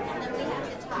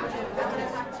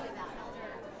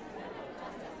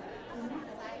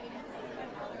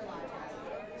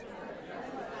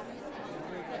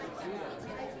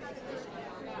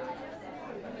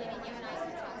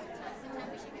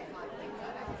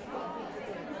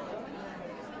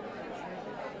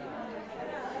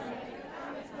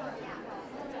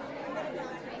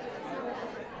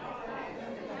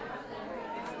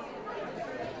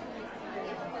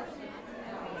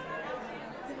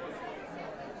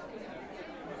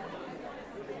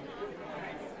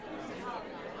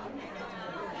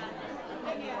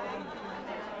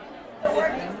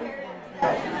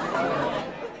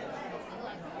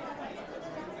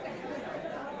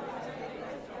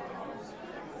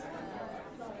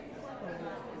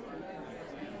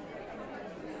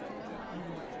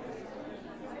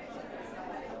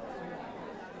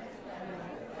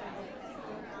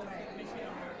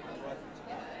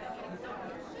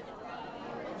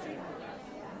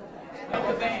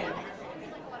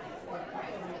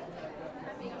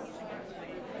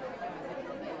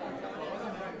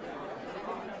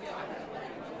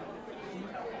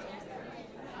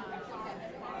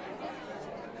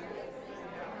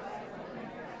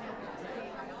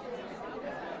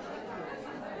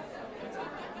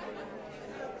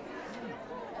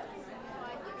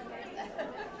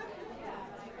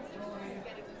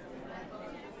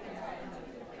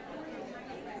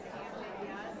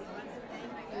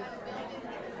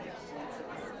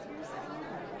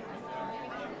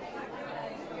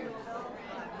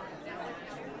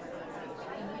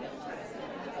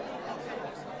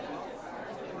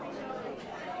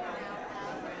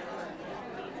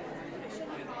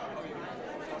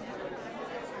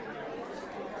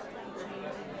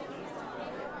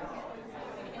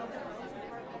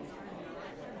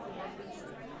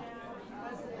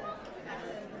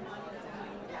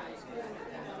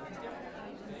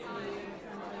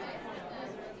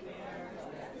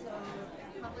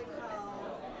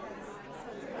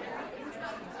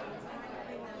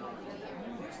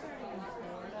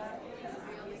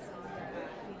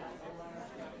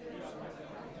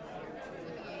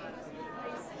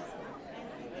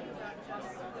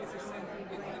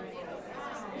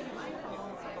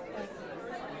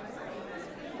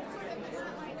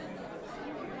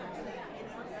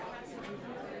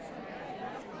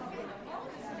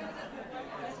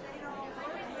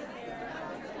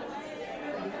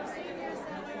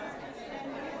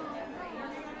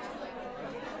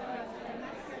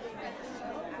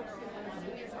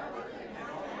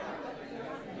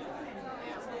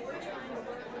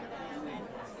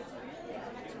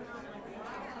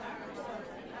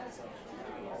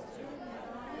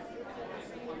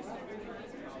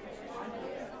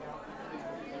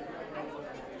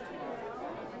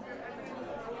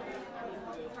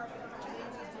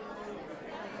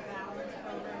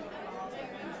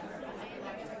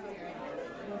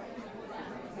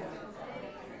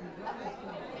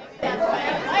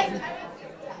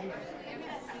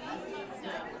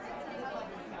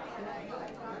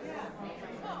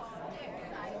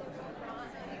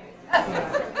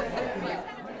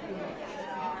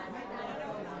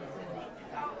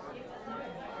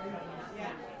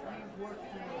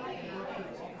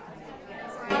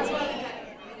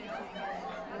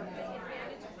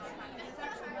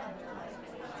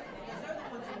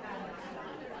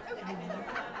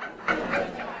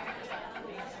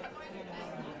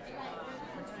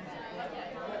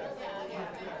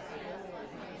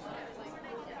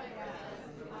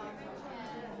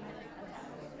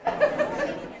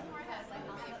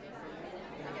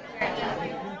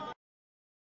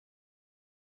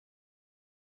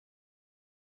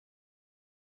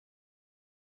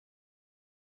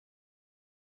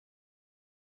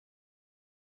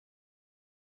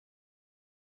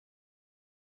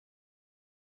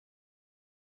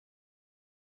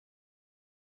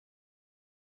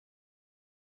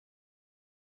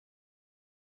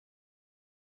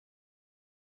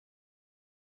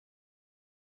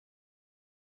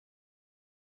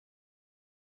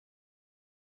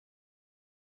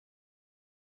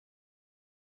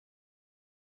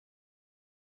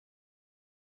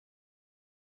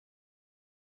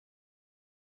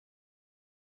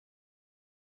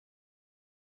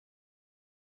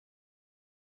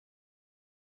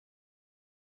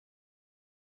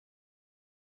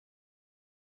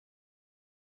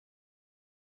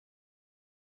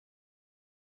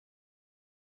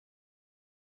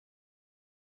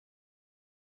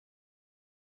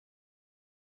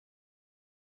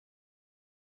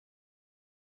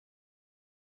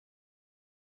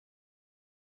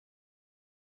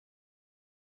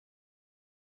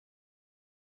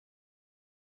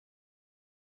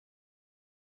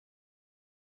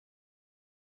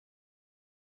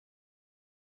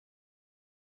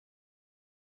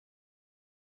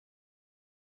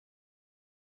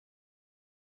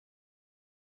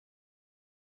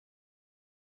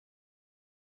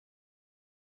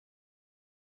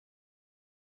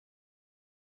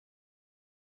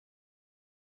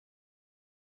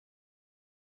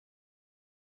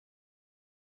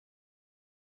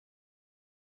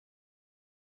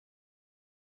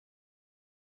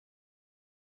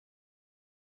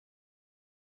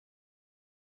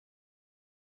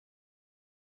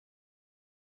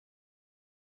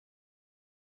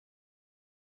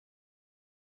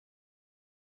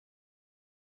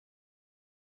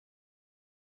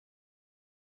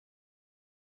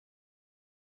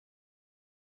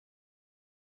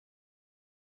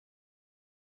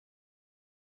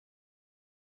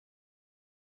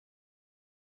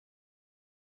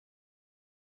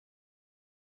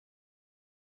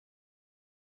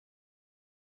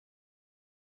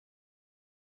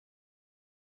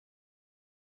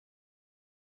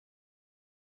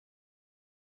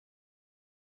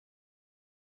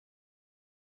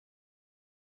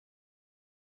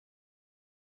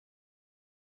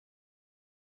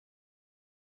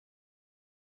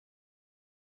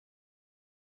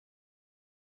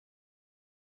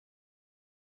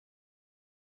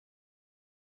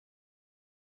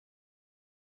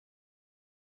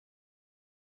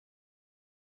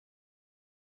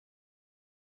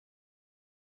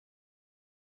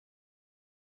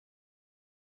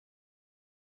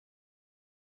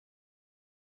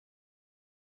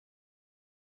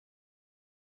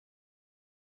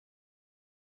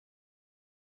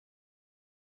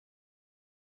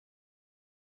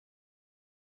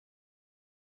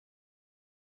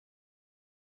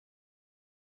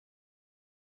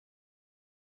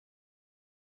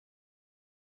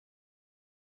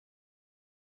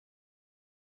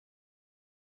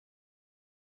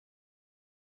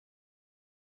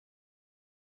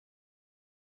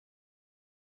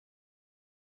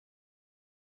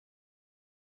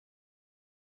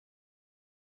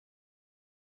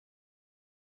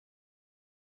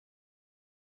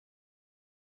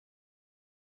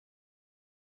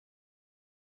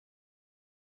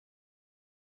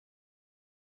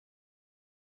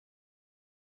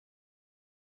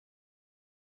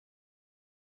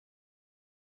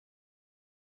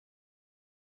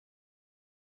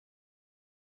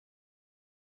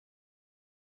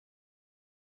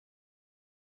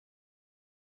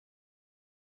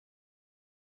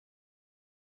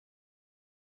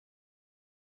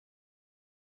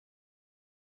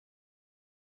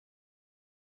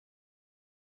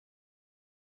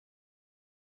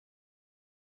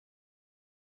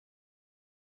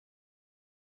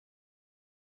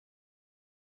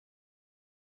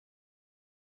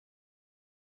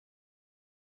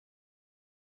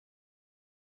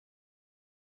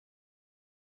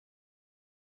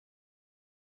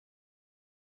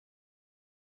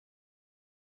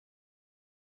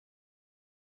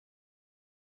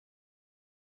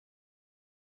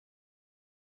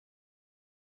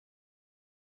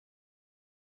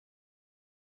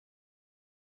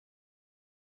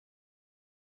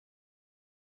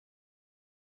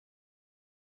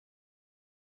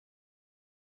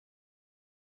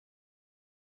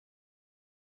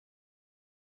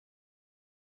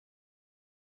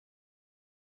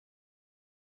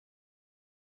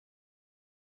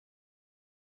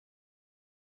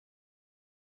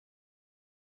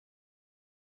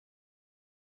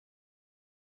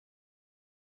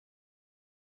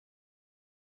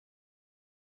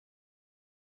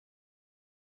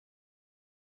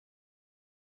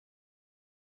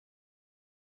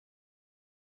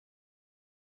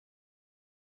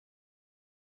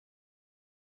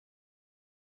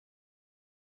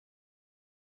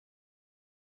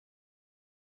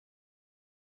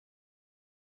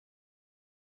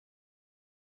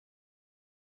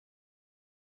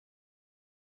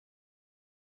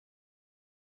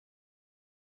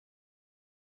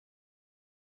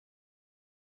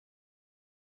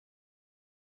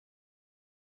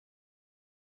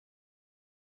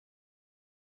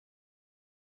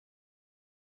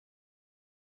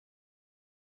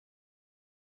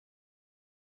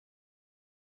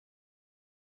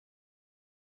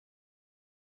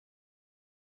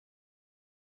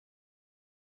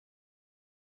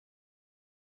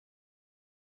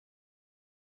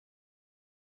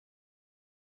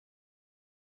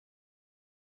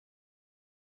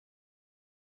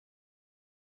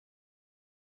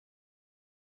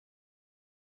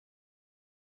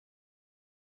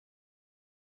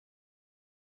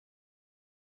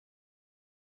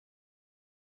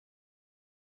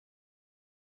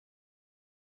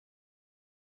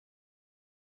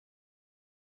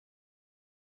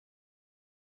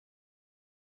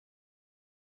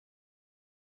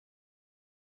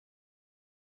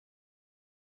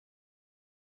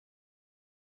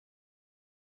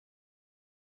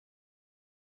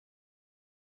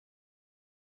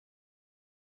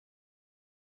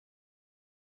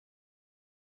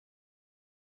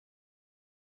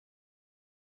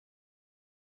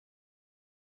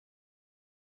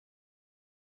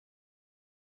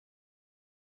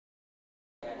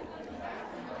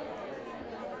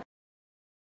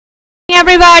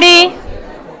 everybody.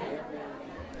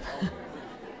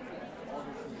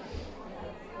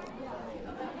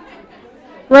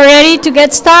 We're ready to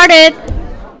get started.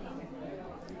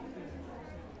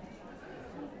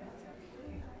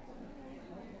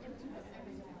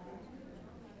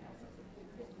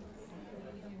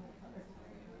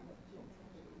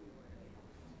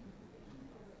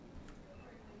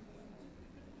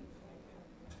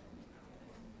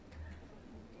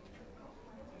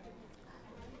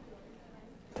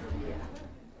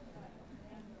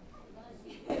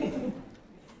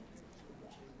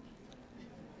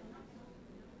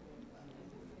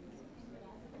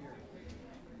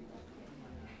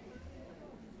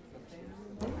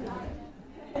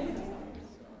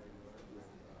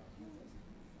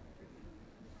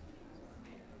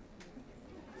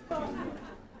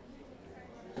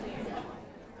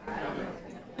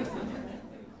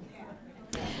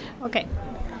 Okay,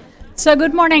 so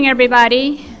good morning,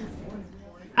 everybody.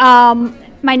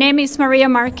 My name is Maria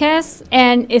Marquez,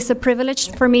 and it's a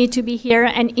privilege for me to be here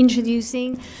and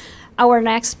introducing our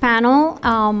next panel,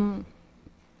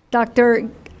 Dr.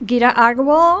 Geeta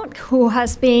Agarwal, who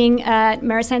has been at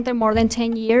Mary Center more than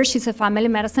 10 years. She's a family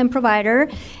medicine provider,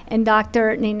 and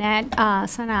Dr. Ninette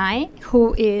Sanai,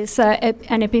 who is an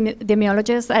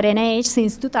epidemiologist at NIH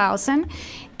since 2000,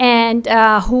 and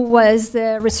who was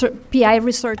the PI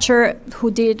researcher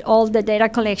who did all the data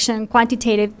collection,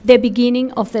 quantitative, the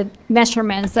beginning of the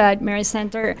measurements that Mary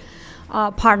Center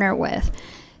partnered with.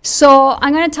 So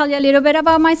I'm going to tell you a little bit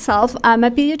about myself. I'm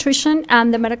a pediatrician. I'm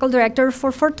the medical director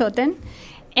for Fort Totten.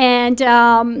 And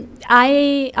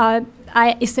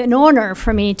it's an honor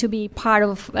for me to be part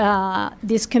of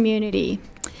this community.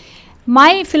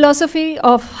 My philosophy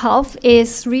of health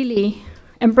is really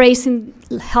embracing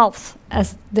health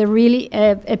as the really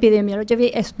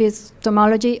epidemiology,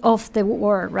 epistemology of the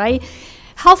word, right?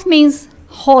 Health means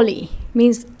holy,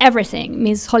 means everything,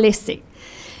 means holistic.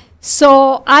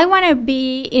 So I want to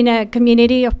be in a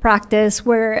community of practice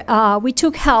where we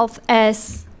took health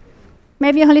as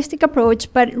maybe a holistic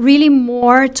approach, but really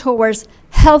more towards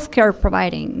healthcare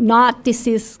providing, not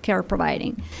disease care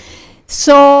providing.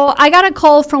 So I got a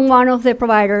call from one of the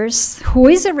providers who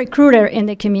is a recruiter in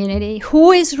the community,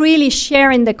 who is really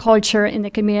sharing the culture in the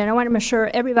community. I want to make sure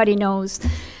everybody knows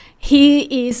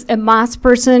he is a mass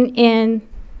person in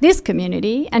this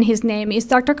community, and his name is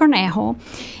Dr. Cornejo.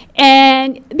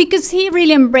 And because he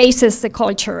really embraces the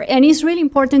culture, and it's really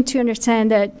important to understand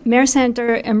that Mary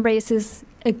Center embraces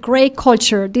a great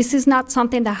culture. This is not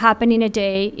something that happened in a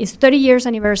day. It's 30 years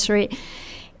anniversary.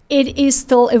 It is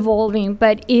still evolving,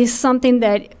 but it's something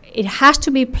that it has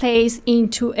to be placed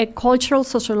into a cultural,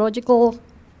 sociological,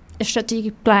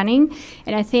 strategic planning.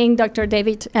 And I think Mr.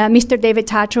 David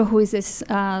Tatro, who is this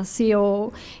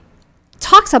CEO,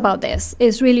 talks about this.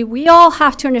 Is really, we all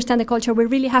have to understand the culture. We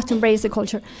really have to embrace the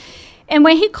culture. And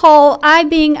when he called, I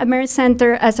being at Mary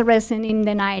Center as a resident in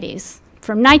the 90s,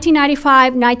 from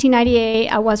 1995, 1998,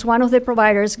 I was one of the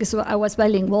providers, because I was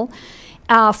bilingual,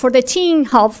 for the teen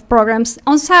health programs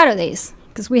on Saturdays.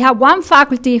 Because we had one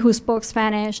faculty who spoke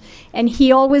Spanish, and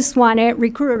he always wanted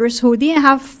recruiters who didn't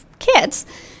have kids,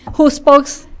 who spoke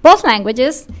both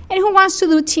languages, and who wants to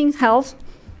do teen health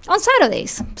on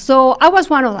Saturdays. So I was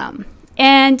one of them.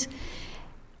 And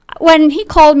when he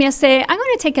called me, I said, I'm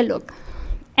going to take a look.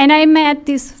 And I met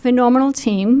this phenomenal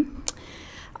team.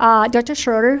 Dr.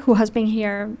 Schroeder, who has been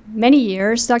here many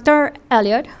years, Dr.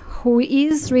 Elliott, who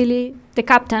is really the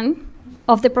captain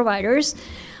of the providers.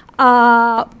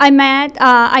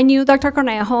 I knew Dr.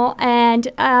 Cornejo,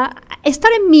 and I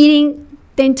started meeting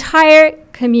the entire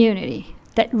community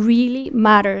that really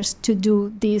matters to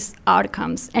do these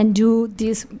outcomes and do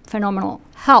this phenomenal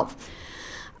health.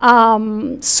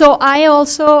 So I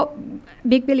also, I'm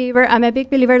a big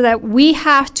believer that we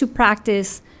have to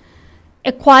practice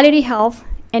equality health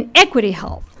and equity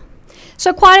health.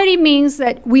 So equality means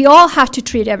that we all have to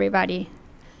treat everybody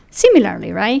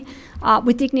similarly, right?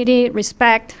 With dignity,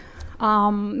 respect,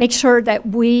 make sure that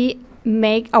we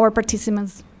make our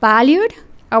participants valued,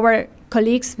 our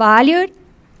colleagues valued,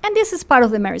 and this is part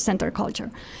of the Mary Center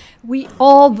culture. We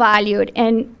all valued,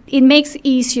 and it makes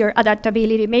easier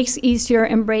adaptability, makes easier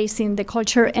embracing the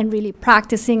culture and really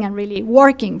practicing and really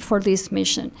working for this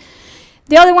mission.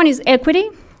 The other one is equity.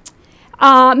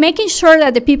 Making sure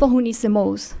that the people who needs the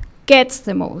most gets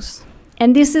the most.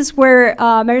 And this is where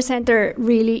Mary Center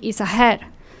really is ahead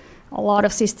a lot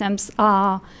of systems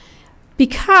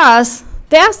because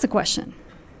they ask the question,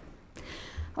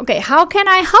 okay, how can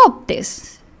I help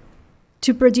this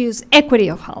to produce equity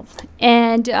of health?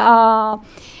 And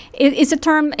it's a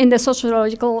term in the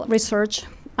sociological research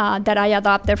that I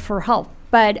adopted for health.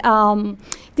 But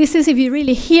this is, if you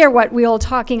really hear what we're all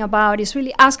talking about, is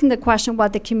really asking the question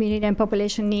what the community and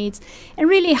population needs, and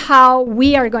really how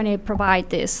we are going to provide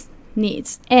these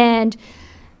needs. And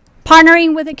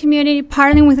partnering with the community,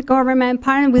 partnering with the government,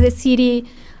 partnering with the city,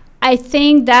 I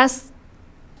think that's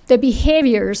the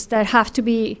behaviors that have to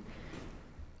be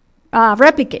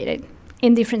replicated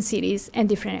in different cities and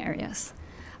different areas.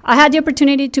 I had the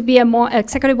opportunity to be a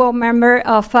executive board member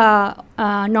of a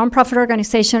nonprofit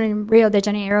organization in Rio de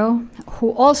Janeiro,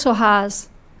 who also has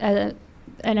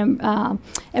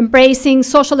embracing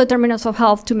social determinants of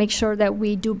health to make sure that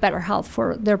we do better health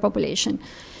for their population.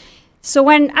 So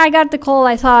when I got the call,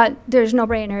 I thought, there's no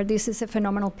brainer. This is a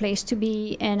phenomenal place to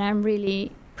be, and I'm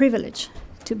really privileged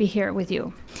to be here with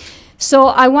you. So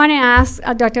I want to ask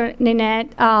Dr.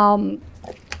 Ninette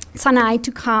Sanai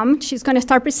to come. She's going to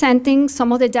start presenting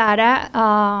some of the data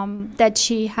that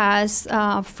she has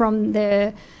from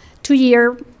the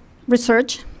 2-year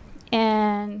research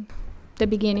and the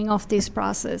beginning of this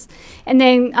process. And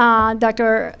then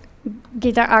Dr.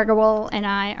 Geeta Agarwal and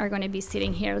I are going to be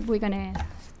sitting here. We're going to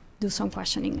do some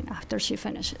questioning after she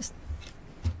finishes.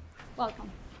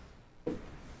 Welcome.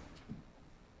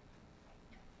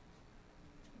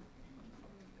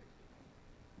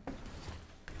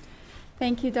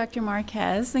 Thank you, Dr.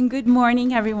 Marquez, and good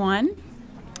morning, everyone.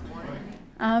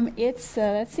 Let's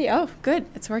see, oh, good,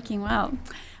 it's working well.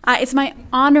 It's my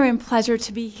honor and pleasure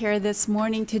to be here this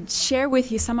morning to share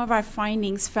with you some of our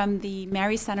findings from the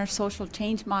Mary Center Social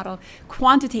Change Model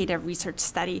quantitative research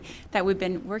study that we've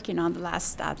been working on the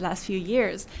last few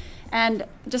years. And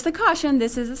just a caution,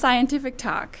 this is a scientific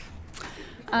talk.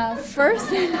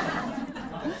 First, okay,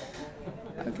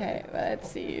 well,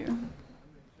 let's see.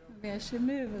 Maybe I should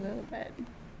move a little bit.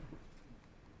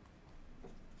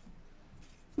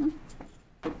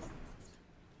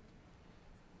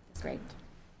 Great.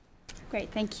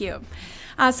 Great, thank you.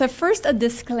 So first, a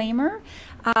disclaimer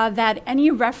that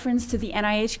any reference to the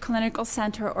NIH Clinical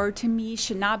Center or to me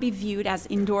should not be viewed as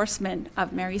endorsement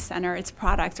of Mary Center, its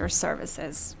products or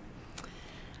services.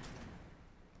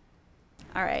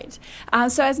 All right.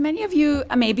 So as many of you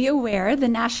may be aware, the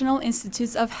National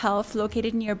Institutes of Health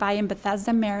located nearby in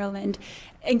Bethesda, Maryland,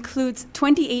 includes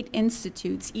 28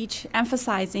 institutes, each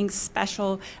emphasizing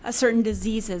certain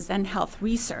diseases and health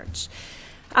research.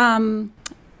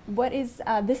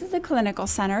 This is the clinical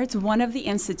center. It's one of the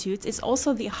institutes. It's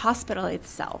also the hospital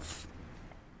itself.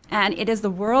 And it is the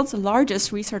world's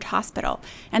largest research hospital.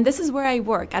 And this is where I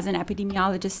work as an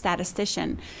epidemiologist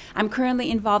statistician. I'm currently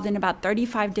involved in about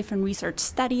 35 different research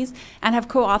studies and have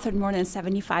co-authored more than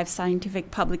 75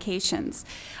 scientific publications.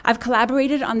 I've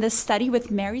collaborated on this study with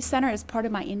Mary Center as part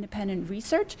of my independent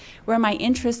research, where my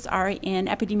interests are in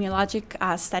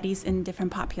epidemiologic studies in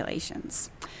different populations.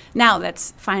 Now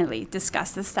let's finally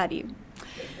discuss the study.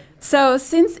 So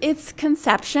since its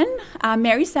conception,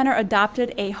 Mary Center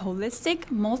adopted a holistic,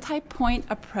 multi-point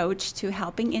approach to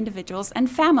helping individuals and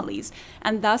families,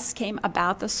 and thus came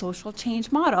about the social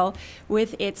change model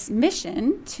with its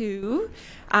mission to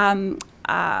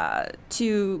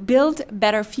build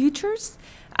better futures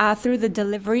through the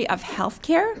delivery of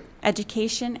healthcare,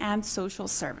 education, and social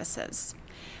services.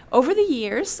 Over the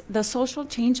years, the social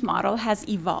change model has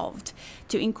evolved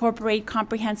to incorporate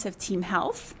comprehensive team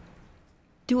health,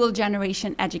 dual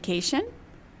generation education,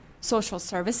 social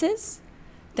services,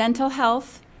 dental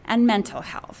health, and mental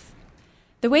health.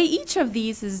 The way each of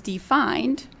these is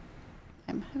defined,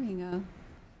 I'm having a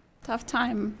tough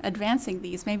time advancing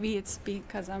these. Maybe it's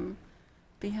because I'm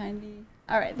behind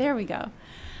the, all right, there we go.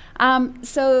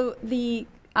 So the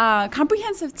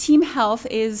comprehensive team health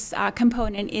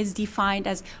component is defined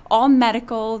as all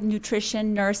medical,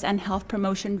 nutrition, nurse, and health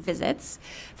promotion visits.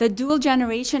 The dual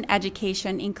generation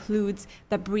education includes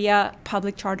the BRIA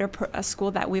public charter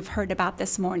school that we've heard about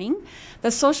this morning.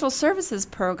 The social services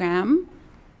program,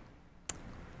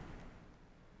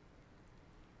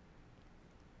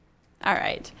 all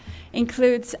right,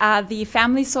 includes the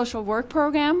family social work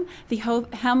program, the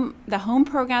home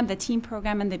program, the team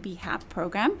program, and the BHAP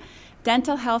program.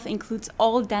 Dental health includes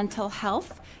all dental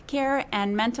health care,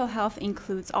 and mental health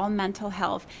includes all mental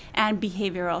health and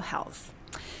behavioral health.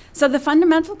 So the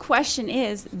fundamental question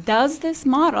is, does this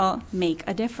model make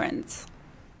a difference?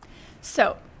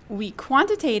 So we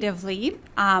quantitatively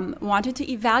wanted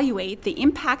to evaluate the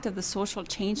impact of the social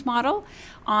change model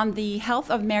on the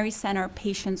health of Mary Center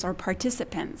patients or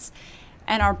participants.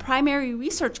 And our primary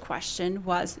research question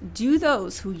was, do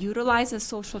those who utilize a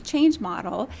social change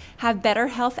model have better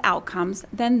health outcomes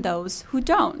than those who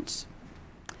don't?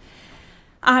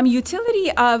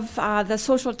 Utility of the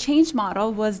social change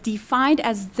model was defined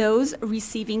as those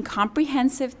receiving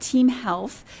comprehensive team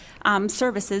health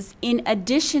services in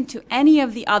addition to any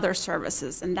of the other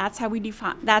services, and that's how we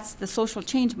define, that's the social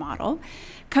change model,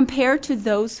 compared to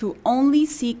those who only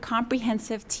seek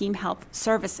comprehensive team health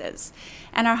services.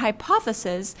 And our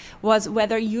hypothesis was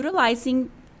whether utilizing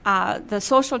the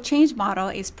social change model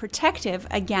is protective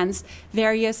against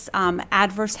various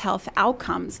adverse health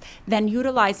outcomes than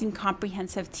utilizing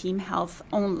comprehensive team health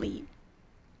only.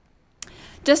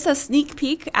 Just a sneak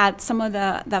peek at some of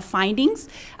the findings.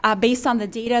 Based on the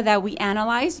data that we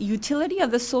analyzed, utility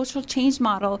of the social change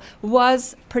model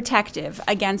was protective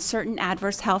against certain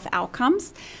adverse health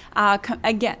outcomes,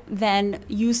 again, than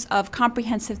use of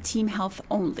comprehensive team health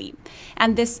only.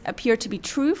 And this appeared to be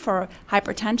true for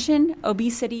hypertension,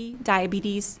 obesity,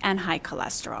 diabetes, and high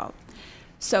cholesterol.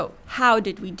 So how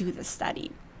did we do this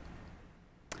study?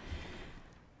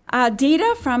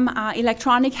 Data from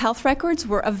electronic health records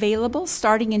were available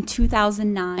starting in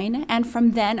 2009, and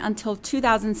from then until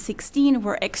 2016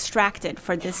 were extracted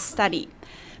for this study.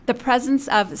 The presence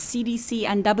of CDC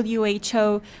and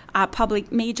WHO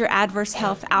public major adverse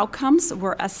health outcomes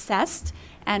were assessed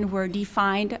and were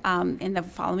defined in the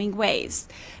following ways.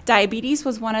 Diabetes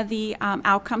was one of the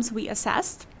outcomes we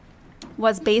assessed,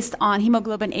 was based on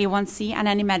hemoglobin A1C and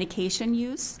any medication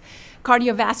use.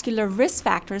 Cardiovascular risk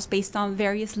factors based on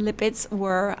various lipids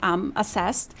were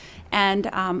assessed, and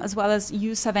as well as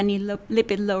use of any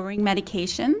lipid-lowering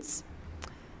medications.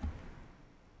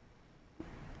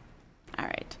 All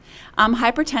right.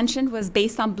 Hypertension was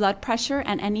based on blood pressure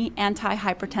and any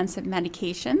antihypertensive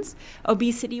medications.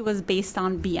 Obesity was based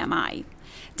on BMI.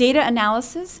 Data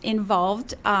analysis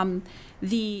involved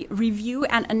the review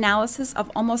and analysis of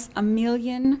almost 1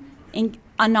 million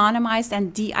anonymized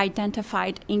and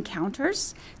de-identified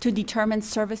encounters to determine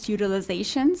service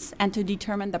utilizations and to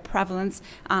determine the prevalence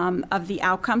of the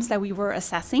outcomes that we were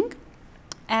assessing.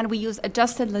 And we use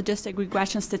adjusted logistic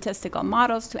regression statistical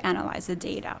models to analyze the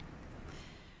data.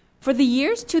 For the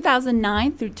years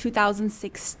 2009 through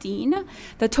 2016,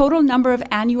 the total number of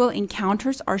annual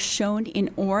encounters are shown in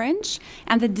orange,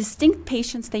 and the distinct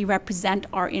patients they represent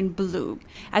are in blue.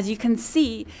 As you can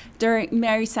see,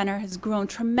 Mary Center has grown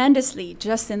tremendously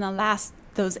just in the last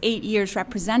those 8 years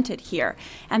represented here,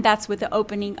 and that's with the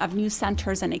opening of new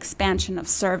centers and expansion of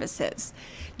services.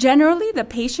 Generally, the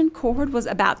patient cohort was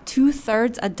about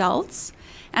 2/3 adults.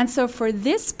 And so for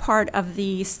this part of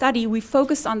the study, we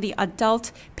focused on the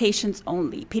adult patients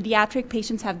only. Pediatric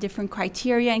patients have different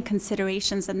criteria and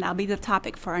considerations, and that'll be the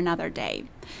topic for another day.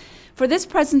 For this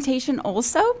presentation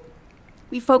also,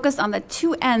 we focused on the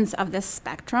two ends of this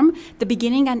spectrum, the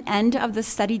beginning and end of the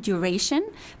study duration,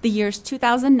 the years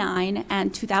 2009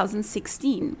 and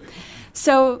 2016.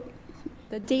 So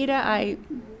the data I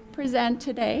present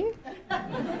today,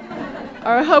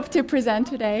 or hope to present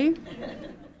today,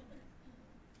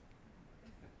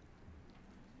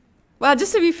 well,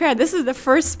 just to be fair, this is the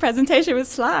first presentation with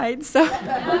slides, so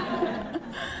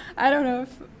I don't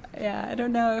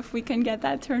know if we can get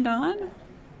that turned on.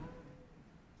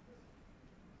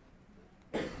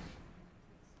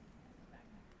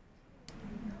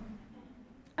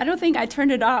 I don't think I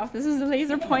turned it off. This is the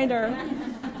laser pointer.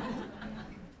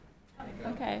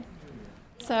 Okay.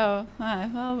 So,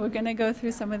 well, we're going to go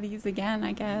through some of these again,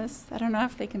 I guess. I don't know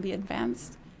if they can be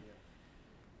advanced.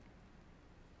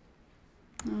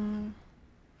 I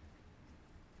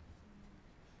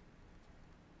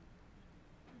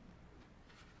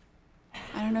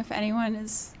don't know if anyone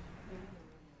is...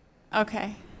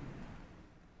 Okay.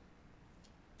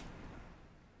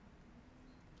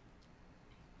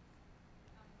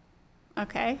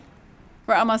 Okay.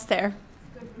 We're almost there.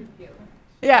 Good review.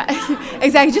 Yeah,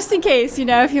 exactly. Just in case,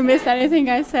 if you missed anything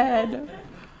I said.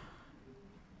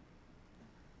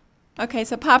 Okay,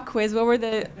 so pop quiz. What were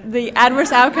the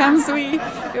adverse outcomes we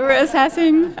were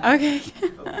assessing? Okay.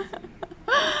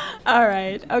 All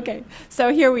right, okay.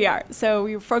 So here we are. So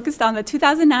we focused on the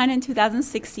 2009 and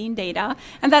 2016 data,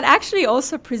 and that actually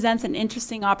also presents an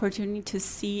interesting opportunity to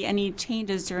see any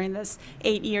changes during this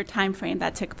 8-year time frame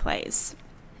that took place.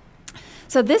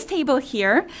 So this table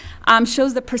here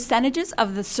shows the percentages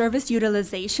of the service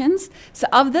utilizations. So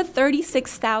of the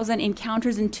 36,000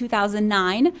 encounters in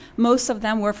 2009, most of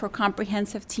them were for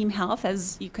comprehensive team health,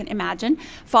 as you can imagine,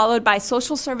 followed by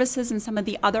social services and some of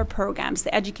the other programs,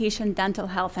 the education, dental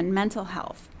health, and mental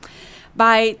health.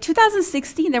 By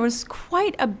 2016, there was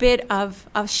quite a bit of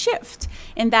shift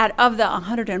in that of the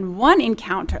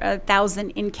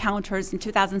 1,000 encounters in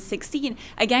 2016,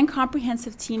 again,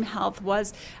 comprehensive team health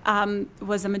was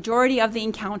a majority of the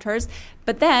encounters,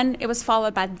 but then it was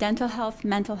followed by dental health,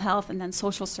 mental health, and then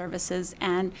social services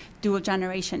and dual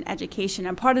generation education.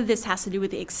 And part of this has to do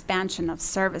with the expansion of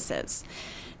services.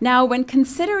 Now, when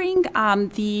considering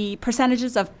the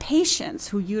percentages of patients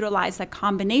who utilize a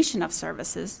combination of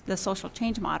services, the social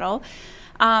change model,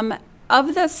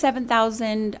 of the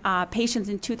 7,000 patients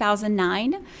in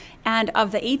 2009 and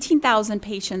of the 18,000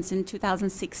 patients in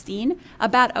 2016,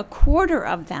 about a quarter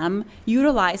of them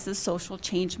utilized the social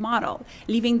change model,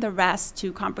 leaving the rest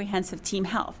to comprehensive team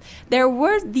health.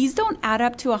 These don't add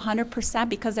up to 100%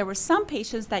 because there were some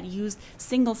patients that used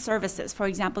single services, for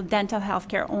example, dental health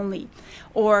care only,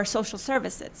 or social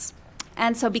services.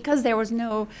 And so because there was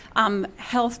no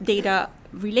health data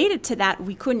related to that,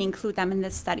 we couldn't include them in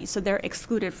this study. So they're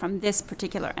excluded from this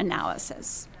particular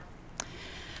analysis.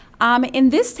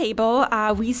 In this table,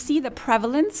 we see the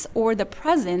prevalence or the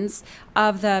presence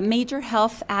of the major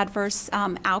health adverse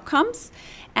outcomes.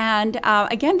 And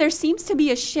again, there seems to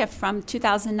be a shift from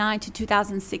 2009 to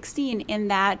 2016 in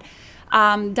that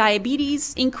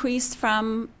diabetes increased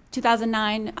from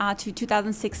 2009 to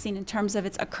 2016 in terms of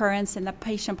its occurrence in the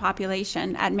patient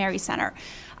population at Mary Center.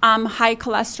 High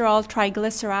cholesterol,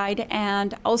 triglyceride,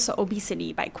 and also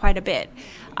obesity by quite a bit.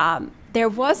 There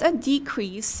was a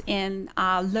decrease in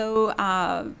low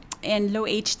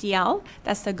HDL,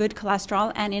 that's the good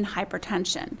cholesterol, and in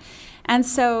hypertension. And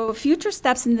so future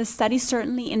steps in this study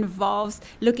certainly involves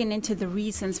looking into the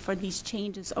reasons for these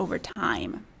changes over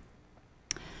time.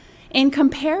 In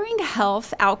comparing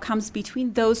health outcomes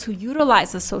between those who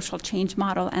utilize the social change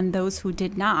model and those who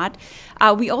did not,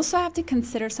 we also have to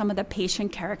consider some of the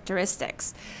patient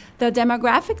characteristics. The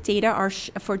demographic data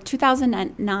for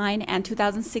 2009 and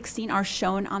 2016 are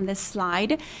shown on this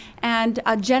slide. And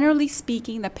generally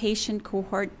speaking, the patient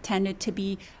cohort tended to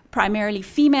be primarily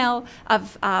female,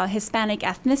 of Hispanic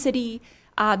ethnicity.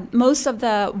 Most of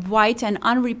the white and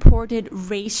unreported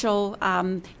racial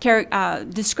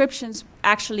descriptions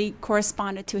actually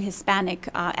corresponded to Hispanic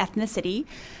ethnicity.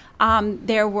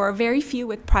 There were very few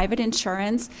with private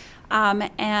insurance,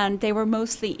 and they were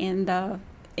mostly in the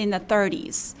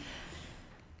 30s.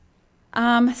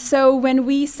 So when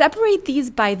we separate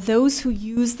these by those who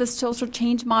used the social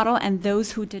change model and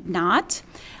those who did not,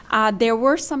 there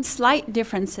were some slight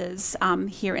differences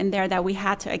here and there that we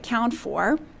had to account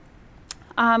for.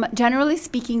 Generally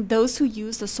speaking, those who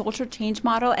use the social change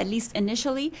model, at least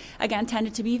initially, again,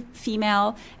 tended to be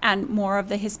female and more of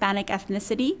the Hispanic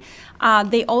ethnicity.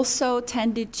 They also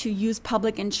tended to use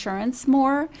public insurance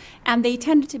more, and they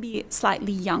tended to be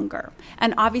slightly younger.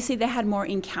 And obviously, they had more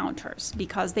encounters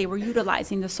because they were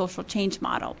utilizing the social change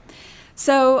model.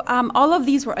 So all of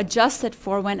these were adjusted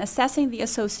for when assessing the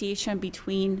association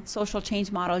between social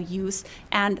change model use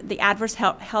and the adverse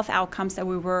health outcomes that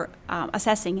we were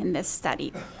assessing in this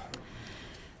study.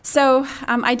 So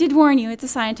I did warn you, it's a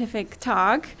scientific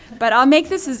talk, but I'll make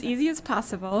this as easy as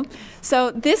possible.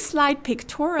 So this slide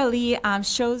pictorially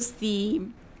shows the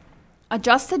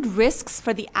adjusted risks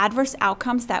for the adverse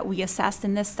outcomes that we assessed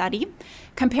in this study,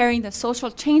 comparing the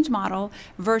social change model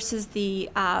versus the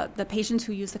patients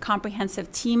who use the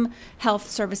comprehensive team health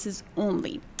services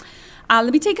only.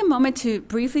 Let me take a moment to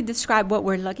briefly describe what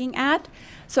we're looking at.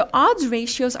 So odds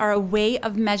ratios are a way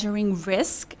of measuring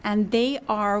risk, and they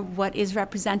are what is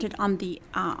represented on the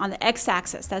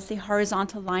x-axis. That's the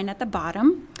horizontal line at the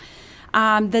bottom.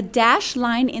 The dashed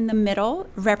line in the middle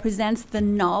represents the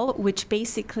null, which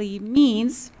basically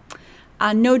means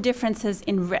no differences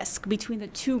in risk between the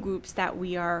two groups that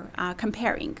we are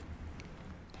comparing.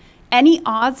 Any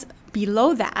odds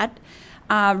below that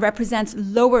represents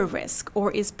lower risk or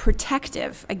is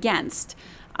protective against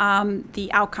the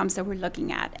outcomes that we're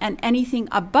looking at. And anything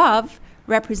above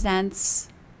represents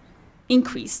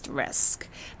increased risk.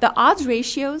 The odds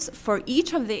ratios for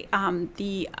each of the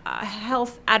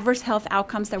adverse health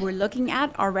outcomes that we're looking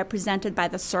at are represented by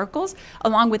the circles,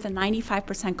 along with the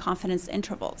 95% confidence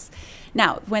intervals.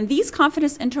 Now, when these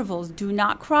confidence intervals do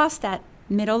not cross that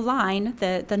middle line,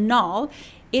 the null,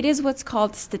 it is what's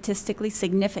called statistically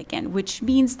significant, which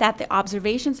means that the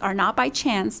observations are not by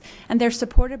chance and they're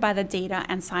supported by the data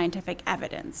and scientific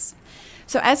evidence.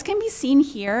 So as can be seen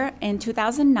here in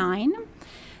 2009,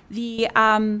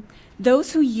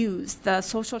 those who used the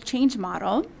social change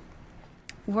model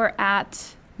were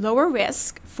at lower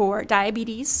risk for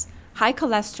diabetes, high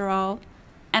cholesterol,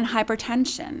 and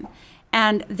hypertension,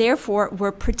 and therefore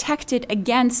were protected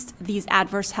against these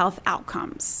adverse health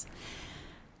outcomes.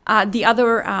 The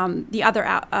other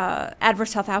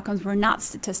adverse health outcomes were not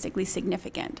statistically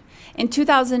significant. In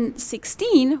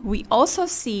 2016, we also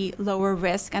see lower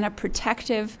risk and a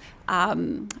protective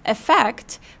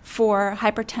effect for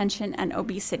hypertension and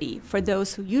obesity for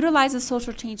those who utilize a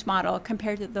social change model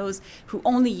compared to those who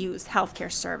only use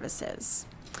healthcare services.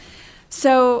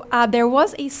 So there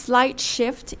was a slight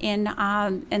shift in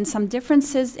some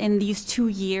differences in these 2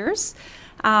 years.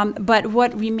 But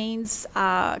what remains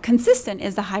consistent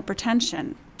is the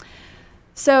hypertension.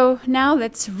 So now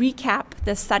let's recap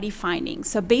the study findings.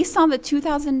 So based on the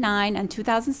 2009 and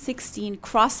 2016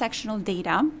 cross-sectional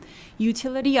data,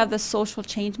 utility of the social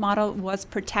change model was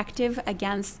protective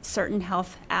against certain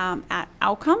health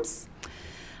outcomes,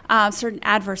 certain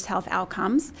adverse health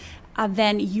outcomes,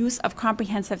 than use of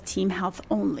comprehensive team health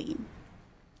only.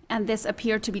 And this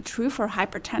appeared to be true for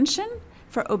hypertension,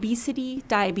 for obesity,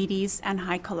 diabetes, and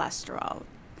high cholesterol.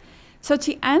 So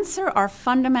to answer our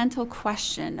fundamental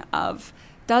question of,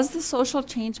 does the social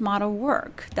change model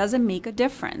work? Does it make a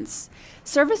difference?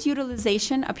 Service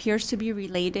utilization appears to be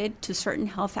related to certain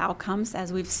health outcomes,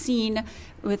 as we've seen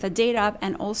with the data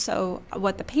and also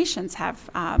what the patients have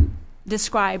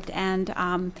described and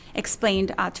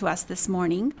explained to us this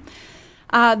morning.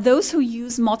 Those who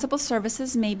use multiple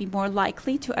services may be more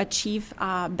likely to achieve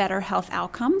better health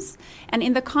outcomes. And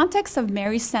in the context of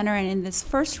Mary Center and in this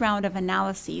first round of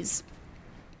analyses,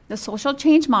 the social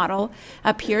change model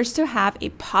appears to have a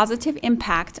positive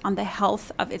impact on the health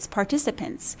of its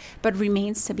participants, but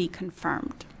remains to be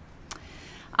confirmed.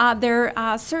 There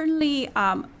certainly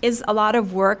is a lot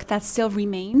of work that still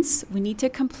remains. We need to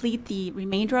complete the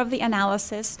remainder of the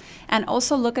analysis and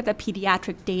also look at the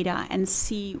pediatric data and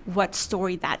see what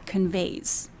story that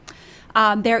conveys.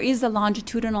 There is the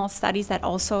longitudinal studies that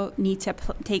also need to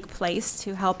take place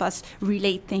to help us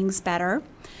relate things better.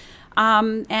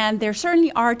 And there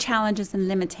certainly are challenges and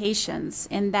limitations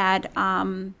in that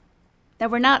that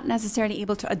we're not necessarily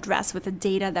able to address with the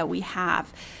data that we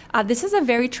have. This is a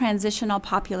very transitional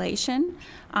population.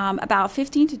 About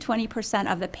 15 to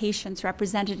 20% of the patients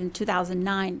represented in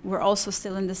 2009 were also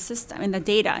still in the system, in the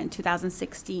data in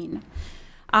 2016.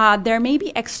 There may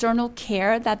be external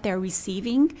care that they're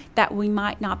receiving that we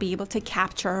might not be able to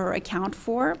capture or account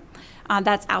for.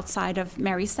 That's outside of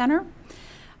Mary Center.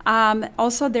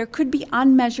 Also, there could be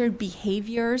unmeasured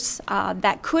behaviors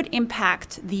that could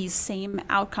impact these same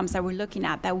outcomes that we're looking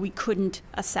at that we couldn't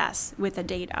assess with the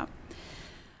data.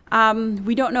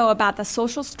 We don't know about the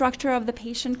social structure of the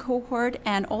patient cohort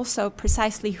and also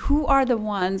precisely who are the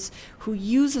ones who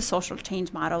use a social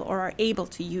change model or are able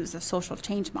to use a social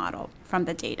change model from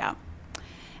the data.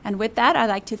 And with that, I'd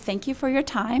like to thank you for your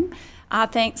time.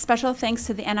 Special thanks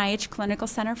to the NIH Clinical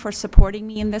Center for supporting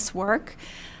me in this work.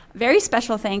 Very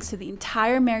special thanks to the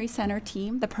entire Mary Center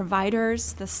team, the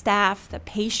providers, the staff, the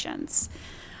patients,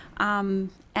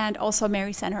 and also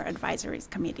Mary Center Advisory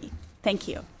Committee. Thank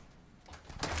you.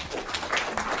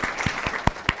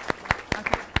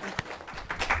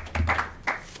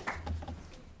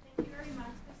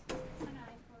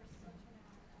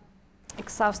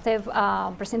 Exhaustive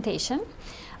presentation.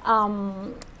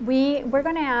 We're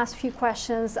going to ask a few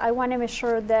questions. I want to make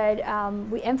sure that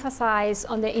we emphasize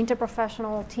on the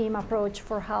interprofessional team approach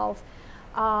for health,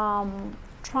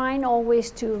 trying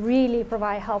always to really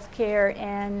provide health care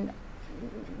and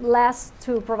less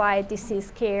to provide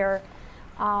disease care.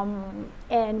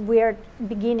 And we're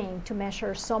beginning to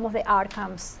measure some of the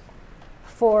outcomes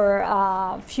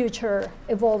for future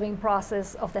evolving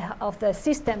process of the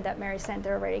system that Mary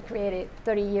Center already created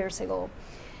 30 years ago.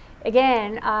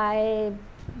 Again, I've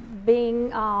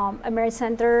been at Mary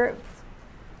Center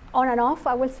on and off,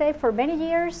 I would say, for many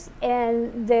years,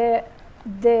 and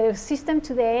the system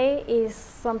today is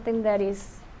something that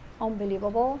is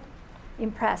unbelievable,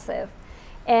 impressive.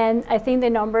 And I think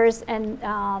the numbers and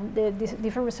the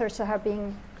different research that have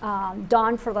been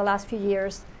done for the last few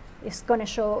years is going to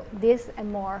show this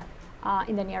and more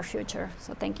in the near future.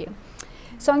 So thank you.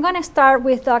 So I'm going to start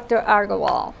with Dr.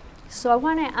 Agarwal. So I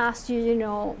want to ask you,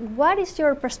 what is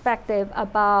your perspective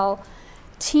about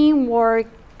teamwork,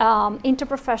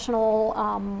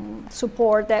 interprofessional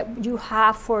support that you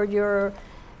have for your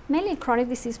mainly chronic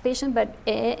disease patient, but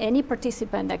any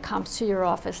participant that comes to your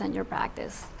office and your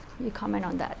practice? You comment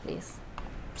on that, please.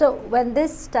 So when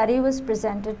this study was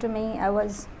presented to me, I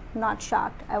was not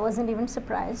shocked. I wasn't even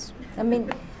surprised. I mean,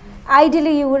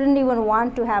 ideally, you wouldn't even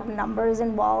want to have numbers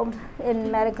involved in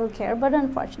medical care, but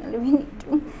unfortunately, we need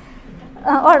to.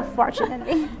 Or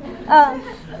fortunately.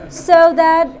 So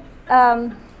that,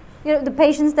 the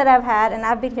patients that I've had, and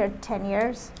I've been here 10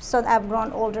 years, so I've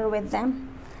grown older with them.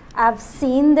 I've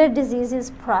seen their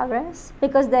diseases progress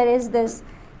because there is this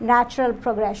natural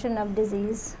progression of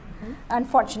disease.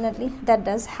 Unfortunately, that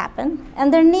does happen,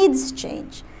 and their needs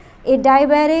change. A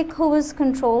diabetic who was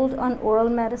controlled on oral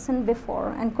medicine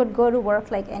before and could go to work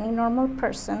like any normal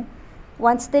person,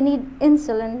 once they need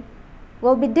insulin,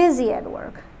 will be dizzy at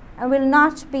work and will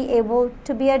not be able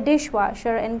to be a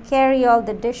dishwasher and carry all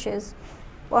the dishes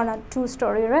on a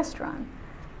 2-story restaurant.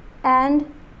 And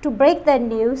to break that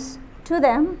news to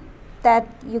them that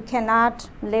you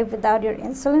cannot live without your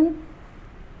insulin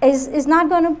is not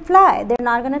going to fly. They're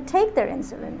not going to take their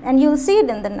insulin. And you'll see it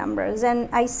in the numbers. And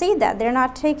I see that. They're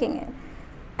not taking it.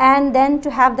 And then to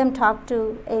have them talk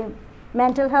to a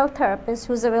mental health therapist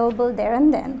who's available there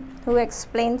and then, who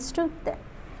explains to them,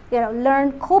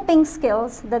 learn coping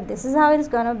skills that this is how it's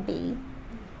going to be.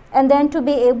 And then to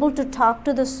be able to talk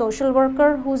to the social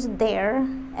worker who's there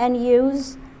and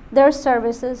use their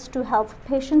services to help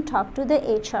patient talk to the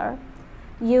HR,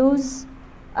 use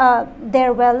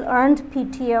their well-earned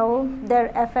PTO, their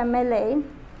FMLA,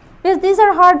 because these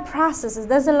are hard processes.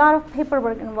 There's a lot of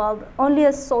paperwork involved. Only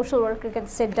a social worker can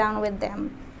sit down with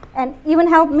them and even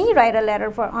help me write a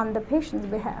letter on the patient's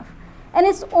behalf. And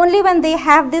it's only when they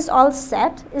have this all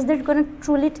set is they're going to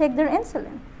truly take their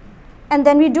insulin. And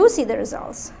then we do see the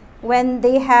results. When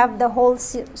they have the whole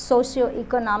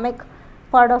socioeconomic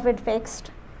part of it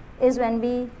fixed is when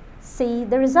we see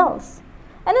the results.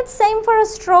 And it's same for a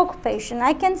stroke patient.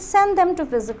 I can send them to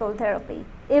physical therapy.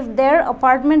 If their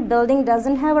apartment building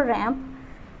doesn't have a ramp,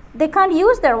 they can't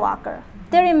use their walker.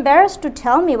 They're embarrassed to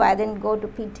tell me why they didn't go to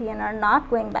PT and are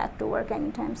not going back to work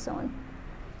anytime soon.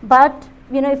 But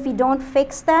if we don't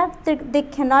fix that, they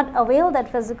cannot avail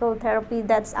that physical therapy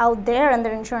that's out there and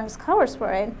their insurance covers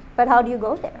for it. But how do you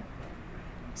go there?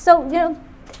 So,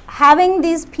 having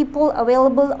these people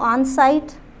available on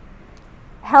site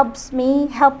helps me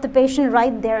help the patient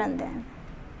right there and then.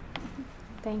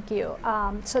 Thank you.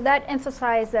 So that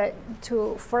emphasized that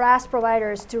for us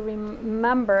providers to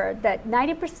remember that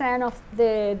 90% of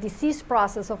the disease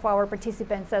process of our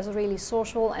participants is really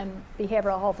social and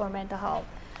behavioral health or mental health.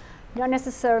 Not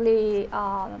necessarily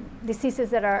diseases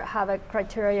that have a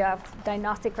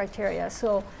diagnostic criteria.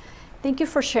 So thank you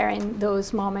for sharing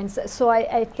those moments. So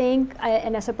I think,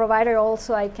 and as a provider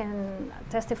also, I can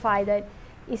testify that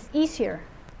it's easier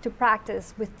to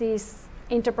practice with this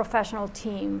interprofessional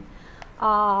team,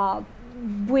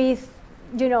 with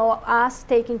us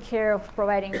taking care of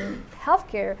providing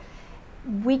healthcare.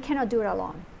 We cannot do it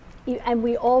alone, and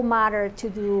we all matter to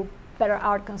do better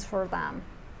outcomes for them.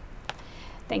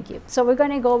 Thank you. So we're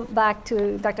going to go back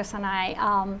to Dr. Sanai.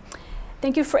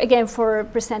 Thank you again for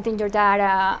presenting your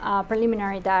data,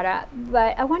 preliminary data.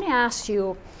 But I want to ask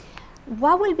you,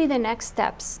 what will be the next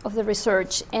steps of the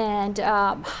research, and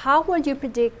how would you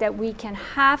predict that we can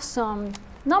have some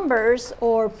numbers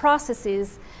or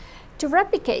processes to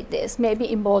replicate this, maybe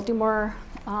in Baltimore,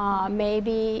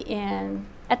 maybe in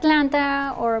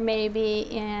Atlanta, or maybe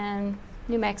in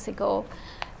New Mexico,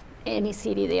 any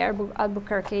city there,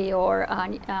 Albuquerque or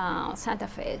Santa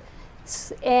Fe?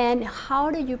 And how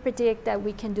do you predict that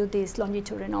we can do this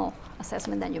longitudinal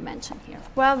assessment that you mentioned here?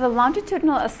 Well, the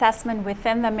longitudinal assessment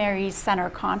within the Mary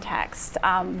Center context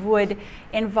would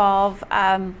involve,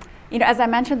 as I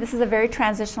mentioned, this is a very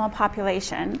transitional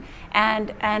population,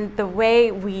 and the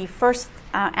way we first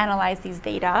analyze these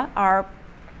data are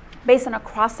based on a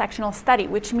cross-sectional study,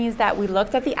 which means that we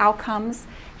looked at the outcomes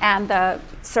and the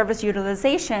service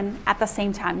utilization at the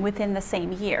same time within the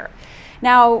same year.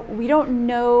 Now, we don't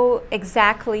know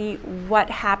exactly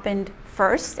what happened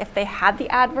first, if they had the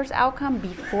adverse outcome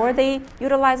before they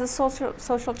utilized a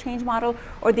social change model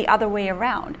or the other way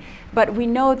around. But we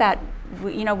know that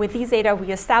with these data,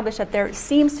 we established that there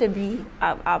seems to be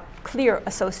a clear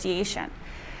association.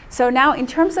 So now in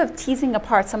terms of teasing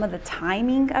apart some of the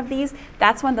timing of these,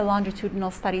 that's when the longitudinal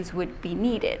studies would be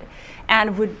needed.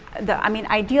 And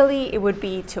ideally it would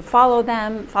be to follow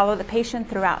the patient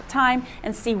throughout time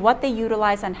and see what they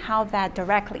utilize and how that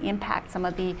directly impacts some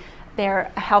of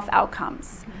their health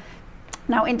outcomes.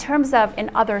 Now in terms of in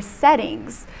other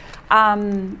settings,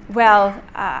 if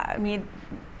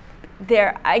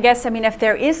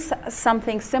there is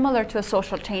something similar to a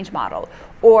social change model,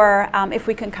 or if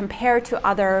we can compare to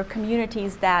other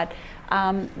communities that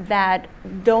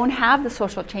don't have the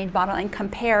social change model and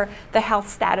compare the health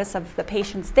status of the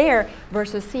patients there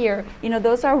versus here,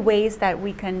 those are ways that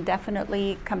we can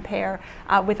definitely compare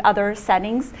with other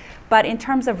settings. But in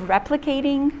terms of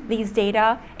replicating these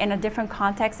data in a different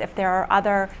context, if there are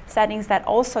other settings that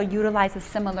also utilize a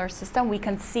similar system, we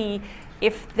can see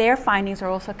if their findings are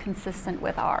also consistent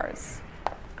with ours.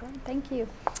 Great, thank you.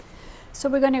 So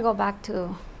we're going to go back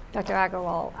to Dr.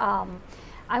 Agarwal.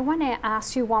 I want to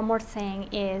ask you one more thing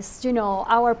is, you know,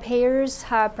 our payers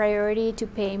have priority to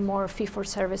pay more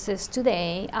fee-for-services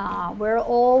today. We're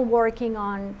all working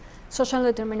on social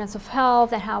determinants of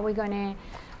health and how we're going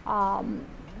to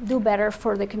do better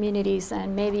for the communities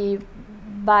and maybe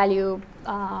value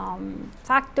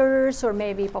factors or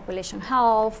maybe population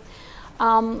health.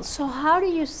 So how do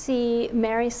you see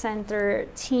Mary Center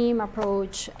team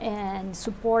approach and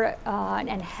support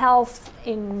and health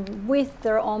with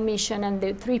their own mission and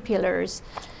the 3 pillars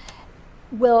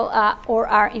will or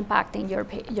are impacting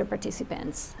your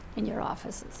participants in your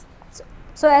offices?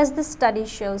 So as the study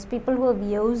shows, people who have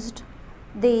used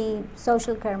the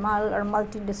social care model or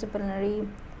multidisciplinary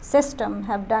system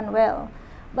have done well.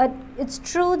 But it's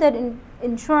true that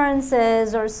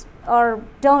insurances or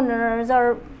donors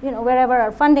or wherever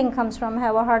our funding comes from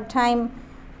have a hard time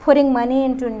putting money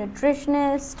into a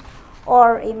nutritionist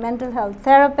or a mental health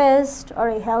therapist or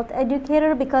a health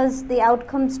educator because the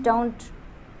outcomes don't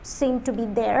seem to be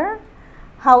there.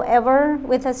 However,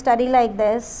 with a study like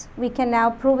this, we can now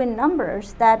prove in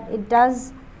numbers that it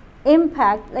does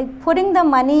impact. Like putting the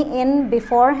money in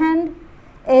beforehand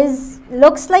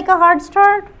looks like a hard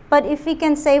start, but if we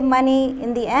can save money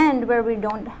in the end where we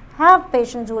don't have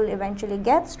patients who will eventually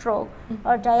get stroke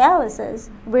or dialysis,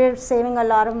 we're saving a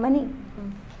lot of money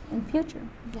in future.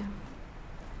 Yeah.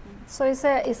 So it's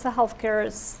a healthcare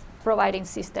providing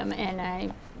system,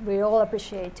 and we all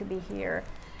appreciate to be here.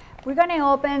 We're going to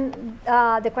open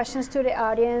the questions to the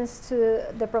audience, to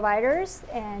the providers,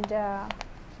 and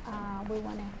we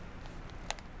want to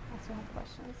also have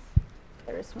questions.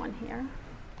 There is one here.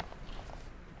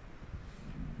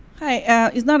 Hi,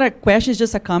 it's not a question, it's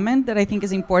just a comment that I think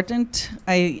is important.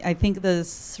 I think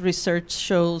this research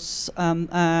shows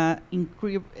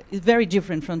it's very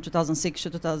different from 2006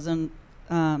 to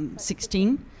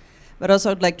 2016. But also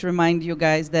I'd like to remind you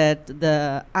guys that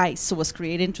the ICE was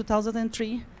created in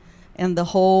 2003. And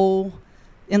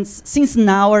since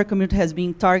now our community has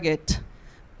been targeted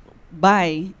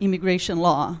by immigration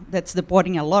law that's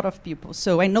deporting a lot of people.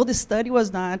 So I know this study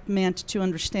was not meant to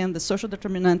understand the social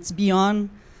determinants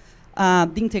beyond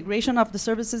the integration of the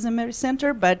services in Mary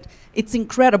Center, but it's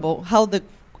incredible how the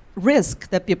risk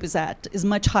that people is at is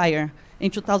much higher in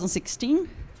 2016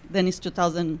 than in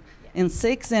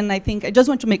 2006. And I think I just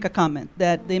want to make a comment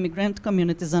that the immigrant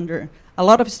community is under a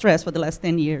lot of stress for the last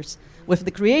 10 years with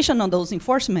the creation of those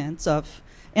enforcements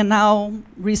and now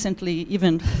recently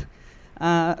even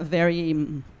a very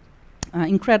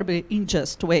incredibly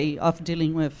unjust way of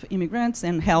dealing with immigrants,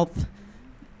 and health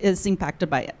is impacted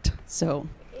by it. So.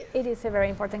 It is a very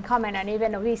important comment, and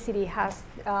even obesity has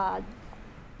the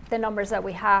numbers that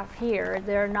we have here.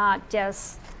 They're not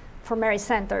just for Mary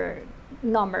Center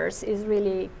numbers, is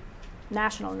really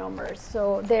national numbers.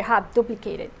 So they have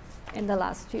duplicated in the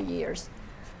last few years.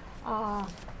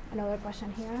 Another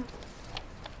question here.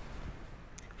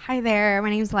 Hi there, my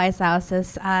name is Liza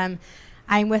Alsis.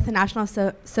 I'm with the National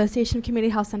Association of Community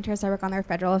Health Centers. I work on their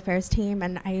federal affairs team,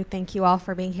 and I thank you all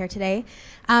for being here today.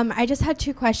 I just had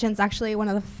 2 questions, actually one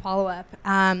of the follow-up.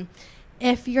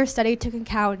 If your study took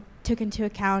into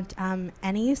account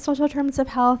any social determinants of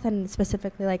health, and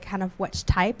specifically like kind of which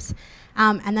types,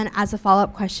 and then as a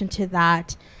follow-up question to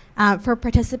that, for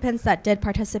participants that did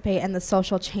participate in the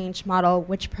social change model,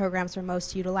 which programs were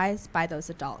most utilized by those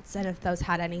adults, and if those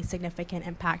had any significant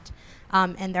impact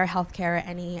in their healthcare,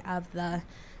 any of the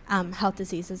health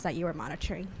diseases that you were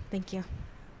monitoring? Thank you.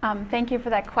 Thank you for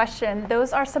that question.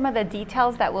 Those are some of the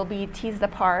details that will be teased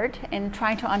apart in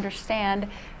trying to understand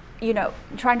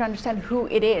who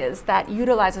it is that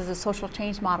utilizes a social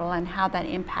change model and how that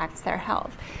impacts their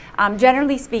health.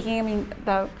 Generally speaking, I mean,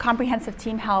 the comprehensive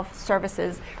team health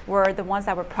services were the ones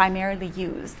that were primarily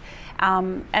used.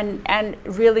 And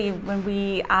really, when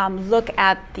we look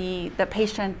at the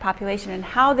patient population and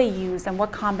how they used and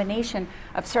what combination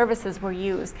of services were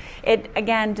used, it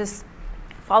again just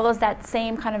follows that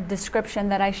same kind of description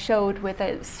that I showed with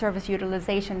a service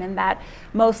utilization, in that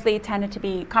mostly tended to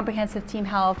be comprehensive team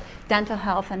health, dental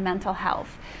health, and mental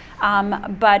health.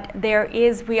 But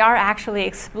we are actually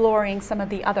exploring some of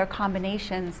the other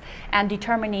combinations and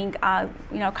determining,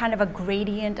 kind of a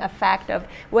gradient effect of,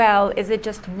 well, is it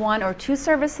just 1 or 2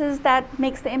 services that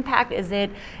makes the impact? Is the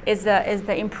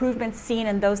improvement seen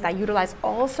in those that utilize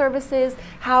all services?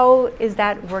 How is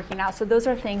that working out? So those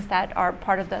are things that are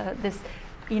part of this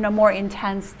more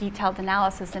intense, detailed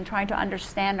analysis and trying to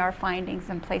understand our findings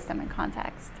and place them in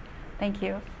context. Thank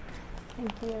you.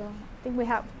 Thank you. I think we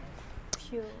have a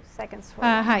few seconds for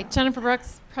Hi, Jennifer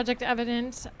Brooks, Project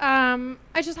Evident. I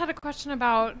just had a question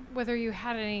about whether you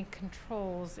had any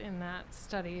controls in that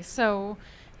study. So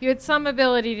you had some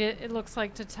ability to, it looks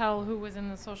like, to tell who was in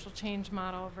the social change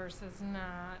model versus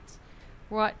not.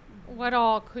 What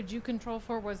all could you control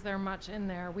for? Was there much in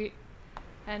there?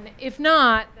 And if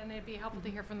not, then it'd be helpful to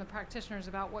hear from the practitioners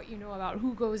about what you know about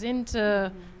who goes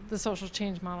into the social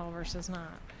change model versus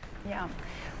not. Yeah.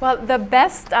 Well, the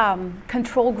best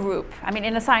control group, I mean,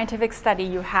 in a scientific study,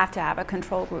 you have to have a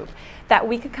control group that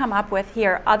we could come up with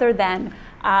here, other than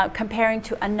comparing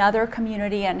to another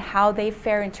community and how they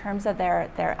fare in terms of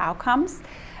their outcomes.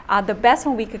 The best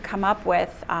one we could come up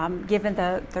with, given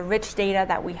the rich data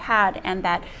that we had, and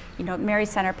that, you know, Mary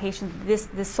Center patients,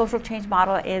 this social change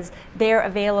model is there,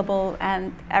 available,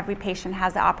 and every patient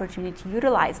has the opportunity to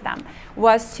utilize them,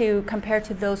 was to compare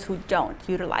to those who don't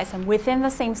utilize them within the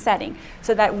same setting,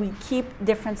 so that we keep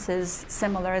differences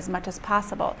similar as much as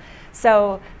possible.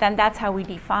 So then that's how we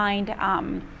defined,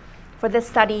 for this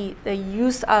study, the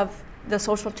use of the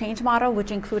social change model, which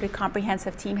included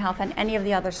comprehensive team health and any of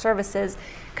the other services,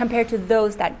 compared to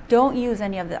those that don't use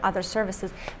any of the other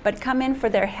services but come in for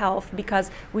their health, because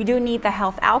we do need the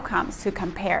health outcomes to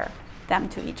compare them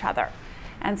to each other.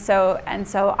 And so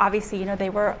obviously, you know, they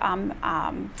were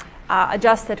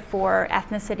adjusted for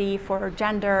ethnicity, for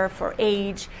gender, for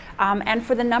age, and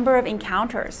for the number of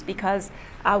encounters, because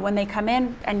when they come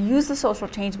in and use the social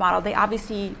change model, they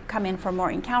obviously come in for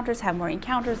more encounters, have more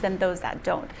encounters than those that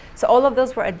don't. So all of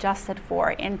those were adjusted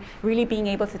for, in really being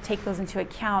able to take those into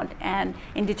account and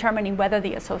in determining whether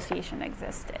the association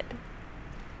existed.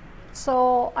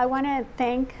 So I want to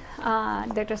thank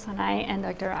Dr. Sanai and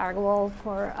Dr. Agarwal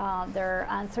for their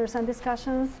answers and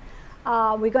discussions.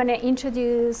 We're going to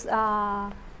introduce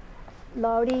Lottie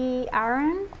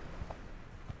Aaron.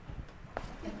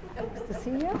 Nice to see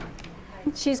you.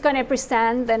 She's going to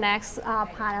present the next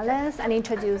panelists and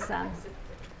introduce them.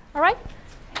 All right?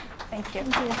 Thank you.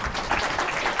 Thank you.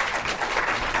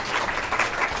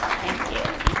 Thank you.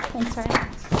 Thanks very much.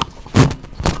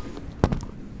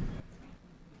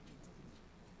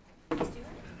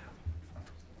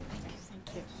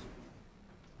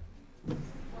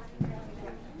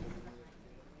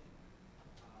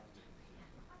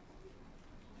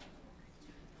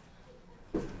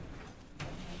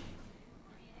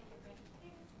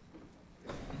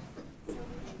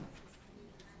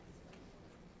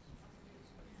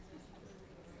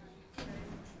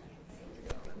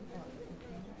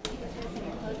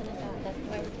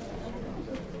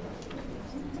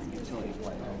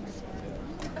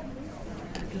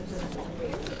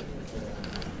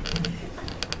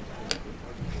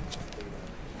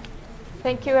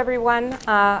 Thank you, everyone.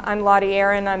 I'm Lottie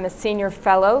Aaron. I'm a senior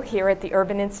fellow here at the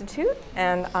Urban Institute,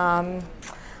 and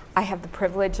I have the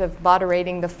privilege of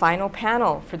moderating the final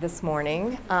panel for this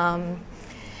morning.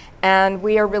 And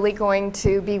we are really going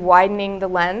to be widening the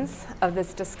lens of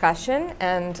this discussion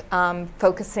and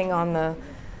focusing on the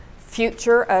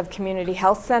future of community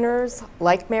health centers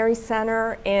like Mary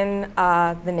Center in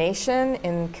the nation,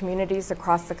 in communities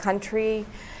across the country,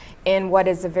 in what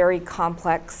is a very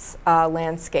complex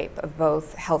landscape of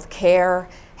both health care,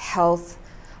 health,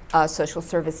 social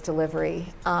service delivery.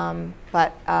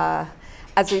 But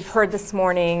as we've heard this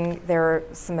morning, there are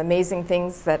some amazing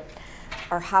things that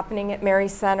are happening at Mary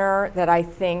Center that I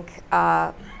think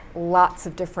lots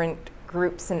of different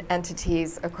groups and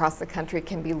entities across the country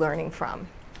can be learning from.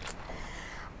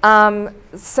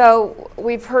 So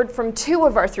we've heard from two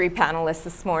of our three panelists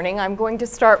this morning. I'm going to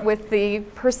start with the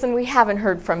person we haven't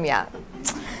heard from yet.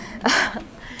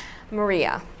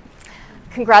 Maria,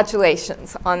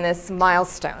 congratulations on this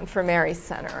milestone for Mary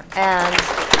Center. And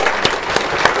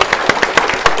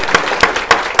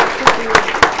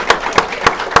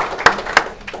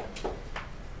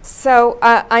so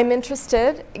I'm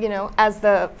interested, you know, as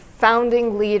the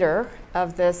founding leader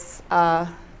of this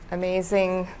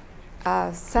amazing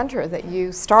center that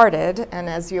you started, and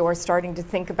as you are starting to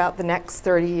think about the next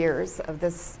 30 years of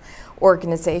this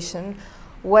organization,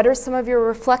 what are some of your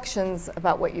reflections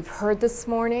about what you've heard this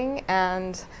morning,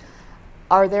 and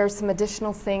are there some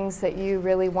additional things that you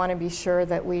really want to be sure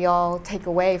that we all take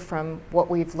away from what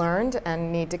we've learned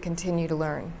and need to continue to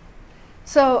learn?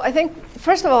 So I think,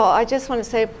 first of all, I just want to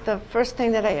say the first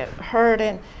thing that I heard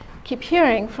and keep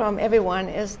hearing from everyone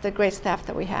is the great staff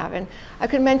that we have. And I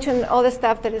could mention all the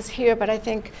staff that is here, but I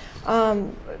think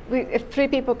if three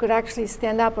people could actually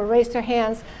stand up or raise their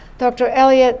hands. Dr.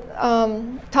 Elliott,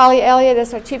 Tali Elliott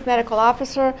is our Chief Medical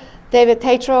Officer, David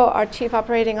Tatro, our Chief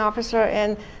Operating Officer,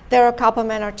 and Darrell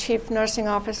Koppelman, our Chief Nursing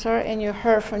Officer, and you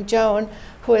heard from Joan,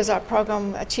 who is our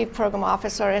Chief Program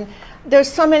Officer. And there's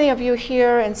so many of you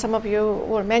here, and some of you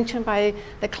were mentioned by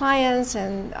the clients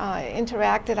and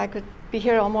interacted. I could be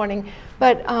here all morning.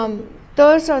 But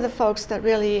those are the folks that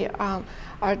really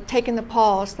are taking the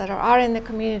pulse, that are out in the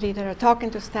community, that are talking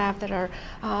to staff, that are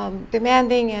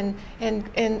demanding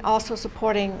and also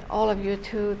supporting all of you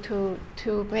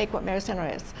to make what Mary Center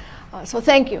is. So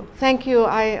thank you. Thank you.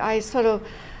 I sort of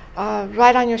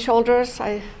right on your shoulders.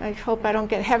 I hope I don't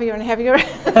get heavier and heavier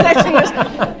next years.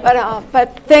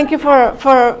 But thank you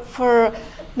for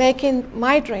making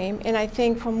my dream, and I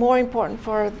think for more important,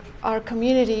 for our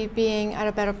community being at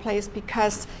a better place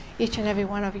because each and every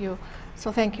one of you.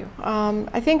 So thank you.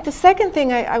 I think the second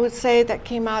thing I would say that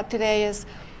came out today is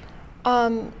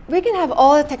we can have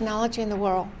all the technology in the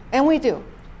world, and we do.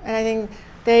 And I think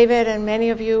David and many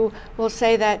of you will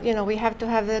say that, you know, we have to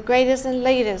have the greatest and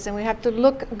latest, and we have to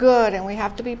look good, and we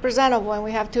have to be presentable, and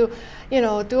we have to, you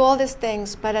know, do all these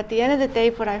things. But at the end of the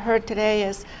day, what I heard today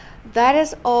is that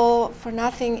is all for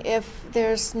nothing if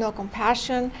there's no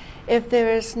compassion, if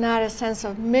there is not a sense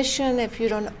of mission, if you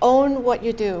don't own what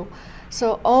you do.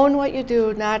 So own what you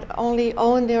do, not only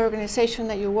own the organization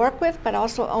that you work with, but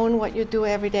also own what you do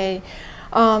every day.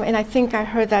 And I think I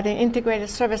heard that in integrated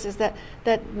services, that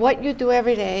what you do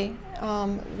every day,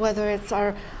 whether it's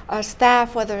our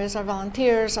staff, whether it's our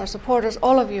volunteers, our supporters,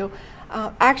 all of you,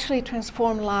 actually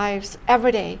transform lives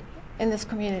every day in this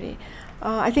community.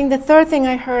 I think the third thing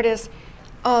I heard is,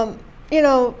 you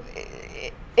know,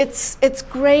 it's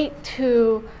great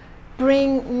to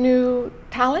bring new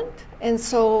talent. And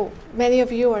so many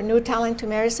of you are new talent to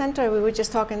Mary Center. We were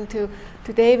just talking to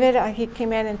David. He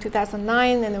came in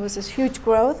 2009, and there was this huge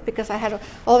growth because I had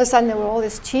all of a sudden there were all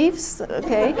these chiefs.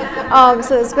 Okay,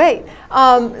 so it's great.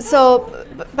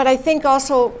 But I think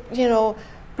also, you know,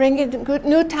 bringing good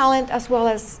new talent as well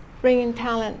as bringing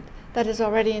talent that is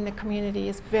already in the community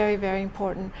is very, very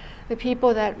important. The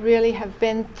people that really have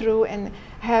been through and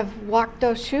have walked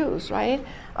those shoes, right?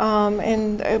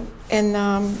 And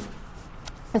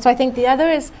so I think the other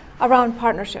is around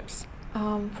partnerships.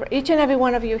 For each and every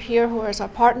one of you here who is our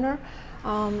partner,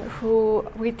 who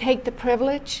we take the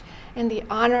privilege and the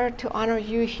honor to honor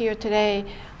you here today,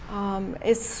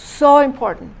 is so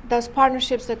important. Those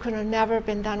partnerships that could have never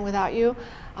been done without you,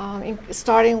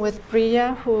 starting with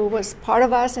Bria, who was part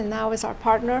of us and now is our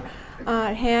partner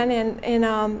at hand,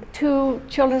 and to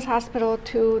Children's Hospital,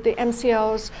 to the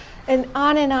MCOs, and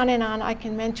on and on and on. I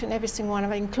can mention every single one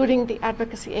of it, including the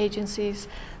advocacy agencies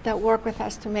that work with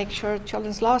us to make sure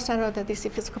Children's Law Center, the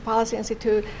DC Fiscal Policy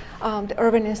Institute, the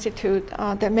Urban Institute,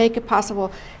 that make it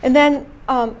possible. And then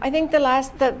I think the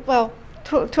last,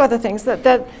 two other things,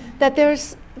 that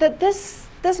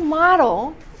this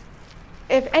model,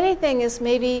 if anything, is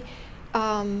maybe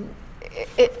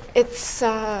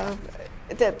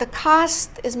the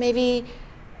cost is maybe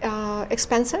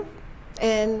expensive.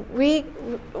 And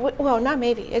well, not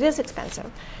maybe, it is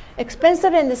expensive.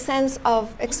 Expensive in the sense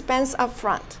of expense up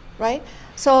front, right?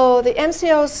 So the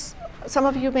MCOs, some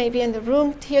of you may be in the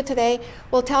room here today,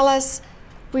 will tell us,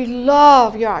 we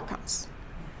love your outcomes.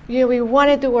 We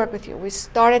wanted to work with you. We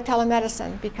started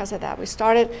telemedicine because of that. We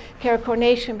started care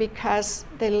coordination because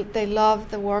they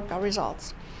love the work, our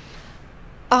results.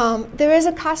 There is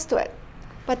a cost to it,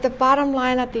 but the bottom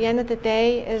line at the end of the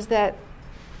day is that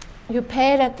you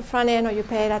pay it at the front end or you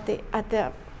pay it at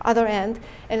the other end,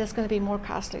 and it's going to be more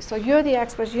costly. So you're the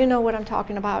experts, you know what I'm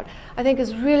talking about. I think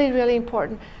it's really, really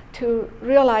important to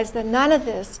realize that none of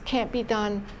it can be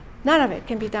done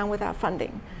without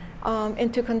funding.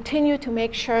 And to continue to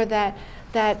make sure that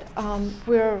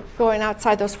we're going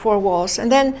outside those four walls. And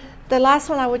then the last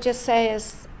one I would just say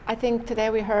is, I think today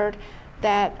we heard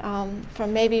that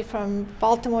from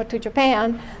Baltimore to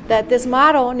Japan, that this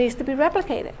model needs to be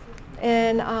replicated.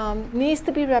 And needs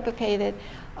to be replicated.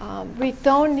 We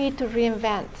don't need to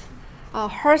reinvent.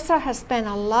 HRSA has spent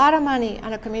a lot of money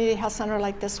on a community health center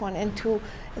like this one, into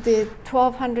the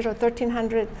 1,200 or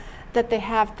 1,300 that they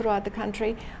have throughout the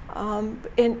country.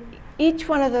 And each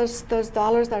one of those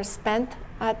dollars that are spent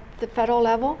at the federal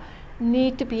level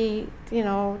need to be,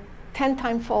 10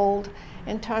 times fold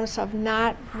in terms of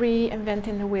not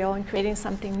reinventing the wheel and creating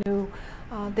something new.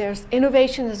 There's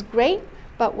innovation is great,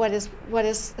 but what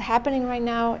is happening right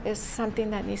now is something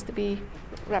that needs to be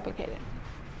replicated.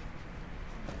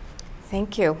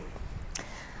 Thank you.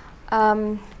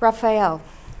 Raphael,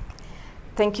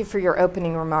 thank you for your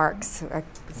opening remarks. I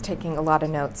was taking a lot of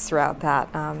notes throughout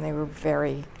that. They were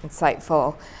very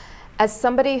insightful. As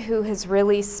somebody who has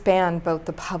really spanned both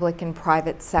the public and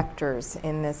private sectors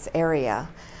in this area,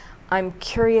 I'm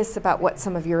curious about what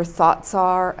some of your thoughts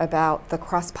are about the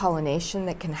cross-pollination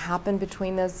that can happen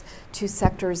between those two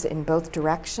sectors in both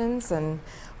directions, and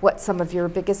what some of your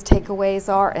biggest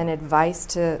takeaways are and advice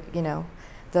to,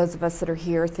 those of us that are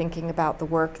here thinking about the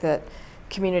work that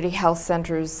community health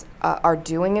centers are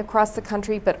doing across the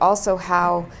country, but also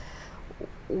how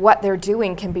what they're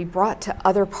doing can be brought to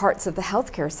other parts of the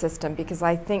healthcare system, because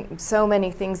I think so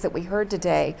many things that we heard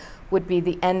today would be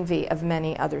the envy of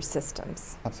many other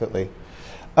systems. Absolutely.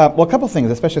 Well, a couple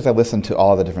things, especially as I listened to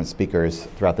all the different speakers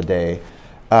throughout the day,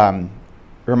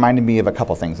 reminded me of a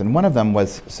couple things. And one of them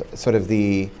was sort of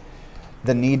the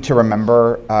need to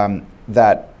remember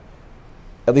that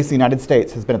at least the United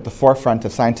States has been at the forefront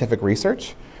of scientific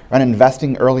research around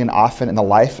investing early and often in the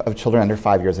life of children under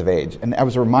 5 years of age. And I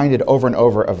was reminded over and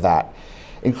over of that,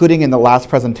 including in the last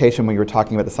presentation when you were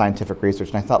talking about the scientific research.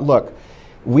 And I thought, look,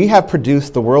 we have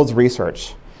produced the world's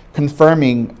research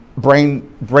confirming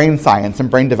brain science and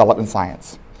brain development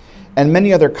science. And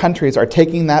many other countries are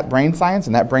taking that brain science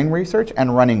and that brain research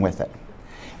and running with it.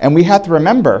 And we have to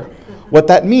remember what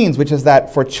that means, which is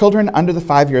that for children under the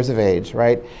 5 years of age,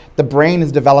 right, the brain is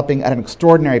developing at an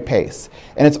extraordinary pace.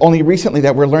 And it's only recently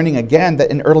that we're learning again that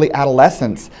in early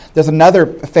adolescence, there's another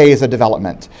phase of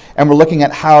development. And we're looking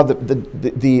at how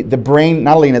the brain,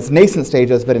 not only in its nascent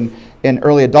stages, but in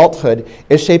early adulthood,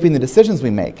 is shaping the decisions we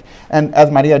make. And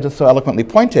as Maria just so eloquently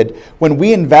pointed, when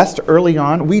we invest early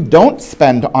on, we don't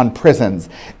spend on prisons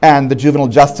and the juvenile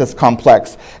justice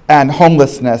complex and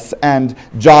homelessness and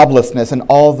joblessness and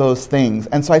all those things.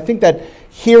 And so I think that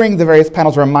hearing the various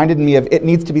panels reminded me of it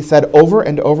needs to be said over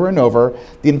and over and over,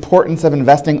 the importance of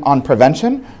investing on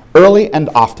prevention early and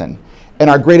often. And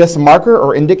our greatest marker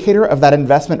or indicator of that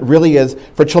investment really is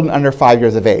for children under 5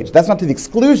 years of age. That's not to the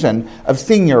exclusion of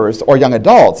seniors or young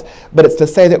adults, but it's to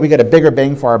say that we get a bigger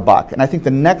bang for our buck. And I think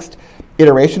the next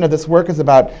iteration of this work is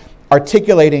about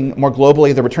articulating more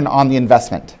globally the return on the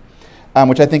investment,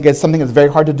 which I think is something that's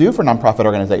very hard to do for nonprofit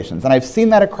organizations. And I've seen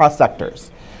that across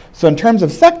sectors. So in terms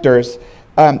of sectors,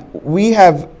 we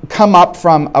have come up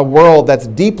from a world that's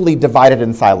deeply divided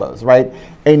in silos, right?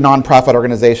 A nonprofit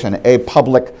organization, a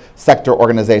public sector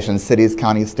organization, cities,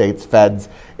 counties, states, feds,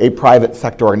 a private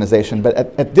sector organization. But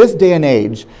at this day and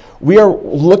age, we are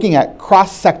looking at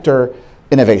cross-sector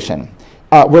innovation.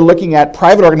 We're looking at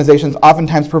private organizations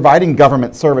oftentimes providing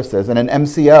government services and an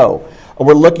MCO.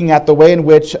 We're looking at the way in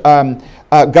which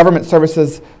government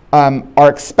services are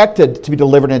expected to be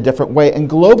delivered in a different way. And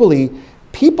globally,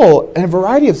 people in a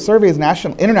variety of surveys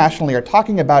internationally are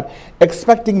talking about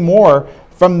expecting more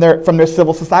from their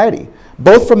civil society,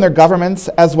 both from their governments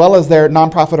as well as their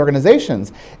nonprofit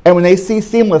organizations. And when they see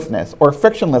seamlessness or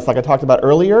frictionless, like I talked about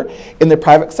earlier, in the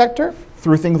private sector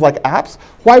through things like apps,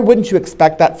 why wouldn't you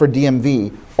expect that for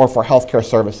DMV or for healthcare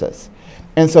services?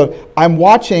 And so I'm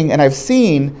watching and I've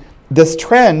seen this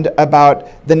trend about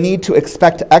the need to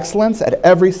expect excellence at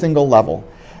every single level.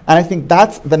 And I think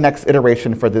that's the next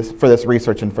iteration for this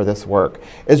research and for this work,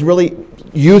 is really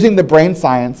using the brain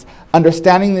science,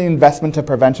 understanding the investment of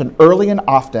prevention early and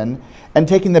often, and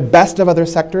taking the best of other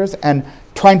sectors and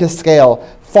trying to scale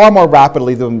far more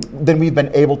rapidly than we've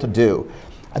been able to do.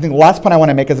 I think the last point I want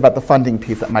to make is about the funding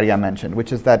piece that Maria mentioned,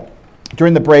 which is that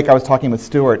during the break I was talking with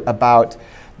Stuart about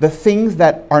the things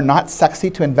that are not sexy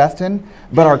to invest in,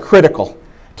 but are critical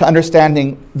to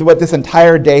understanding what this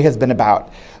entire day has been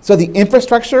about. So the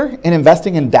infrastructure in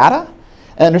investing in data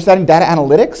and understanding data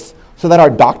analytics so that our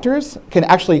doctors can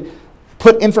actually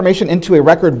put information into a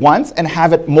record once and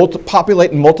have it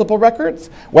populate in multiple records,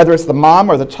 whether it's the mom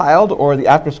or the child or the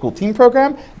after-school team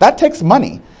program, that takes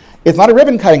money. It's not a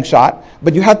ribbon-cutting shot,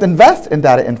 but you have to invest in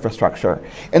data infrastructure.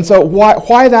 And so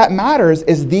why that matters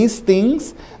is these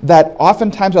things that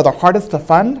oftentimes are the hardest to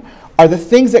fund are the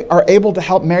things that are able to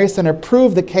help Mary Center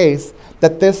prove the case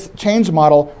that this change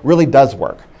model really does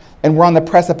work. And we're on the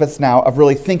precipice now of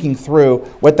really thinking through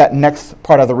what that next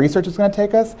part of the research is going to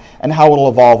take us and how it will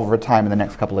evolve over time in the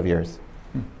next couple of years.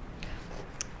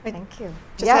 Thank you.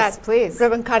 Yes, please.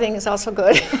 Ribbon cutting is also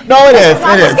good. No, it is.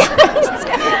 It is.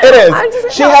 It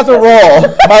is. She has a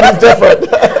role. Mine is different.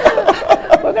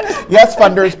 Yes,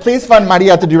 funders, please fund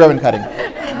Maria to do ribbon cutting.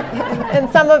 And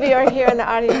some of you are here in the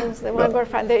audience, the Weinberg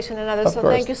Foundation and others, so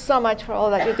thank you so much for all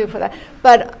that you do for that.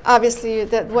 But obviously,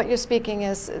 what you're speaking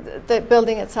is the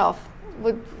building itself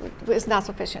is not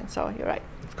sufficient, so you're right.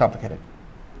 It's complicated.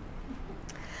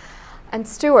 And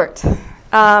Stuart,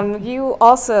 you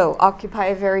also occupy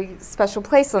a very special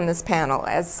place on this panel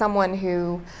as someone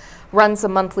who runs a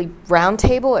monthly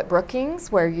roundtable at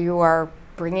Brookings where you are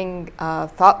bringing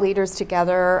thought leaders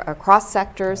together across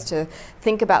sectors to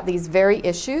think about these very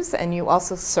issues, and you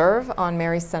also serve on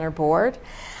Mary Center Board.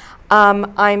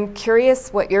 I'm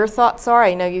curious what your thoughts are.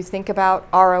 I know you think about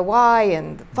ROI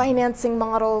and financing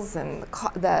models and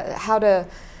how to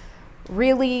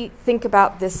really think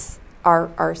about this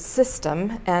our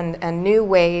system and new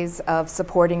ways of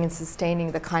supporting and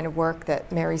sustaining the kind of work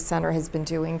that Mary Center has been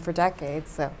doing for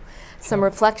decades. So some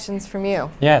reflections from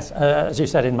you. Yes, as you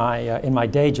said, in my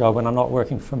day job when I'm not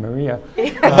working for Maria,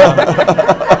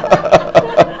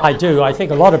 I do. I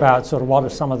think a lot about sort of what are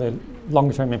some of the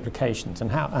longer-term implications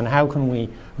and how can we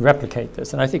replicate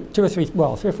this. And I think three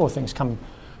or four things come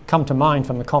to mind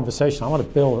from the conversation. I want to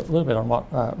build a little bit on what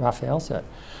Raphael said.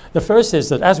 The first is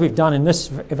that as we've done in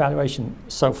this evaluation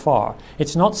so far,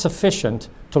 it's not sufficient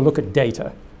to look at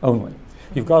data only.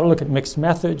 You've got to look at mixed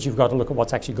methods. You've got to look at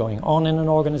what's actually going on in an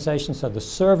organization. So the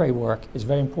survey work is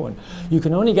very important. You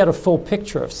can only get a full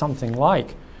picture of something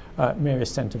like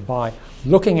Mary's Center by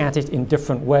looking at it in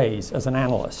different ways as an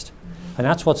analyst. And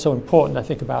that's what's so important, I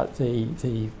think, about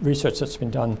the research that's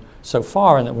been done so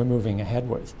far and that we're moving ahead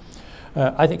with.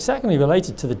 I think secondly,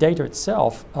 related to the data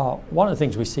itself, one of the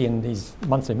things we see in these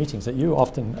monthly meetings that you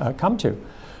often come to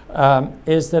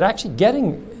is that actually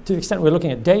getting, to the extent we're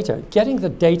looking at data, getting the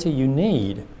data you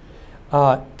need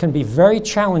can be very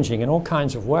challenging in all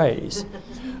kinds of ways.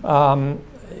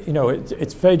 You know,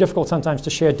 it's very difficult sometimes to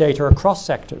share data across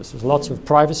sectors. There's lots of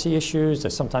privacy issues.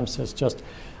 Sometimes there's just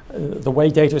the way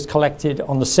data is collected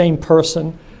on the same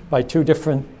person by two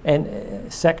different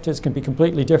sectors can be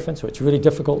completely different, so it's really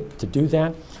difficult to do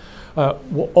that.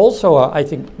 Also, I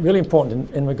think really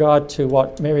important in regard to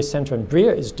what Mary's Center and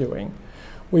BRIA is doing,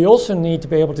 we also need to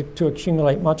be able to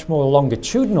accumulate much more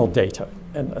longitudinal data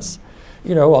in this.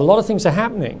 You know, a lot of things are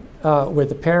happening with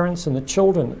the parents and the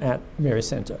children at Mary's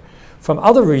Center. From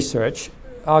other research,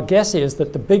 our guess is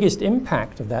that the biggest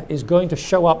impact of that is going to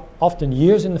show up often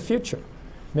years in the future,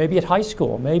 maybe at high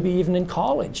school, maybe even in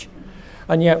college.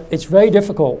 And yet it's very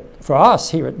difficult for us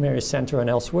here at Mary's Center and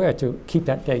elsewhere to keep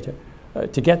that data,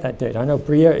 to get that data. I know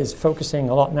BRIA is focusing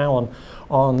a lot now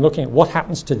on looking at what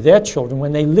happens to their children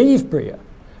when they leave BRIA,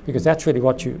 because that's really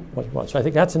what you want. So I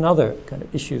think that's another kind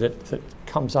of issue that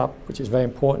comes up, which is very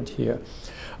important here.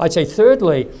 I'd say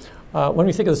thirdly, when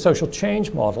we think of the social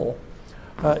change model,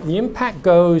 the impact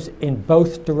goes in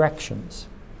both directions.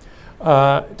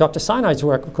 Dr. Sinai's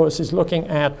work, of course, is looking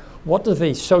at what do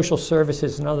the social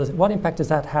services and others, what impact does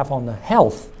that have on the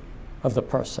health of the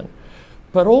person?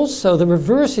 But also the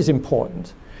reverse is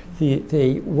important.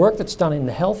 The work that's done in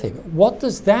the health area, what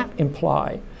does that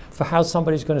imply for how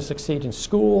somebody's going to succeed in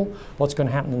school, what's going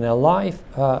to happen in their life,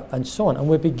 and so on. And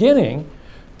we're beginning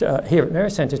here at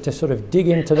Mary's Center to sort of dig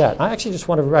into that. I actually just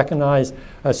want to recognize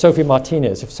Sophie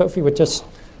Martinez. If Sophie would just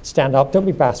stand up, don't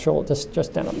be bashful, just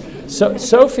stand up. So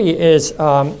Sophie is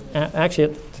actually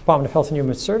at the Department of Health and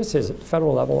Human Services at the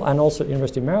federal level and also at the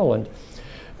University of Maryland.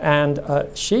 And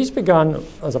she's begun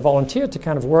as a volunteer to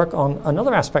kind of work on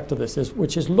another aspect of this,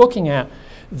 which is looking at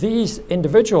these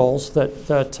individuals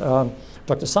that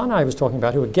Dr. Sinai was talking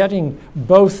about, who are getting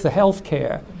both the health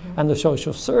care and the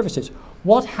social services.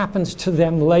 What happens to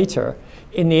them later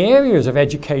in the areas of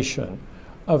education,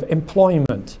 of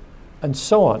employment, and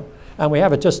so on? And we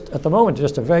have at the moment,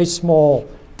 just a very small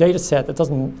data set that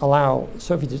doesn't allow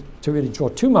Sophie to really draw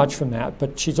too much from that,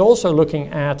 but she's also looking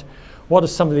at what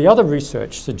does some of the other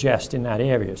research suggest in that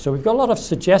area. So we've got a lot of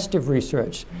suggestive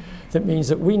research that means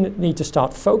that we need to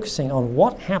start focusing on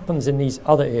what happens in these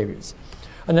other areas.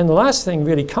 And then the last thing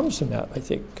really comes from that, I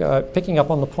think, picking up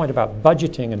on the point about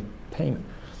budgeting and payment.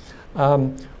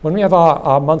 When we have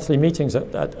our monthly meetings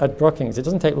at Brookings, it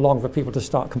doesn't take long for people to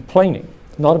start complaining,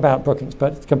 not about Brookings,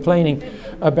 but complaining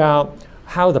about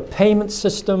how the payment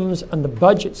systems and the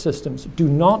budget systems do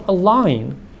not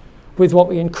align with what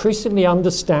we increasingly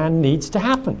understand needs to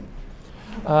happen.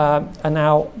 And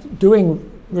now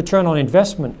doing return on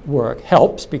investment work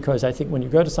helps, because I think when you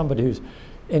go to somebody who's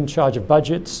in charge of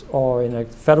budgets or in a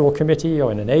federal committee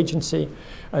or in an agency,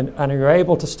 and you're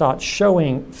able to start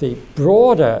showing the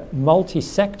broader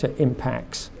multi-sector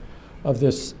impacts of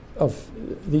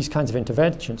these kinds of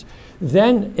interventions,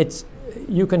 then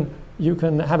you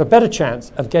can have a better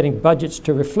chance of getting budgets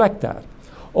to reflect that.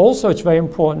 Also, it's very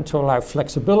important to allow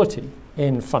flexibility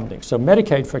in funding. So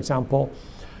Medicaid, for example,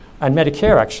 and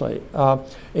Medicare actually,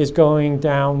 is going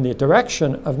down the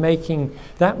direction of making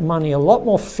that money a lot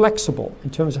more flexible in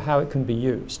terms of how it can be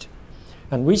used.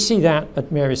 And we see that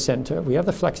at Mary's Center. We have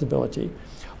the flexibility,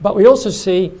 but we also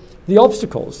see the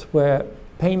obstacles where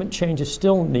payment changes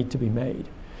still need to be made.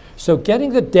 So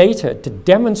getting the data to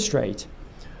demonstrate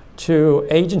to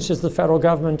agencies of the federal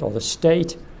government or the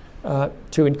state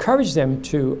to encourage them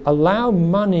to allow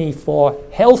money for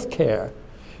health care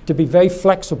to be very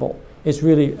flexible is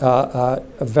really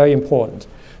very important.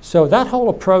 So that whole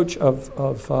approach of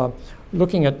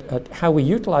looking at how we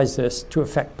utilize this to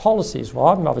affect policies, well,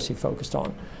 I'm obviously focused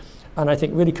on, and I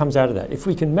think really comes out of that. If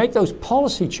we can make those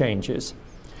policy changes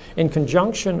in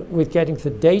conjunction with getting the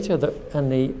data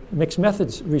and the mixed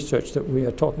methods research that we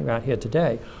are talking about here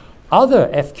today, other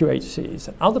FQHCs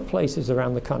and other places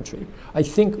around the country, I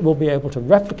think will be able to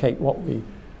replicate what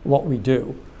we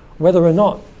do, whether or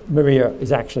not Maria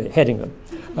is actually heading them.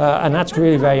 And that's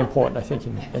really very important, I think,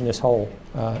 in this whole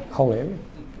area.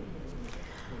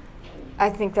 I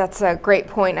think that's a great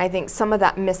point. I think some of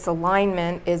that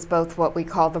misalignment is both what we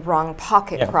call the wrong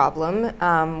pocket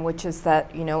problem, which is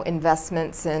that, you know,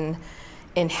 investments in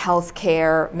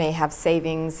healthcare may have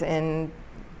savings in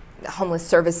homeless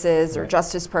services or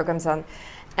justice programs on.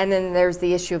 And then there's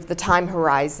the issue of the time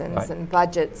horizons and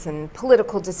budgets, and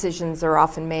political decisions are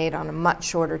often made on a much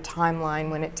shorter timeline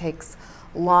when it takes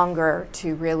longer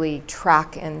to really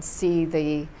track and see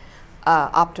the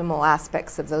optimal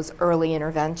aspects of those early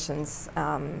interventions,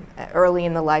 early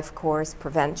in the life course,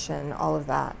 prevention, all of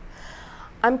that.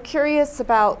 I'm curious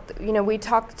about, you know, we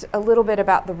talked a little bit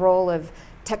about the role of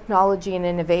technology and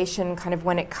innovation kind of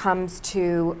when it comes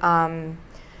to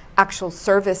actual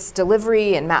service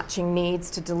delivery and matching needs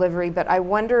to delivery, but I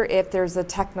wonder if there's a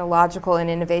technological and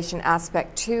innovation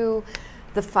aspect to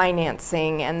the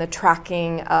financing and the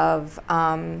tracking of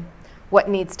what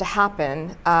needs to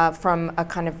happen from a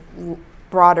kind of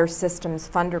broader systems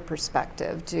funder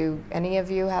perspective. Do any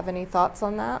of you have any thoughts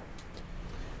on that?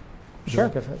 Sure,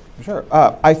 go ahead. Sure.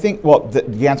 I think, well,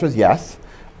 the answer is yes,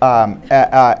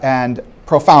 and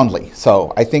profoundly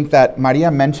so. I think that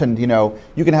Maria mentioned, you know,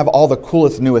 you can have all the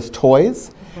coolest, newest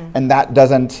toys, and that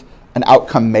doesn't an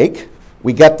outcome make.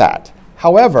 We get that.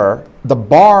 However, the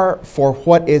bar for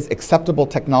what is acceptable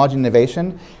technology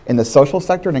innovation in the social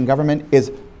sector and in government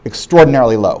is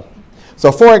extraordinarily low.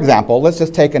 So for example, let's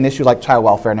just take an issue like child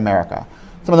welfare in America.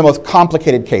 Some of the most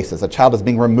complicated cases, a child is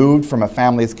being removed from a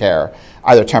family's care,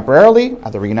 either temporarily,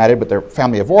 either reunited with their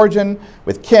family of origin,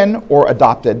 with kin, or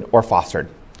adopted or fostered.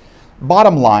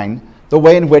 Bottom line, the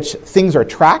way in which things are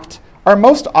tracked are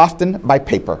most often by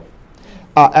paper.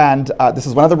 This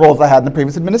is one of the roles I had in the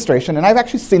previous administration, and I've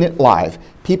actually seen it live.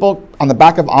 People on the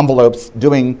back of envelopes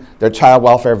doing their child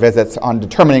welfare visits on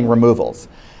determining removals.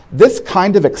 This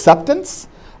kind of acceptance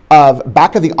of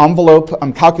back of the envelope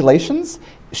calculations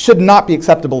should not be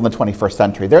acceptable in the 21st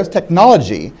century. There's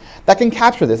technology that can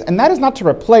capture this, and that is not to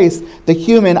replace the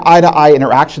human eye-to-eye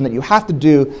interaction that you have to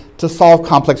do to solve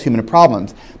complex human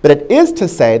problems, but it is to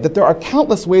say that there are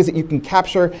countless ways that you can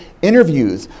capture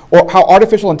interviews or how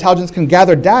artificial intelligence can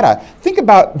gather data. Think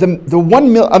about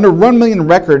the under 1 million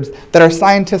records that our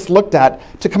scientists looked at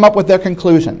to come up with their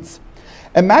conclusions.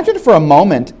 Imagine for a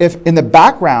moment if in the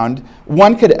background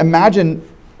one could imagine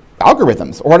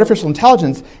algorithms or artificial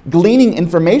intelligence gleaning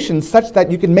information such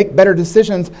that you can make better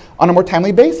decisions on a more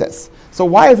timely basis. So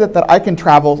why is it that I can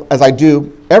travel, as I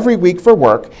do every week for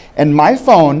work, and my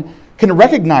phone can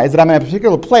recognize that I'm in a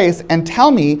particular place and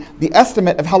tell me the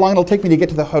estimate of how long it'll take me to get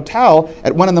to the hotel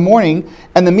at 1 in the morning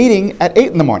and the meeting at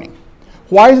 8 in the morning?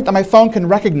 Why is it that my phone can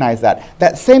recognize that?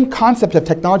 That same concept of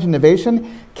technology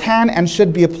innovation can and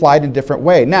should be applied in a different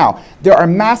way. Now, there are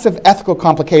massive ethical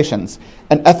complications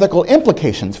and ethical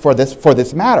implications for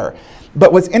this matter.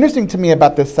 But what's interesting to me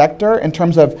about this sector in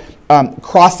terms of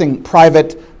crossing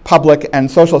private, public, and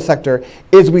social sector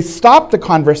is we stop the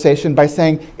conversation by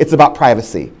saying it's about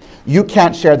privacy. You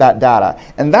can't share that data.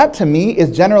 And that to me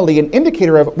is generally an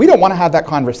indicator of we don't want to have that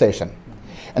conversation.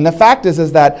 And the fact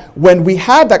is that when we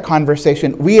have that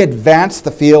conversation, we advance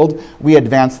the field, we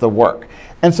advance the work.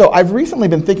 And so I've recently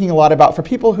been thinking a lot about, for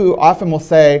people who often will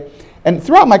say, and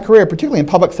throughout my career, particularly in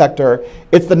public sector,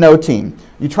 it's the no team.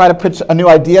 You try to pitch a new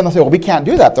idea and they'll say, well, we can't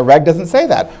do that. The reg doesn't say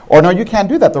that. Or no, you can't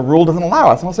do that. The rule doesn't allow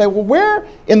us. And we'll say, well, where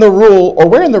in the rule or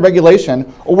where in the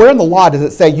regulation or where in the law does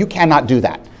it say you cannot do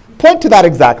that? Point to that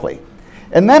exactly.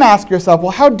 And then ask yourself,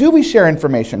 well, how do we share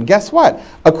information? Guess what?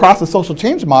 Across the social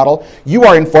change model, you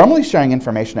are informally sharing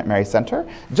information at Mary Center,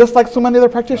 just like so many other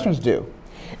practitioners do.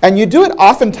 And you do it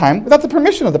oftentimes without the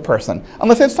permission of the person,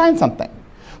 unless they've signed something.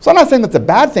 So I'm not saying that's a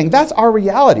bad thing, that's our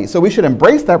reality. So we should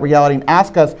embrace that reality and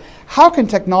ask us, how can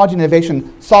technology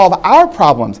innovation solve our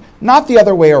problems, not the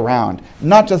other way around,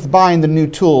 not just buying the new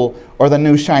tool or the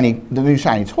new shiny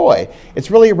toy.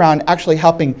 It's really around actually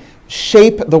helping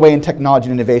shape the way in technology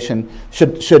and innovation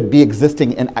should be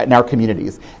existing in our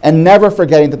communities. And never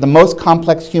forgetting that the most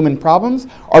complex human problems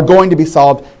are going to be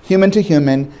solved human to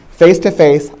human, face to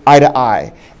face, eye to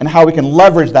eye. And how we can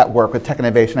leverage that work with tech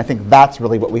innovation, I think that's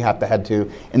really what we have to head to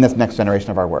in this next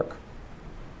generation of our work.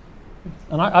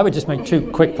 And I would just make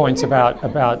 2 quick points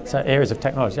about areas of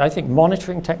technology. I think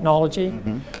monitoring technology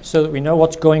so that we know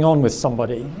what's going on with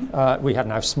somebody. We have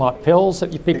now smart pills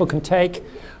that people can take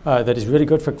that is really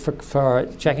good for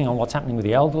checking on what's happening with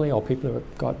the elderly or people who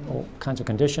have got all kinds of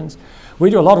conditions. We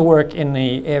do a lot of work in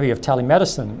the area of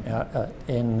telemedicine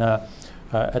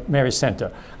at Mary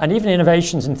Center. And even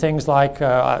innovations in things like,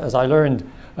 as I learned,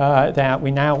 that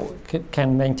we now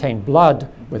can maintain blood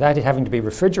without it having to be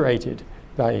refrigerated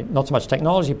by not so much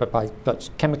technology, but by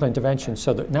chemical intervention,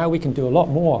 so that now we can do a lot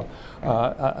more.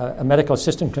 A medical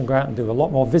assistant can go out and do a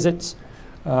lot more visits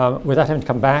without having to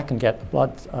come back and get the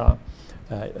blood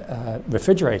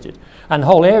refrigerated. And the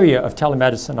whole area of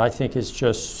telemedicine, I think, is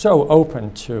just so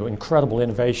open to incredible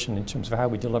innovation in terms of how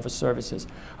we deliver services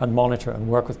and monitor and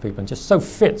work with people, and just so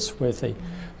fits with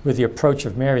the approach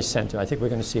of Mary Center. I think we're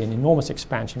going to see an enormous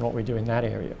expansion in what we do in that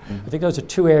area. I think those are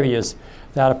two areas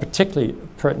that are particularly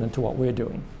pertinent to what we're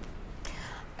doing.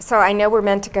 So I know we're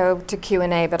meant to go to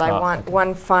Q&A, but I want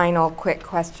one final quick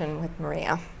question with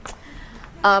Maria.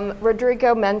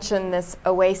 Rodrigo mentioned this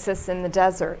oasis in the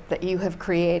desert that you have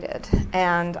created,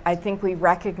 and I think we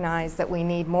recognize that we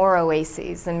need more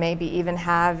oases, and maybe even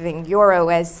having your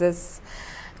oasis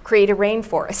create a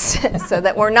rainforest so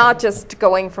that we're not just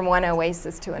going from one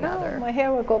oasis to another. Oh, my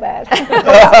hair will go bad. We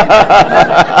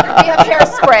have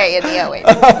hairspray in the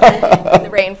oasis, in the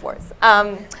rainforest.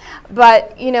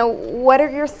 But, you know, what are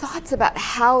your thoughts about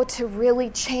how to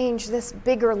really change this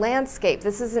bigger landscape?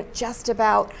 This isn't just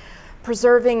about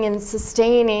preserving and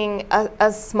sustaining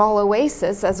a small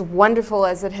oasis, as wonderful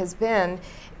as it has been.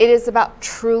 It is about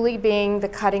truly being the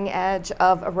cutting edge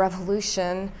of a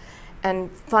revolution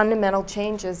and fundamental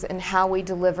changes in how we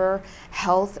deliver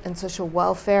health and social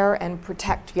welfare and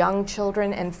protect young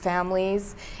children and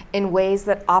families in ways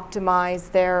that optimize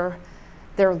their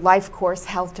life course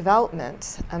health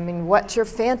development. I mean, what's your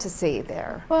fantasy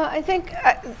there? Well, I think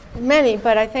many,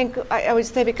 but I think I would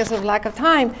say, because of lack of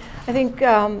time, I think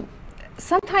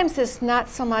sometimes it's not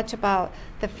so much about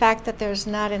the fact that there's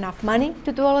not enough money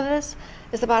to do all of this.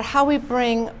 It's about how we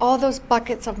bring all those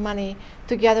buckets of money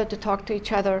together to talk to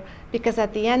each other, because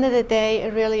at the end of the day,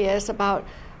 it really is about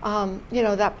you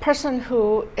know, that person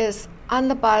who is on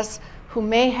the bus who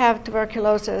may have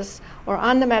tuberculosis, or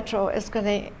on the metro, is going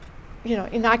to, you know,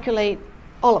 inoculate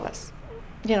all of us,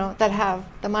 you know, that have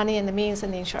the money and the means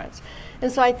and the insurance.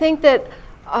 And so I think that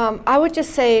I would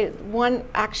just say one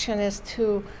action is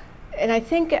to, and I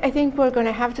think we're going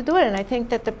to have to do it. And I think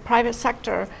that the private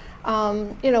sector,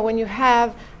 you know, when you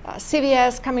have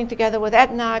CVS coming together with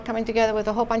Aetna, coming together with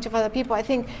a whole bunch of other people, I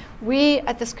think we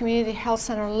at this community health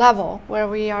center level, where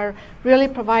we are really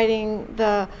providing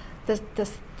the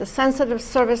sensitive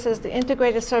services, the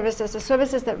integrated services, the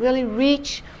services that really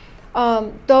reach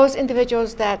those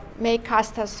individuals that may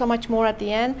cost us so much more at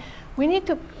the end, we need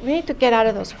to get out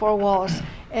of those four walls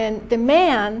and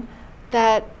demand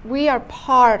that we are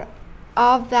part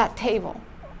of that table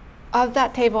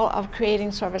of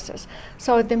creating services.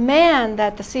 So demand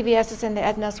that the CVSs and the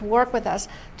Aetnas work with us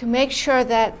to make sure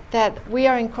that we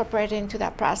are incorporated into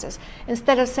that process.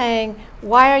 Instead of saying,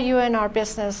 why are you in our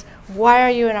business? Why are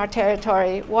you in our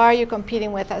territory? Why are you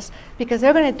competing with us? Because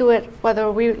they're going to do it whether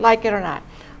we like it or not.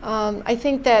 I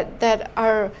think that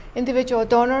our individual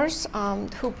donors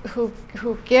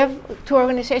who give to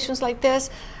organizations like this,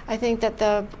 I think that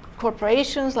the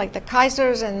corporations like the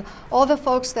Kaisers and all the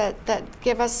folks that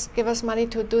give us money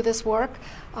to do this work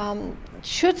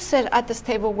should sit at this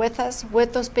table with us,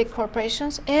 with those big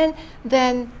corporations, and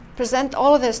then present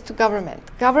all of this to government.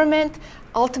 Government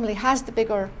ultimately has the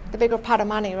bigger pot of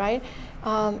money, right?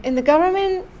 In the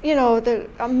government, you know, the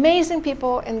amazing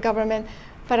people in government.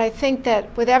 But I think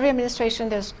that with every administration,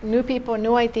 there's new people,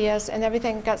 new ideas, and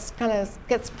everything gets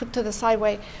put to the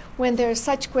sideway when there's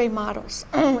such great models.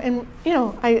 And you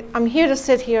know, I'm here to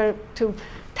sit here to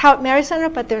tout Mary Center,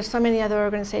 but there's so many other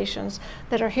organizations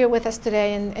that are here with us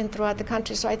today and throughout the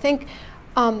country. So I think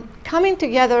coming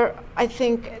together, I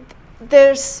think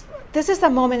this is a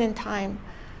moment in time.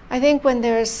 I think when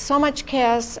there's so much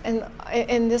chaos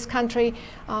in this country,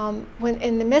 when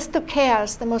in the midst of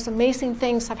chaos, the most amazing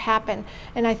things have happened.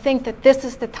 And I think that this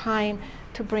is the time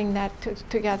to bring that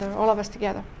together, all of us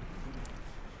together.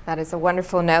 That is a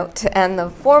wonderful note to end the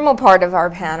formal part of our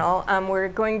panel. We're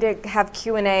going to have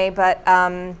Q&A, but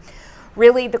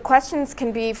really the questions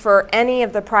can be for any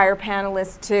of the prior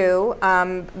panelists too.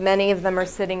 Many of them are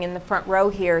sitting in the front row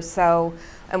here, so.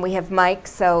 And we have mics,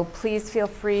 so please feel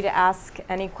free to ask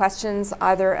any questions,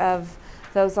 either of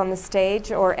those on the stage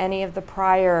or any of the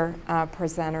prior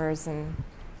presenters and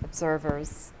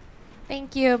observers.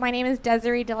 Thank you. My name is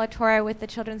Desiree De La Torre with the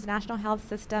Children's National Health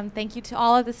System. Thank you to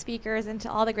all of the speakers and to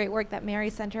all the great work that Mary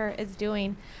Center is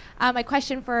doing. My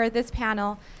question for this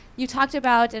panel, you talked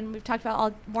about, and we've talked about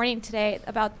all morning today,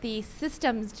 about the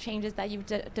systems changes that you've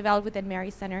developed within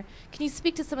Mary Center. Can you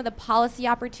speak to some of the policy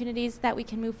opportunities that we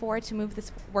can move forward to move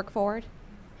this work forward?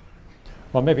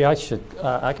 Well, maybe I should,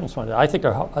 I can respond to that. I think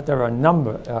there are a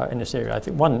number in this area. I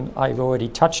think one I've already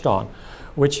touched on,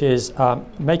 which is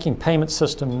making payment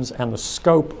systems and the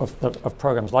scope of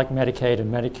programs like Medicaid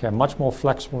and Medicare much more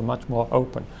flexible and much more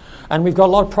open. And we've got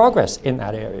a lot of progress in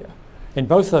that area, in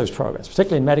both of those programs,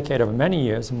 particularly in Medicaid over many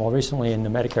years, and more recently in the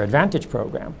Medicare Advantage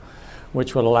program,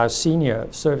 which will allow senior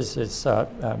services,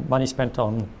 money spent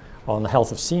on the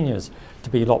health of seniors, to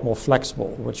be a lot more flexible,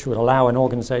 which would allow an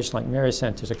organization like Mary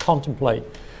Center to contemplate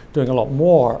doing a lot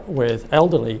more with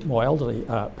more elderly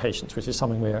patients, which is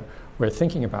something we're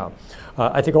thinking about.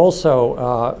 I think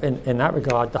also in that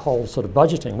regard, the whole sort of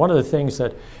budgeting, one of the things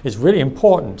that is really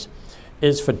important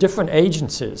is for different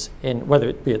agencies, whether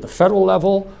it be at the federal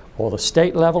level or the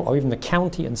state level or even the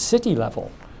county and city level,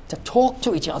 to talk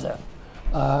to each other.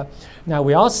 Now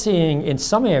we are seeing in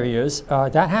some areas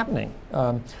that happening.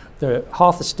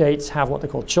 Half the states have what they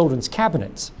call children's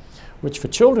cabinets, which for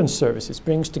children's services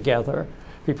brings together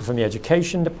people from the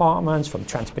education departments, from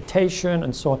transportation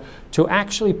and so on, to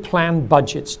actually plan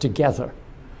budgets together.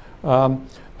 And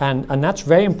that's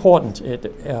very important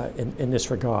in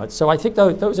this regard. So I think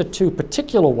those are two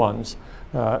particular ones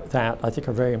that I think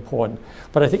are very important.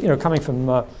 But I think, coming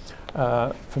from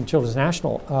Children's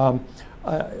National,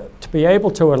 to be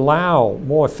able to allow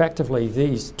more effectively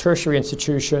these tertiary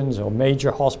institutions or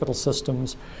major hospital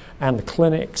systems and the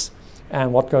clinics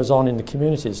and what goes on in the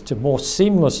communities to more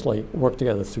seamlessly work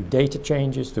together through data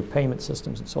changes, through payment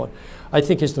systems and so on, I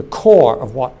think is the core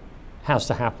of what has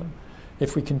to happen.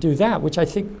 If we can do that, which I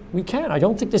think we can. I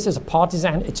don't think this is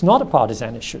it's not a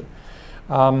partisan issue.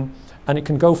 And it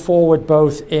can go forward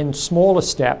both in smaller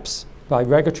steps by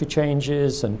regulatory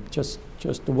changes and just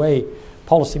the way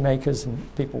policymakers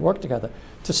and people work together,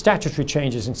 to statutory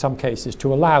changes in some cases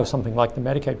to allow something like the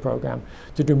Medicaid program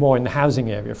to do more in the housing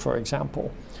area, for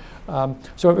example.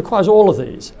 So it requires all of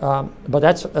these. But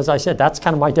that's, as I said, that's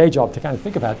kind of my day job to kind of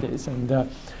think about these. And I'm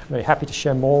very happy to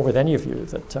share more with any of you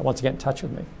that want to get in touch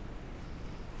with me.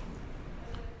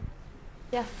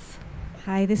 Yes.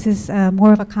 Hi, this is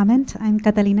more of a comment. I'm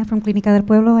Catalina from Clínica del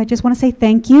Pueblo. I just want to say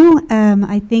thank you.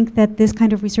 I think that this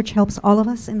kind of research helps all of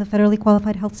us in the federally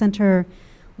qualified health center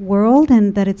world,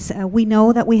 and that it's we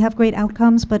know that we have great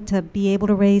outcomes, but to be able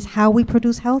to raise how we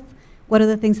produce health, what are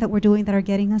the things that we're doing that are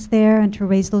getting us there, and to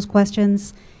raise those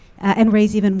questions and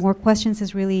raise even more questions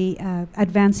is really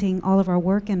advancing all of our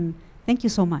work, and thank you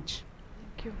so much.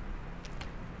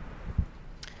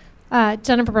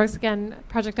 Jennifer Brooks again,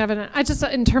 Project Evident. I just,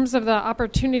 in terms of the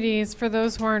opportunities for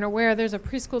those who aren't aware, there's a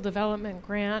preschool development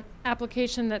grant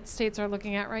application that states are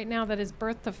looking at right now that is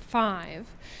birth to 5.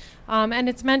 And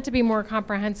it's meant to be more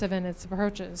comprehensive in its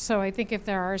approaches. So I think if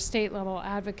there are state level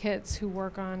advocates who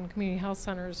work on community health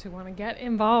centers who want to get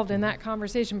involved in that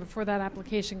conversation before that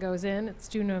application goes in, it's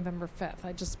due November 5th.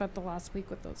 I just spent the last week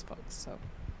with those folks. So.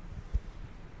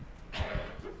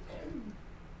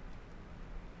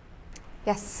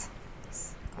 Yes.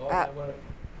 I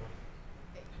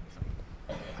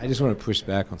just want to push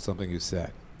back on something you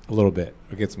said a little bit,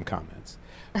 or get some comments.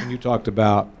 When you talked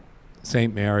about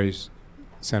St. Mary's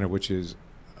Center, which is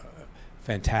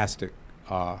fantastic,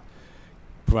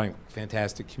 providing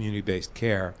fantastic community-based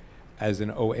care as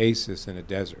an oasis in a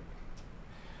desert.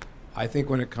 I think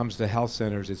when it comes to health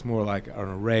centers, it's more like an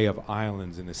array of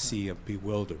islands in a sea of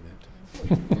bewilderment.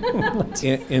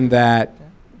 in that,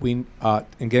 and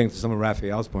getting to some of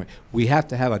Raphael's point, we have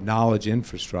to have a knowledge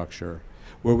infrastructure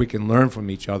where we can learn from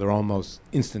each other almost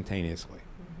instantaneously.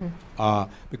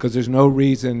 Because there's no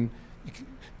reason,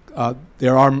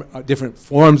 there are different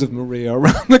forms of Maria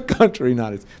around the country,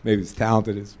 not as maybe as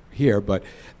talented as here, but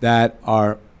that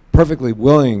are perfectly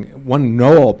willing, want to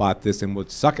know about this and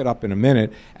would suck it up in a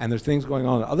minute, and there's things going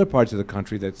on in other parts of the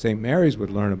country that St. Mary's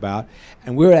would learn about,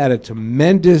 and we're at a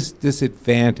tremendous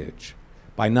disadvantage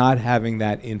by not having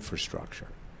that infrastructure.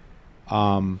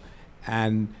 So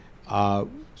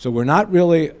we're not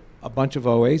really a bunch of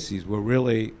oases, we're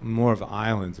really more of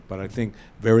islands, but I think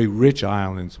very rich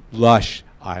islands, lush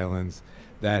islands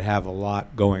that have a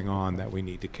lot going on that we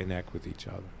need to connect with each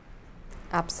other.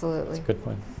 Absolutely. That's a good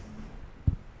point.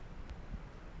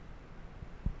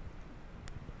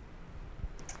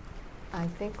 I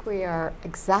think we are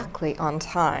exactly on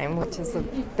time, which is a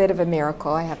bit of a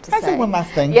miracle, I have to say. Can I say one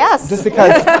last thing? Yes. Just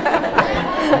because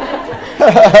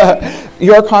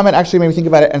your comment actually made me think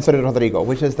about it, and so did Rodrigo,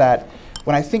 which is that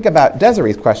when I think about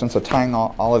Desiree's question, so tying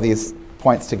all of these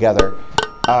points together,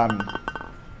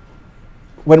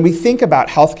 when we think about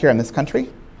healthcare in this country,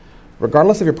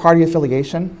 regardless of your party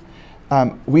affiliation,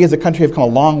 we as a country have come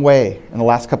a long way in the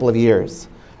last couple of years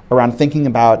around thinking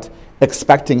about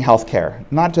expecting healthcare,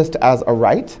 not just as a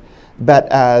right, but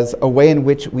as a way in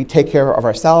which we take care of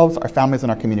ourselves, our families,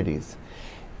 and our communities.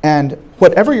 And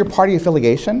whatever your party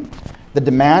affiliation, the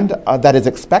demand that is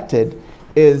expected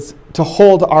is to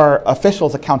hold our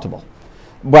officials accountable,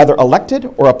 whether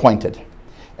elected or appointed.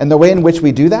 And the way in which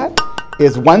we do that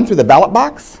is one, through the ballot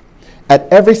box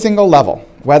at every single level,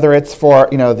 whether it's for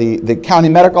the county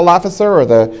medical officer or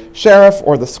the sheriff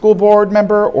or the school board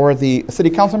member or the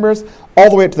city council members, all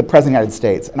the way up to the President of the United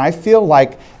States. And I feel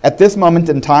like at this moment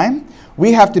in time,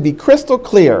 we have to be crystal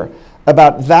clear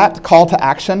about that call to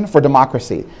action for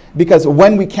democracy. Because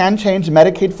when we can change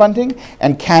Medicaid funding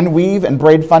and can weave and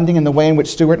braid funding in the way in which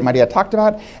Stuart and Maria talked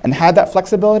about and had that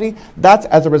flexibility, that's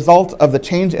as a result of the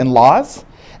change in laws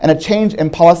and a change in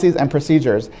policies and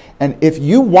procedures. And if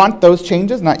you want those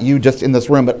changes, not you just in this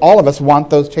room, but all of us want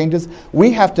those changes,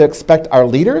 we have to expect our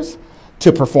leaders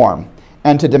to perform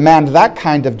and to demand that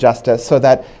kind of justice so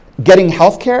that getting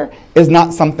health care is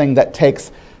not something that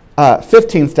takes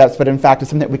 15 steps, but in fact is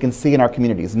something that we can see in our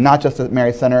communities, not just at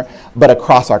Mary Center, but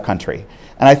across our country.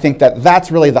 And I think that that's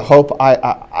really the hope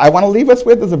I want to leave us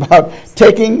with, is about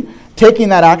taking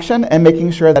that action and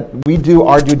making sure that we do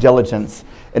our due diligence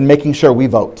in making sure we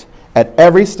vote at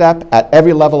every step, at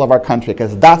every level of our country,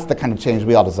 because that's the kind of change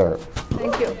we all deserve.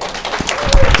 Thank you.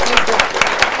 Thank you.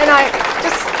 And I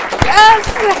just, yes!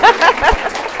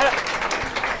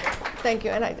 Thank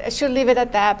you, and I should leave it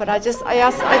at that, but I just.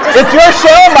 It's your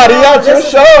show, Maria, it's your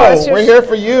show. We're here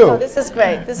for you. Oh, this is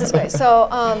great, this is great. So,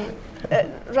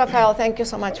 Rafael, thank you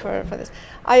so much for this.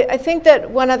 I think that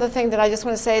one other thing that I just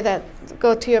want to say that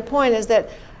go to your point is that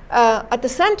at the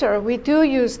center, we do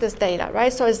use this data,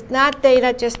 right? So it's not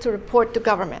data just to report to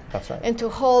government. That's right. And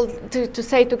to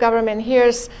say to government,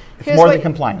 here's more the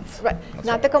compliance. Right,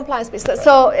 not the compliance piece.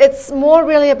 So it's more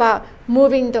really about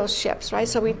moving those ships, right?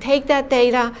 So we take that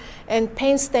data and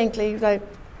painstakingly, like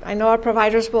I know our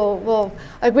providers will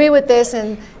agree with this,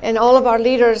 and all of our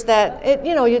leaders, that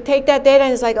you take that data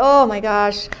and it's like, oh my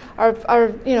gosh, our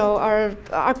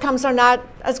outcomes are not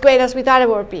as great as we thought it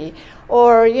would be,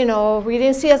 or we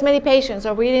didn't see as many patients,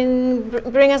 or we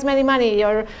didn't bring as many money,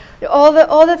 or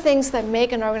all the things that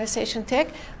make an organization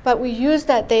tick. But we use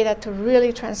that data to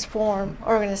really transform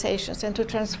organizations and to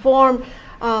transform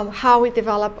how we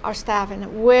develop our staff and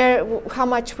how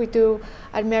much we do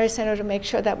at Mary Center to make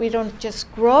sure that we don't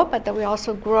just grow, but that we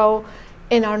also grow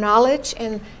in our knowledge,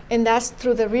 and that's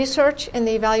through the research and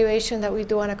the evaluation that we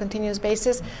do on a continuous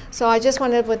basis. So I just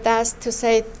wanted with that to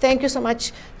say thank you so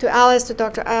much to Alice, to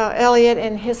Dr. Elliott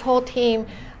and his whole team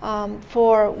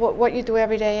for what you do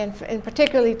every day, and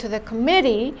particularly to the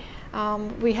committee.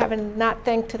 We haven't not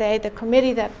thanked today the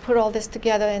committee that put all this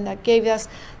together and that gave us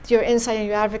your insight and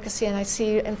your advocacy. And I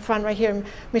see you in front right here,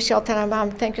 Michelle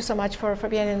Tenenbaum. Thank you so much for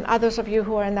being, and others of you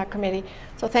who are in that committee.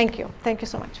 So thank you. Thank you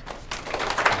so much.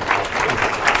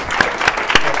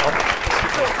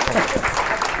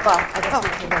 I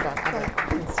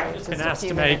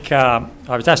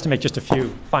was asked to make just a few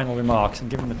final remarks, and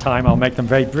given the time, I'll make them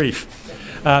very brief.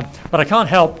 But I can't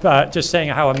help just saying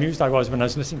how amused I was when I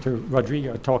was listening to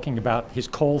Rodrigo talking about his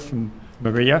call from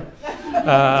Maria.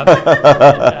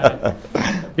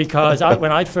 Because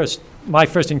my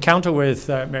first encounter with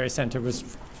Mary Center was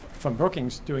from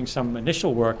Brookings, doing some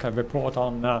initial work, a report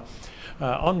on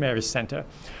Mary Center.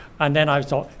 And then I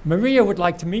thought, Maria would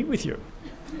like to meet with you.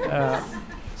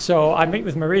 So I meet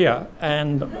with Maria,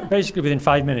 and basically within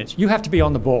 5 minutes, you have to be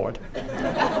on the board.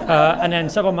 And then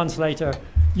several months later,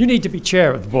 you need to be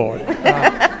chair of the board.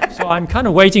 So I'm kind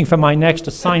of waiting for my next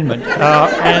assignment.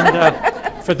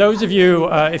 And for those of you,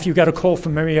 if you get a call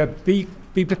from Maria, be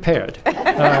prepared.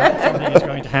 Something is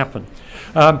going to happen.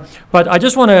 But I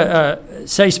just want to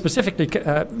say specifically,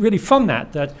 really from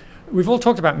that we've all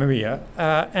talked about Maria,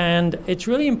 and it's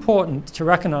really important to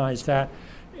recognize that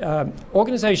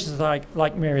organizations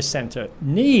like Mary Center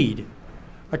need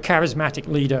a charismatic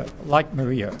leader like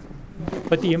Maria.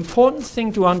 But the important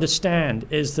thing to understand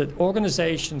is that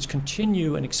organizations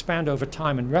continue and expand over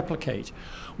time and replicate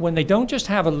when they don't just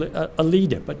have a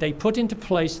leader, but they put into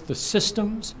place the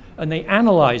systems and they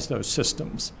analyze those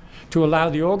systems to allow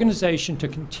the organization to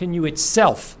continue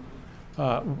itself.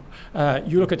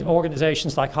 You look at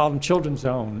organizations like Harlem Children's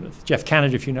Zone, Jeff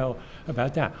Kennedy, if you know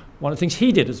about that. One of the things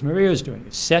he did, as Maria is doing,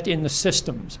 is set in the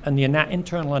systems and the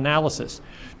internal analysis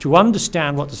to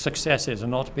understand what the success is and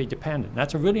not to be dependent.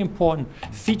 That's a really important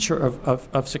feature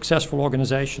of successful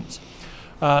organizations.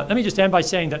 Let me just end by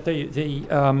saying that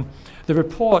the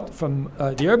report from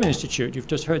the Urban Institute, you've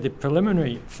just heard the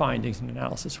preliminary findings and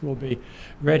analysis, will be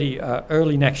ready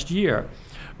early next year.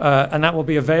 and that will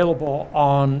be available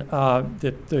on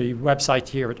the website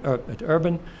here at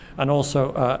Urban and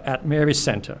also at Mary's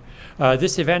Center.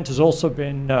 This event has also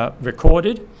been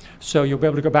recorded, so you'll be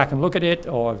able to go back and look at it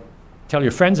or tell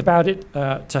your friends about it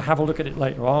to have a look at it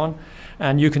later on.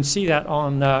 And you can see that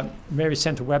on Mary's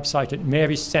Center website at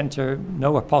Mary's Center,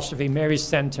 no apostrophe,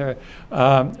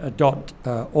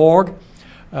 maryscenter.org.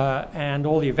 And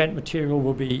all the event material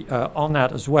will be on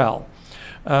that as well.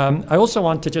 I also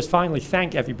want to just finally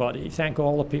thank everybody, thank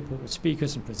all the people,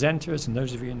 speakers and presenters, and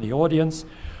those of you in the audience.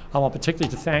 I want particularly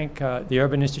to thank the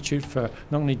Urban Institute for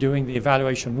not only doing the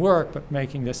evaluation work, but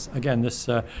making this, again, this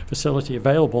facility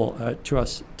available to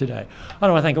us today. I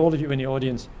want to thank all of you in the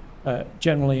audience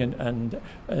generally, and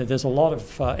there's a lot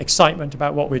of excitement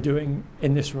about what we're doing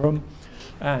in this room,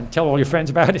 and tell all your friends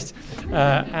about it.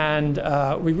 And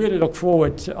we really look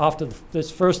forward to, after this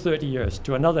first 30 years,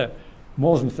 to another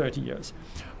more than 30 years,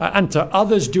 and to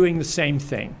others doing the same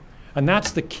thing. And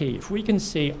that's the key. If we can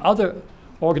see other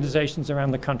organizations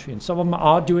around the country, and some of them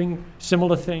are doing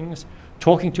similar things,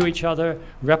 talking to each other,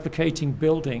 replicating,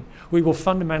 building, we will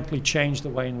fundamentally change the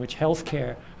way in which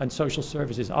healthcare and social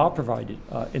services are provided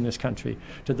in this country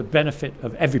to the benefit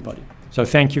of everybody. So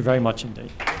thank you very much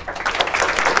indeed.